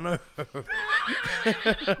Losers. I know.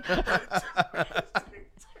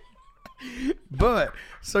 But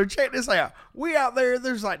so check this out. We out there.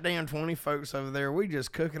 There's like damn 20 folks over there. We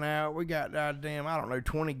just cooking out. We got goddamn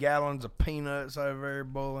 20 gallons of peanuts over there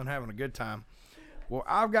boiling, having a good time. Well,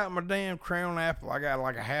 I've got my damn Crown Apple. I got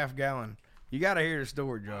like a half gallon. You got to hear the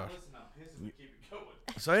story, Josh.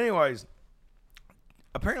 So, anyways,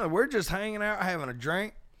 apparently we're just hanging out, having a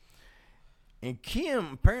drink. And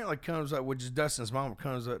Kim apparently comes up, which is Dustin's mom,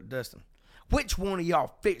 comes up to Dustin. Which one of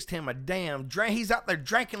y'all fixed him a damn drink? He's out there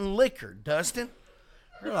drinking liquor, Dustin.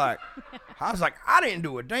 We're like, I was like, I didn't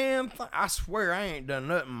do a damn thing. I swear I ain't done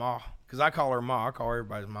nothing, Ma. Because I call her Ma. I call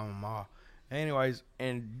everybody's mama Ma. Anyways,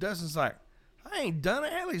 and Dustin's like, I ain't done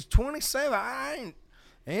it. Hell, he's 27. I ain't.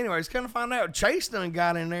 Anyways, kind of find out Chase done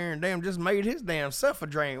got in there and damn just made his damn self a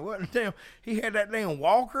drink. What damn? He had that damn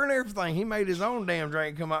walker and everything. He made his own damn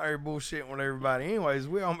drink. Come out there bullshitting with everybody. Anyways,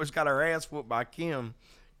 we almost got our ass whooped by Kim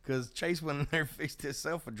because Chase went in there and fixed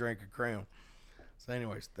himself a drink of Crown. So,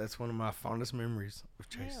 anyways, that's one of my fondest memories of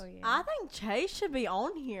Chase. Hell yeah. I think Chase should be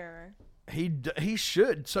on here. He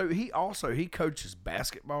should. So he coaches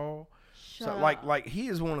basketball. Shut So up. like he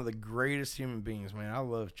is one of the greatest human beings, man. I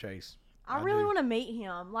love Chase. I really do. want to meet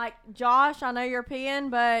him. Like, Josh, I know you're peeing,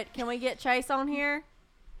 but can we get Chase on here?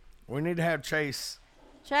 We need to have Chase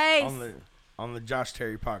Chase. on the Josh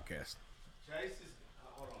Terry podcast. Chase is.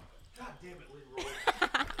 Hold on. God damn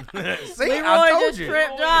it, Leroy. See, Leroy I told just you.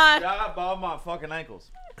 tripped Josh. I balled my fucking ankles.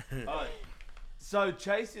 So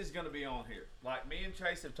Chase is going to be on here. Like, me and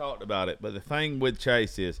Chase have talked about it, but the thing with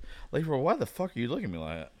Chase is, Leroy, why the fuck are you looking at me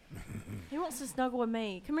like that? He wants to snuggle with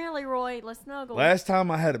me. Come here, Leroy. Let's snuggle. Last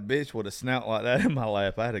time I had a bitch with a snout like that in my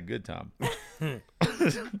lap, I had a good time.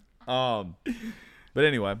 But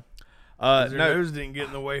anyway, Your no. nose didn't get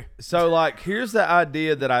in the way. So, like, here's the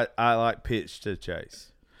idea that I like pitched to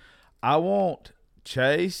Chase. I want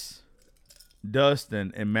Chase,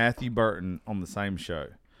 Dustin, and Matthew Burton on the same show.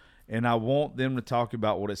 And I want them to talk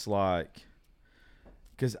about what it's like.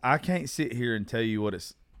 Because I can't sit here and tell you what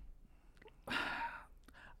it's...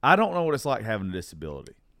 I don't know what it's like having a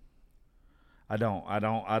disability. I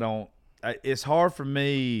don't. It's hard for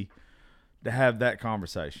me to have that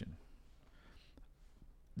conversation.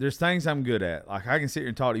 There's things I'm good at. Like, I can sit here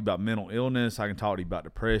and talk to you about mental illness. I can talk to you about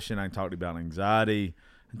depression. I can talk to you about anxiety.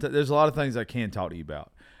 There's a lot of things I can talk to you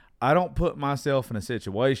about. I don't put myself in a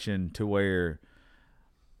situation to where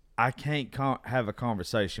I can't have a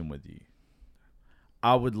conversation with you.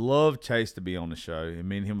 I would love Chase to be on the show, and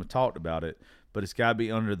me and him have talked about it, but it's got to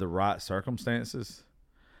be under the right circumstances.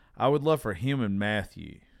 I would love for him and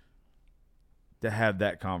Matthew to have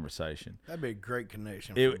that conversation. That'd be a great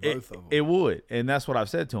connection for both of them. It would, and that's what I've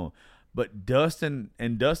said to him. But Dustin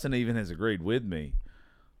even has agreed with me.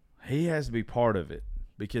 He has to be part of it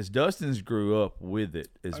because Dustin's grew up with it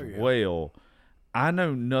as well. I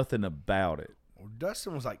know nothing about it. Well,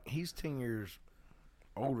 Dustin was like, he's 10 years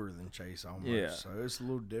older than Chase almost. Yeah. So it's a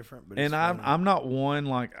little different. But And it's I'm funny. I'm not one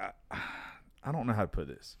like I don't know how to put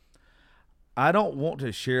this. I don't want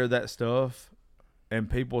to share that stuff, and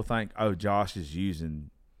people think, oh, Josh is using.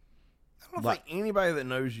 I don't like- think anybody that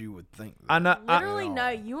knows you would think that. I know. Literally, no.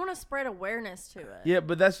 You want to spread awareness to it. Yeah,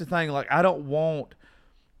 but that's the thing. Like, I don't want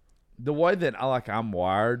the way that I'm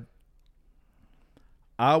wired.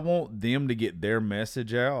 I want them to get their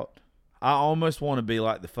message out. I almost want to be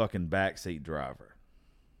like the fucking backseat driver.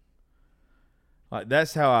 Like,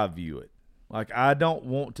 that's how I view it. Like, I don't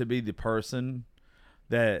want to be the person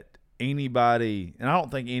that anybody, and I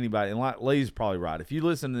don't think anybody, and like Lee's probably right. If you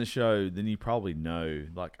listen to the show, then you probably know,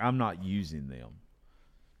 like, I'm not using them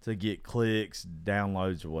to get clicks,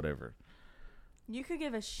 downloads, or whatever. You could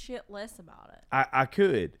give a shit less about it. I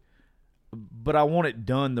could, but I want it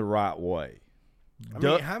done the right way. I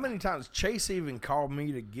mean, how many times Chase even called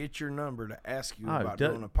me to get your number to ask you about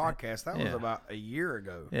doing a podcast? That was yeah. about a year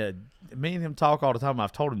ago. Yeah, me and him talk all the time.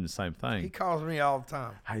 I've told him the same He thing. calls me all the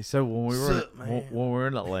time. Hey, so when we were Sup, man? when we were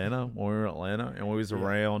in Atlanta, and we was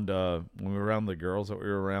around when we were around the girls that we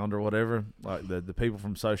were around or whatever, like the people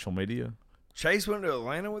from social media. Chase went to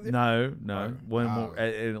Atlanta with you? No. Oh, When I we was-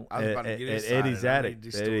 at I was about to get at excited. Eddie's I attic, need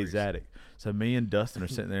these Eddie's stories. attic. So me and Dustin are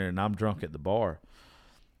sitting there, and I'm drunk at the bar.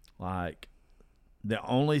 Like, the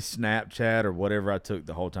only Snapchat or whatever I took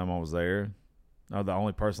the whole time I was there, or the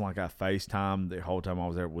only person like I FaceTimed the whole time I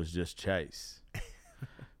was there was just Chase,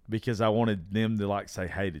 because I wanted them to like say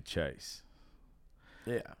hey to Chase.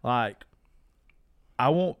 Yeah. Like, I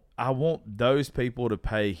want those people to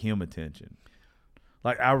pay him attention.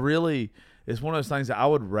 Like, it's one of those things that I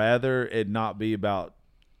would rather it not be about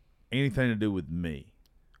anything to do with me.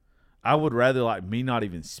 I would rather like me not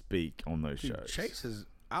even speak on those Dude, shows. Chase is.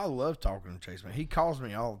 I love talking to Chase, man. He calls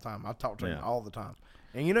me all the time. I talk to him Yeah. all the time.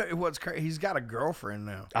 And you know what's crazy? He's got a girlfriend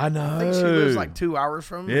now. I know. I think she lives like 2 hours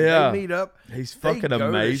from him. Yeah. They meet up. He's They fucking go to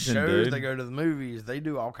amazing, shows, dude. They go to the movies. They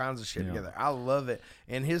do all kinds of shit Yeah. together. I love it.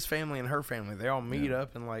 And his family and her family, they all meet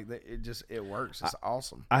up and like it works. It's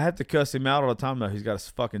awesome. I have to cuss him out all the time though. He's got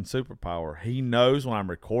a fucking superpower. He knows when I'm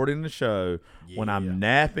recording the show, when I'm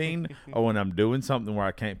napping, or when I'm doing something where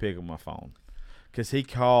I can't pick up my phone. Because he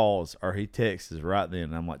calls or he texts right then,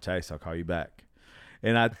 and I'm like, Chase, I'll call you back.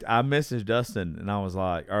 And I messaged Dustin, and I was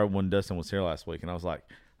like, or when Dustin was here last week, and I was like,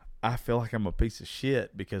 I feel like I'm a piece of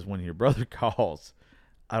shit because when your brother calls,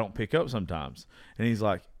 I don't pick up sometimes. And he's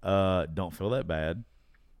like, don't feel that bad.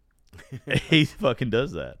 He fucking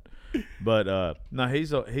does that. But no, he's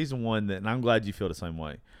the one that, and I'm glad you feel the same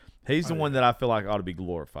way. He's the one that I feel like ought to be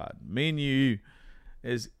glorified. Me and you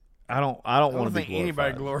is. I don't I want don't to be think glorified.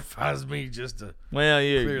 anybody glorifies me just to. Well,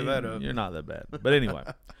 clear that up. You're not that bad. But anyway,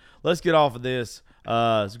 let's get off of this.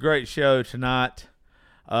 It's a great show tonight.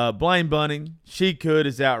 Blame Bunning, She Could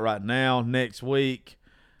is out right now. Next week,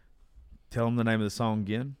 tell them the name of the song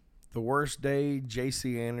again. The Worst Day,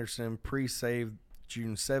 J.C. Anderson, pre-saved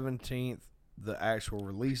June 17th. The actual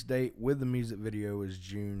release date with the music video is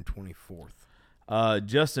June 24th.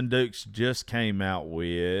 Justin Dukes just came out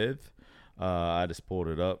with, I just pulled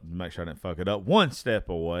it up to make sure I didn't fuck it up, One Step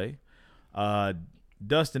Away.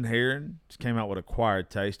 Dustin Heron just came out with Acquired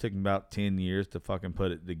Taste. Took him about 10 years to fucking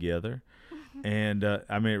put it together. And,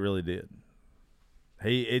 I mean, it really did.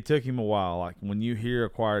 It took him a while. Like, when you hear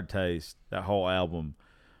Acquired Taste, that whole album,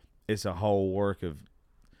 it's a whole work of,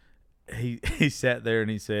 he sat there and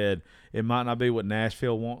he said, it might not be what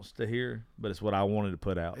Nashville wants to hear, but it's what I wanted to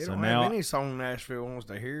put out. They So don't now, have any song Nashville wants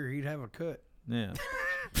to hear. He'd have a cut. yeah.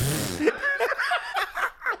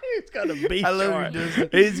 He's gonna beat I love you, Dustin.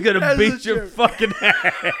 He's gonna That's beat a your joke. fucking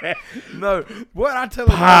ass. No, what I tell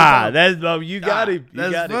him all the Pie. time, That's you got him. You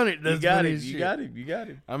that's got funny. him. You That's got funny him. as You shit. got him. You got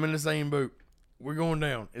him. I'm in the same boat. We're going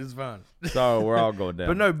down. It's fine. So we're all going down.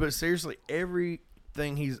 But no, but seriously,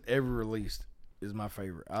 everything he's ever released is my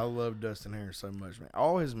favorite. I love Dustin Harris so much, man.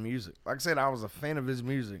 All his music. Like I said, I was a fan of his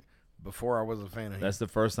music before I was a fan of him. That's the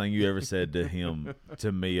first thing you ever said to him,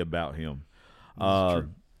 to me about him.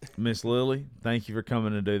 Miss Lily, thank you for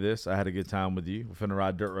coming to do this. I had a good time with you. We're finna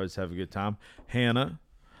ride dirt roads, have a good time. Hannah,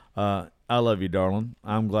 I love you, darling.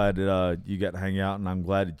 I'm glad that you got to hang out, and I'm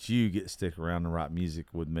glad that you get to stick around and write music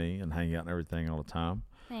with me and hang out and everything all the time.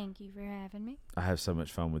 Thank you for having me. I have so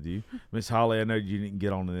much fun with you. Miss Holly, I know you didn't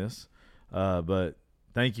get on this, but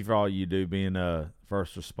thank you for all you do being a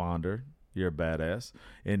first responder. You're a badass.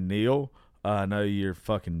 And Neil, I know your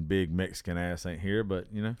fucking big Mexican ass ain't here, but,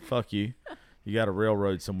 you know, fuck you. You got a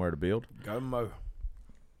railroad somewhere to build. Go Mo.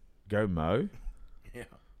 Go mow? Yeah.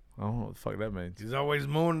 I don't know what the fuck that means. He's always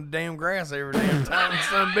mowing the damn grass every damn time,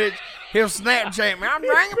 son of a bitch. He'll Snapchat me. I'm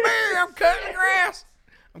drinking beer. I'm cutting the grass.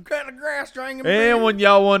 I'm cutting the grass, drinking And beer. when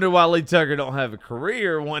y'all wonder why Lee Tucker don't have a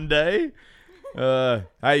career one day,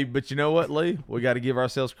 hey, but you know what, Lee? We got to give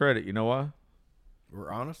ourselves credit. You know why?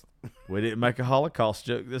 We're honest. We didn't make a Holocaust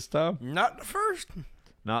joke this time. Not the first.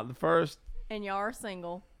 Not the first. And y'all are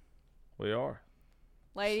single. We are.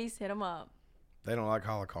 Ladies, hit them up. They don't like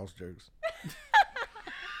Holocaust jokes.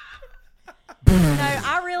 No,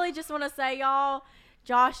 I really just want to say, y'all,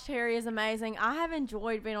 Josh Terry is amazing. I have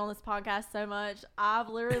enjoyed being on this podcast so much. I've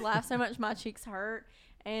literally laughed so much my cheeks hurt.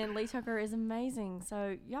 And Lee Tucker is amazing.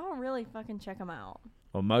 So y'all really fucking check him out.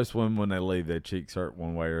 Well, most women, when they leave, their cheeks hurt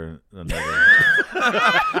one way or another.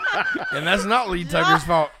 And that's not Lee Tucker's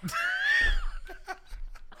fault.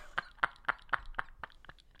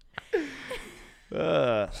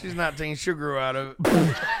 She's 19. She'll grow out of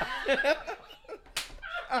it.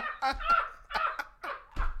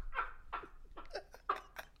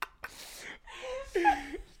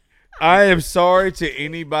 I am sorry to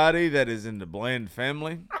anybody that is in the Bland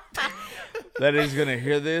family that is going to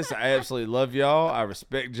hear this. I absolutely love y'all. I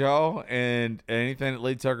respect y'all. And anything that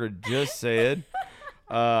Lee Tucker just said,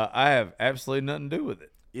 I have absolutely nothing to do with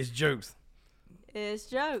it. It's jokes. It's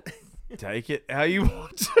jokes. Take it how you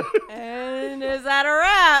want to. And is that a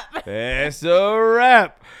wrap? That's a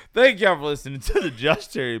wrap. Thank y'all for listening to the Josh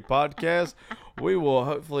Terry podcast. We will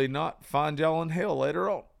hopefully not find y'all in hell later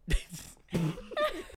on.